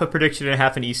maybe half a prediction and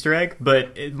half an Easter egg,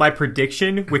 but my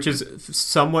prediction, which is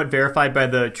somewhat verified by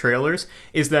the trailers,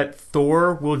 is that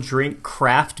Thor will drink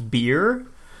craft beer.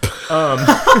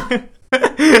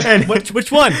 And which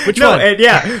one? Which one?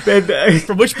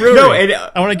 From which brewery? No, and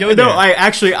I want to go there. No, I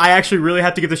actually really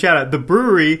have to give the shout out. The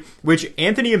brewery, which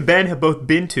Anthony and Ben have both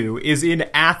been to, is in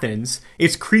Athens.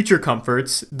 It's Creature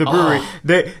Comforts, the brewery.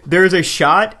 There is a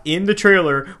shot in the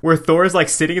trailer where Thor is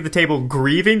sitting at the table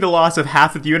grieving the loss of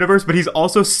half of the universe, but he's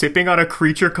also sipping on a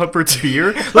Creature Comforts beer.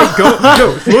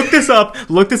 Look this up.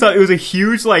 It was a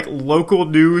huge local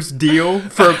news deal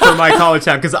for my college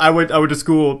town because I went to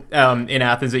school in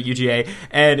Athens at UGA.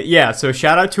 And yeah, so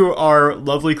shout out to our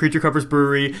lovely Creature Comforts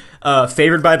brewery,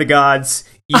 favored by the gods,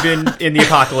 even in the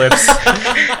apocalypse.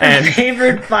 And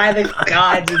favored by the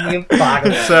gods in the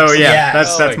apocalypse. So yeah,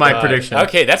 that's my prediction.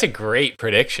 Okay, that's a great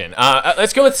prediction.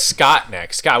 Let's go with Scott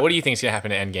next. Scott, what do you think is going to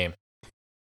happen at Endgame?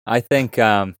 I think,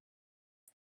 and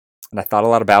I thought a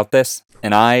lot about this,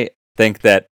 and I think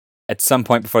that at some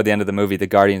point before the end of the movie, the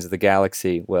Guardians of the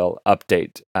Galaxy will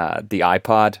update the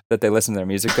iPod that they listen to their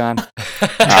music on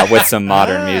with some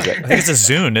modern music. I think it's a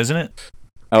Zune, isn't it?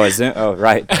 Oh, a Zune? Oh,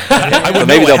 right. Well,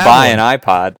 maybe they'll buy an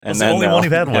iPod and then the only one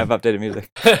who've had one. have updated music.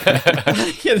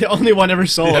 Yeah, the only one ever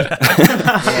sold.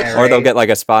 Or they'll get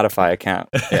a Spotify account.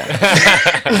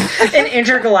 Yeah. An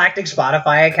intergalactic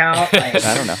Spotify account.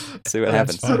 I don't know. See what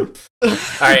happens. All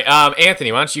right,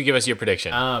 Anthony, why don't you give us your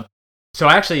prediction? So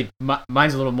actually,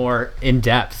 mine's a little more in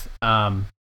depth.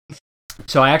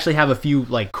 So I actually have a few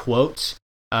quotes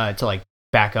to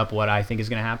back up what I think is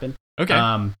going to happen.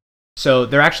 Okay. So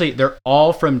they're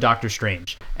all from Doctor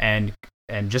Strange, and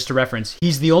just to reference,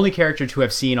 he's the only character to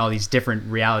have seen all these different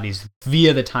realities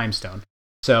via the Time Stone.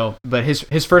 So, but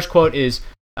his first quote is,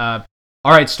 "All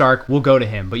right, Stark, we'll go to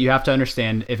him, but you have to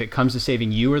understand, if it comes to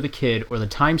saving you or the kid or the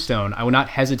Time Stone, I will not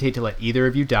hesitate to let either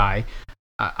of you die.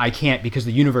 I can't because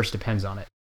the universe depends on it."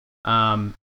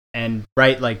 And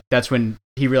that's when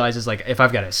he realizes if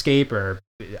I've got to escape or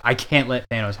I can't let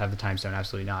Thanos have the Time Stone.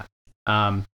 Absolutely not.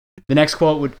 The next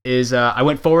quote is, "I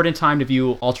went forward in time to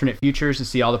view alternate futures and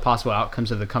see all the possible outcomes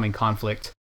of the coming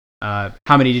conflict. How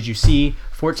many did you see?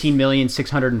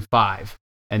 14,605,000,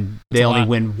 and they only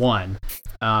win one."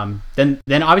 Then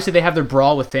obviously they have their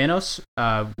brawl with Thanos,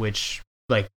 which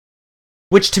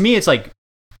to me it's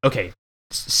okay.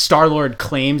 Star-Lord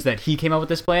claims that he came up with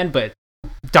this plan, but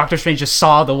Doctor Strange just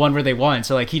saw the one where they won.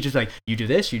 So he just you do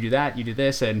this, you do that, you do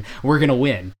this, and we're going to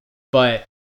win. But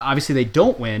obviously they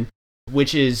don't win,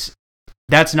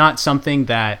 that's not something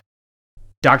that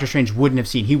Doctor Strange wouldn't have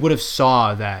seen. He would have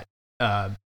saw that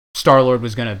Star-Lord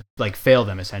was going to fail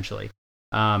them essentially.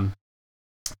 And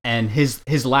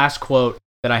his last quote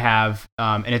that I have,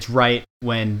 and it's right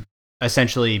when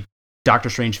essentially Doctor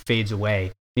Strange fades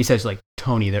away. He says like,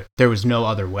 Tony, there was no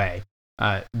other way.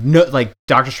 No, like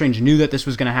Doctor Strange knew that this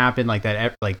was going to happen, like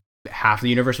that, like half the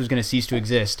universe was going to cease to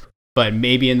exist, but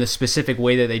maybe in the specific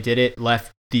way that they did it,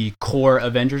 left the core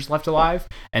Avengers left alive,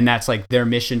 and that's like their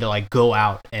mission to like go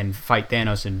out and fight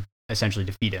Thanos and essentially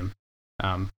defeat him.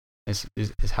 Is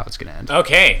how it's going to end.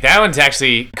 Okay, that one's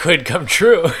actually could come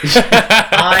true.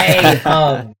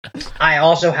 I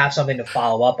also have something to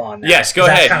follow up on that. Yes, go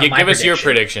ahead. Give us your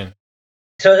prediction.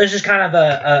 So this is kind of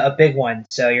a big one,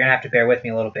 so you're going to have to bear with me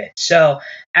a little bit. So,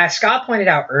 as Scott pointed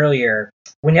out earlier,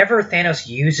 whenever Thanos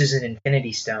uses an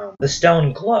Infinity Stone, the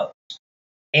stone glows.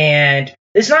 And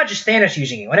it's not just Thanos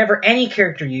using it. Whenever any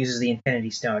character uses the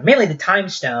Infinity Stone, mainly the Time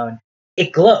Stone,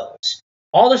 it glows.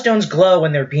 All the stones glow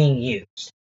when they're being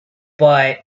used.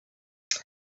 But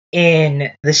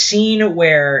in the scene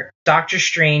where Doctor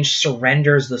Strange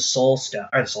surrenders the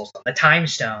the Time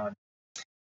Stone,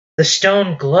 the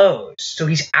stone glows. So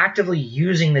he's actively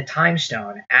using the Time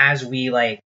Stone as we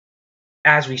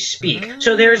speak.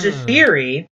 So there's a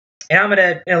theory, and I'm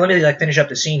gonna let me finish up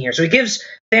the scene here. So he gives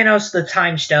Thanos the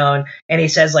Time Stone, and he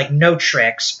says no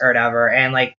tricks or whatever,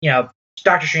 and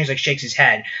Doctor Strange shakes his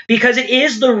head because it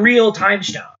is the real Time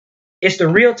Stone. It's the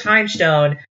real Time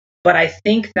Stone, but I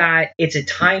think that it's a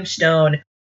Time Stone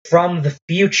from the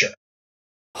future.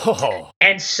 Oh.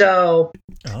 And so,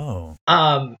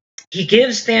 he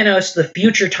gives Thanos the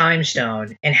future Time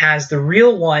Stone and has the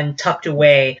real one tucked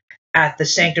away at the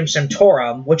Sanctum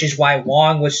Sanctorum, which is why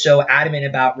Wong was so adamant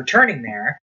about returning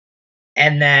there.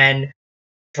 And then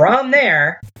from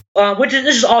there,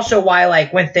 this is also why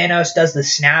when Thanos does the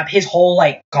snap, his whole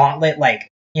gauntlet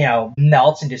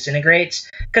melts and disintegrates.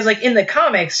 Because in the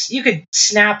comics, you could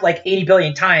snap 80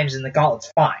 billion times and the gauntlet's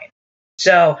fine.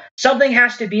 So something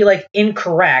has to be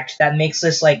incorrect that makes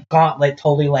this gauntlet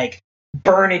totally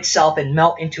burn itself and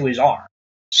melt into his arm.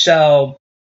 So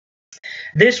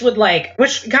this would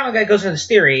which kind of goes into this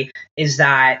theory, is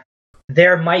that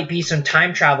there might be some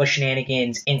time travel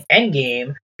shenanigans in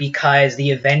Endgame because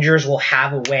the Avengers will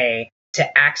have a way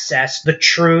to access the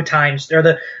true times,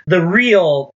 or the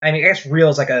real, I guess real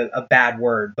is a bad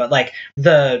word, but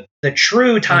the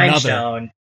true Time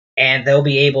Stone, and they'll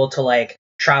be able to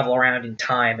travel around in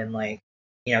time and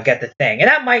get the thing. And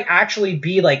that might actually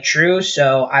be true,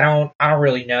 so I don't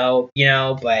really know,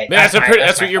 but that's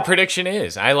what your prediction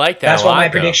is. I like that. That's what my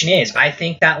prediction is. I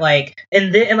think that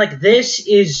this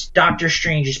is Doctor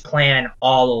Strange's plan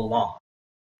all along.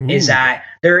 Is that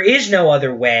there is no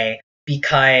other way,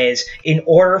 because in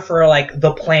order for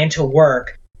the plan to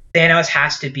work, Thanos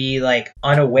has to be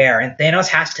unaware, and Thanos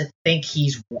has to think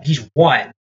he's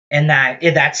won, and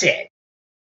that's it.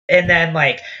 And then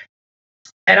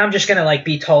and I'm just gonna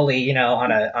be totally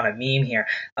on a meme here.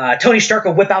 Tony Stark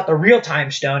will whip out the real Time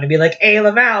Stone and be like, "Hey,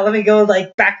 Lamal, let me go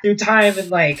back through time and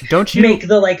don't you make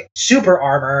the super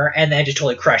armor and then just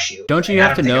totally crush you." Don't you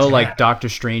have to know Doctor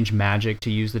Strange magic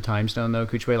to use the Time Stone though,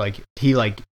 Kuchway?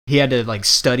 He had to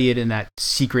study it in that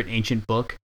secret ancient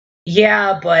book.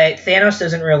 Yeah, but Thanos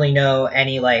doesn't really know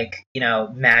any magic,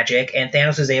 and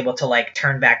Thanos is able to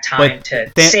turn back time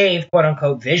to save quote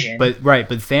unquote Vision. But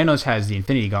Thanos has the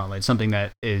Infinity Gauntlet, something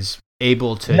that is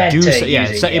able to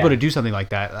able to do something like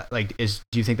that. Do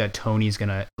you think that Tony's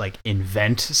gonna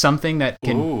invent something that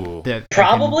can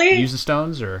probably can use the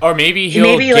stones, or maybe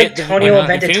Tony will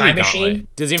invent a time machine?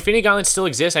 Does the Infinity Gauntlet still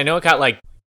exist? I know it got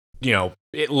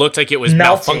it looked like it was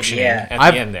malfunctioning at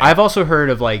the end there. I've also heard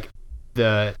of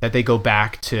that they go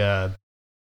back to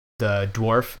the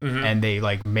dwarf and they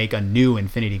make a new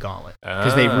Infinity Gauntlet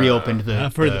because they reopened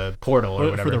the portal or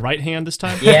whatever. For the right hand this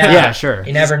time? Yeah, sure.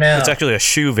 You never know. It's actually a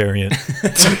shoe variant.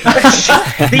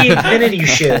 The Infinity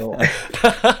Shoe.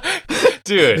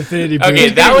 Dude, okay,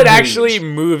 that would actually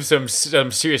move some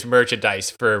serious merchandise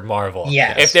for Marvel.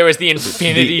 Yes. If there was the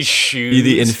Infinity Shoes.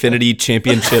 The Infinity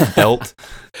Championship belt.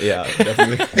 Yeah,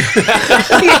 definitely.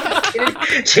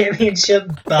 Championship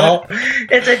belt.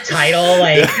 It's a title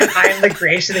I'm the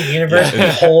greatest in the universe. Yeah.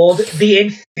 Behold the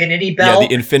Infinity belt. Yeah,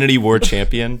 the Infinity War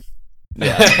champion.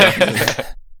 Yeah.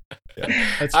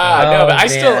 That's no,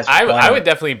 but I would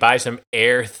definitely buy some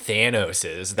Air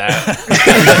Thanoses.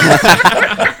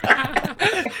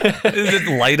 Does it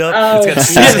light up?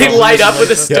 It's got they light up with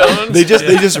the stones. They just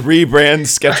rebrand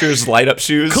Skechers light up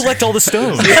shoes. Collect all the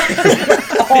stones.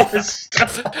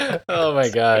 Oh my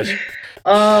gosh.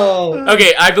 Oh.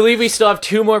 Okay, I believe we still have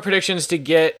 2 more predictions to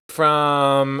get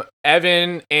from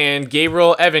Evan and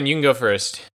Gabriel. Evan, you can go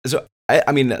first. So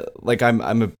I mean,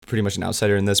 I'm a pretty much an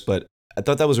outsider in this, but I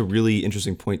thought that was a really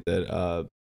interesting point that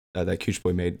that Cooch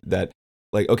Boy made. That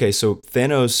okay, so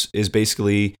Thanos is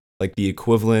basically the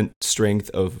equivalent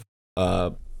strength of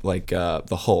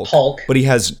the Hulk. Hulk. But he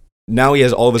has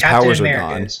all of his Captain powers America are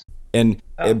gone, is- and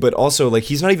but also like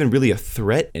he's not even really a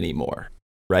threat anymore,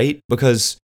 right?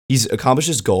 Because he's accomplished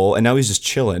his goal, and now he's just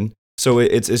chilling. So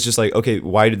it's just like, okay,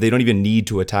 why do they don't even need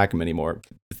to attack him anymore?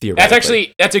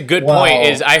 Theoretically, That's a good point.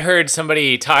 Is I heard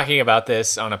somebody talking about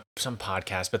this on some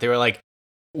podcast, but they were like,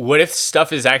 what if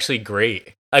stuff is actually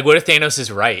great? Like, what if Thanos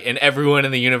is right and everyone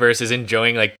in the universe is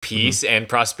enjoying like peace and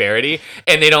prosperity,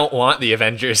 and they don't want the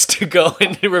Avengers to go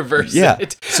and reverse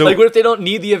it? So, like, what if they don't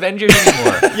need the Avengers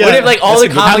anymore? What if like all the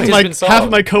conflict has been solved? Half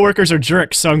of my coworkers are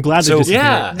jerks, so I'm glad they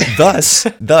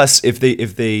disagree. Thus,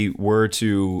 if they were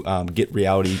to get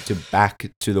reality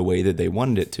back to the way that they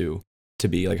wanted it to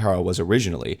be, like how it was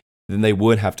originally, then they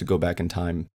would have to go back in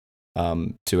time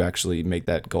to actually make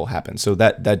that goal happen. So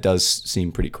that does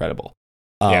seem pretty credible.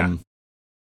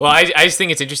 Well, I just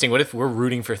think it's interesting. What if we're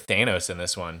rooting for Thanos in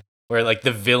this one? Where like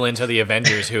the villains are the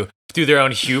Avengers who, through their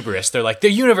own hubris, they're like,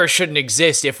 the universe shouldn't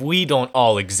exist if we don't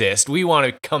all exist. We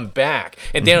want to come back.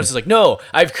 And Thanos is like, no,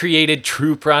 I've created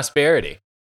true prosperity.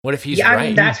 What if he's right? I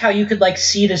mean, that's how you could like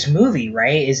see this movie,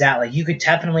 right? Is that like you could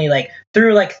definitely like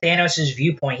through like Thanos'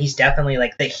 viewpoint, he's definitely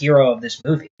like the hero of this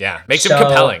movie. Yeah, makes him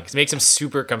compelling. It makes him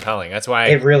super compelling. That's why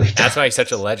it really does. That's why he's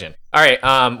such a legend. All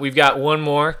right, we've got one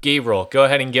more. Gabriel, go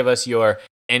ahead and give us your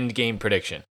Endgame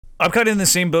prediction. I'm kind of in the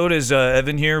same boat as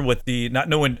Evan here with the not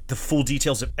knowing the full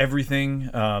details of everything.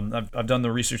 I've done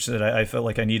the research that I felt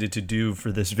like I needed to do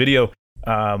for this video,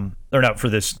 or not for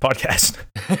this podcast.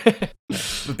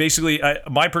 But basically,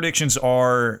 my predictions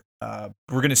are we're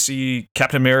going to see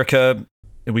Captain America,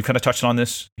 and we've kind of touched on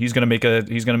this. He's going to make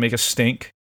a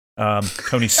stink.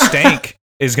 Tony Stank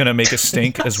is going to make a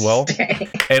stink as well,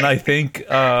 and I think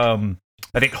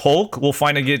Hulk will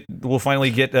finally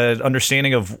get an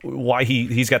understanding of why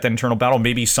he's got that internal battle.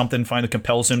 Maybe something finally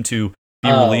compels him to be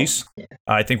released. Yeah.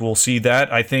 I think we'll see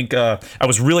that. I think I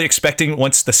was really expecting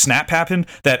once the snap happened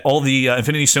that all the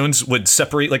Infinity Stones would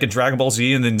separate like a Dragon Ball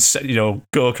Z and then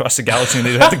go across the galaxy and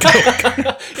they'd have to go. You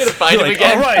gotta find him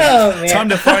again. All right, time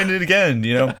to find it again.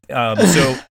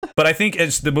 But I think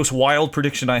as the most wild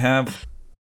prediction I have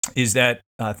is that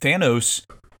Thanos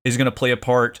is going to play a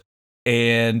part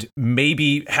and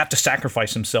maybe have to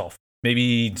sacrifice himself.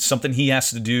 Maybe something he has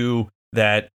to do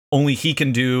that only he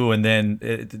can do, and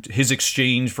then his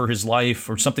exchange for his life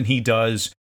or something he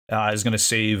does is going to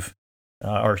save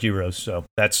our heroes. So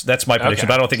that's my prediction,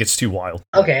 but I don't think it's too wild.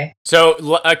 Okay.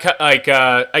 So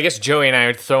I guess Joey and I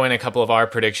would throw in a couple of our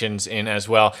predictions in as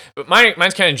well. But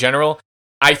mine's kind of general.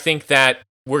 I think that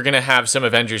we're going to have some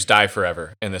Avengers die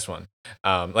forever in this one.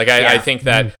 I think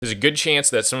that there's a good chance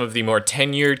that some of the more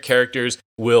tenured characters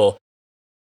will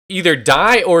either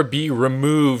die or be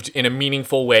removed in a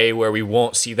meaningful way where we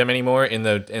won't see them anymore in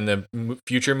the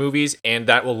future movies, and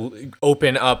that will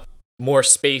open up more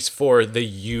space for the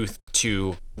youth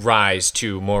to rise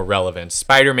to more relevance.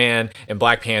 Spider-Man and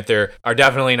Black Panther are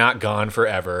definitely not gone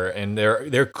forever, and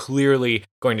they're clearly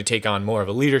going to take on more of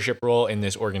a leadership role in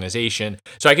this organization.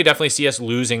 So I could definitely see us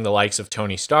losing the likes of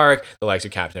Tony Stark, the likes of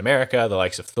Captain America, the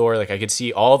likes of Thor. Like I could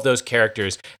see all of those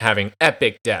characters having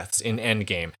epic deaths in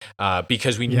Endgame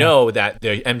because we know that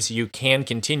the MCU can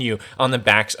continue on the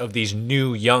backs of these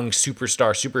new young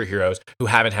superheroes who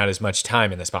haven't had as much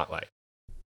time in the spotlight.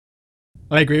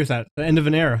 I agree with that. The end of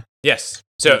an era. Yes.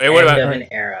 So, what about an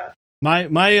era?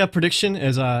 My prediction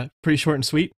is pretty short and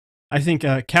sweet. I think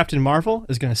Captain Marvel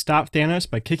is going to stop Thanos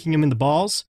by kicking him in the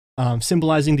balls,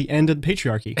 symbolizing the end of the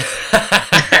patriarchy.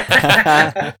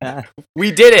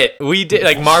 We did it. We did.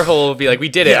 Like Marvel will be like, we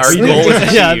did it. Our goal was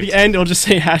achieved. Yeah, at the end it'll just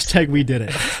say hashtag we did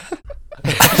it.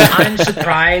 I'm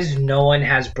surprised no one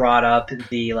has brought up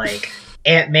the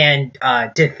Ant-Man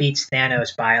defeats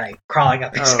Thanos by crawling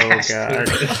up his ass. God.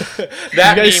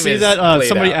 That you guys see that?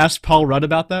 Somebody asked Paul Rudd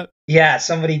about that. Yeah,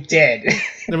 somebody did.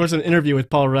 There was an interview with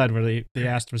Paul Rudd where they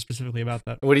asked him specifically about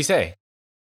that. What did he say?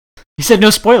 He said no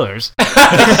spoilers.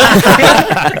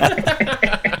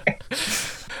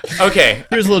 Okay.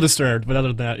 He was a little disturbed, but other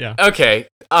than that, yeah. Okay.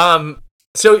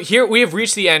 So here we have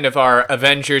reached the end of our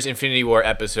Avengers Infinity War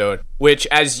episode, which,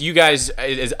 as you guys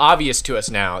is obvious to us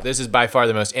now, this is by far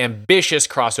the most ambitious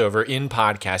crossover in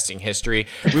podcasting history.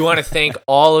 We want to thank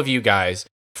all of you guys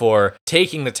for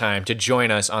taking the time to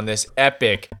join us on this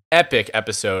epic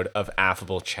episode of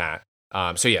Affable Chat.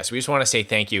 So yes, we just want to say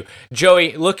thank you.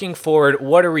 Joey, looking forward,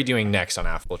 what are we doing next on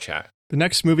Affable Chat? The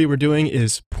next movie we're doing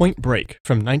is Point Break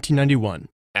from 1991.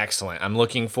 Excellent. I'm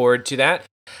looking forward to that.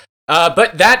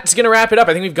 But that's going to wrap it up.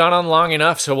 I think we've gone on long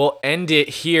enough, so we'll end it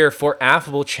here for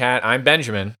Affable Chat. I'm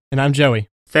Benjamin. And I'm Joey.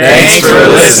 Thanks for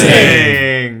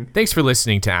listening. Thanks for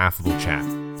listening to Affable Chat.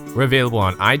 We're available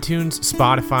on iTunes,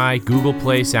 Spotify, Google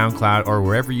Play, SoundCloud, or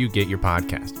wherever you get your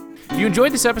podcast. If you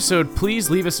enjoyed this episode, please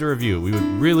leave us a review. We would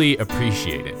really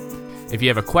appreciate it. If you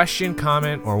have a question,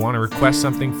 comment, or want to request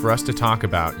something for us to talk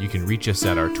about, you can reach us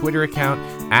at our Twitter account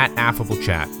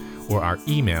 @AffableChat or our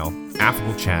email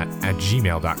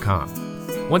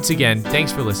affablechat@gmail.com. Once again,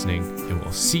 thanks for listening, and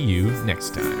we'll see you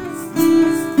next time.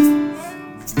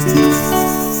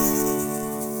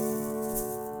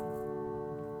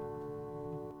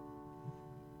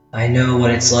 I know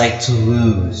what it's like to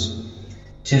lose,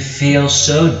 to feel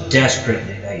so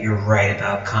desperately that you're right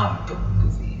about comic book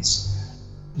movies,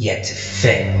 yet to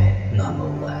fail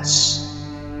nonetheless.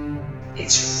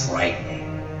 It's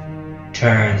frightening,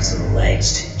 turns the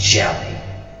legs to jelly.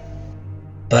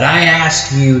 But I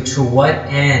ask you, to what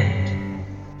end?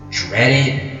 Dread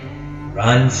it,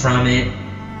 run from it,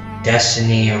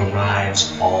 destiny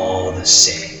arrives all the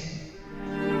same.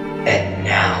 And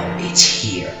now it's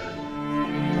here.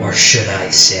 Or should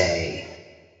I say,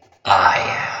 I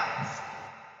am.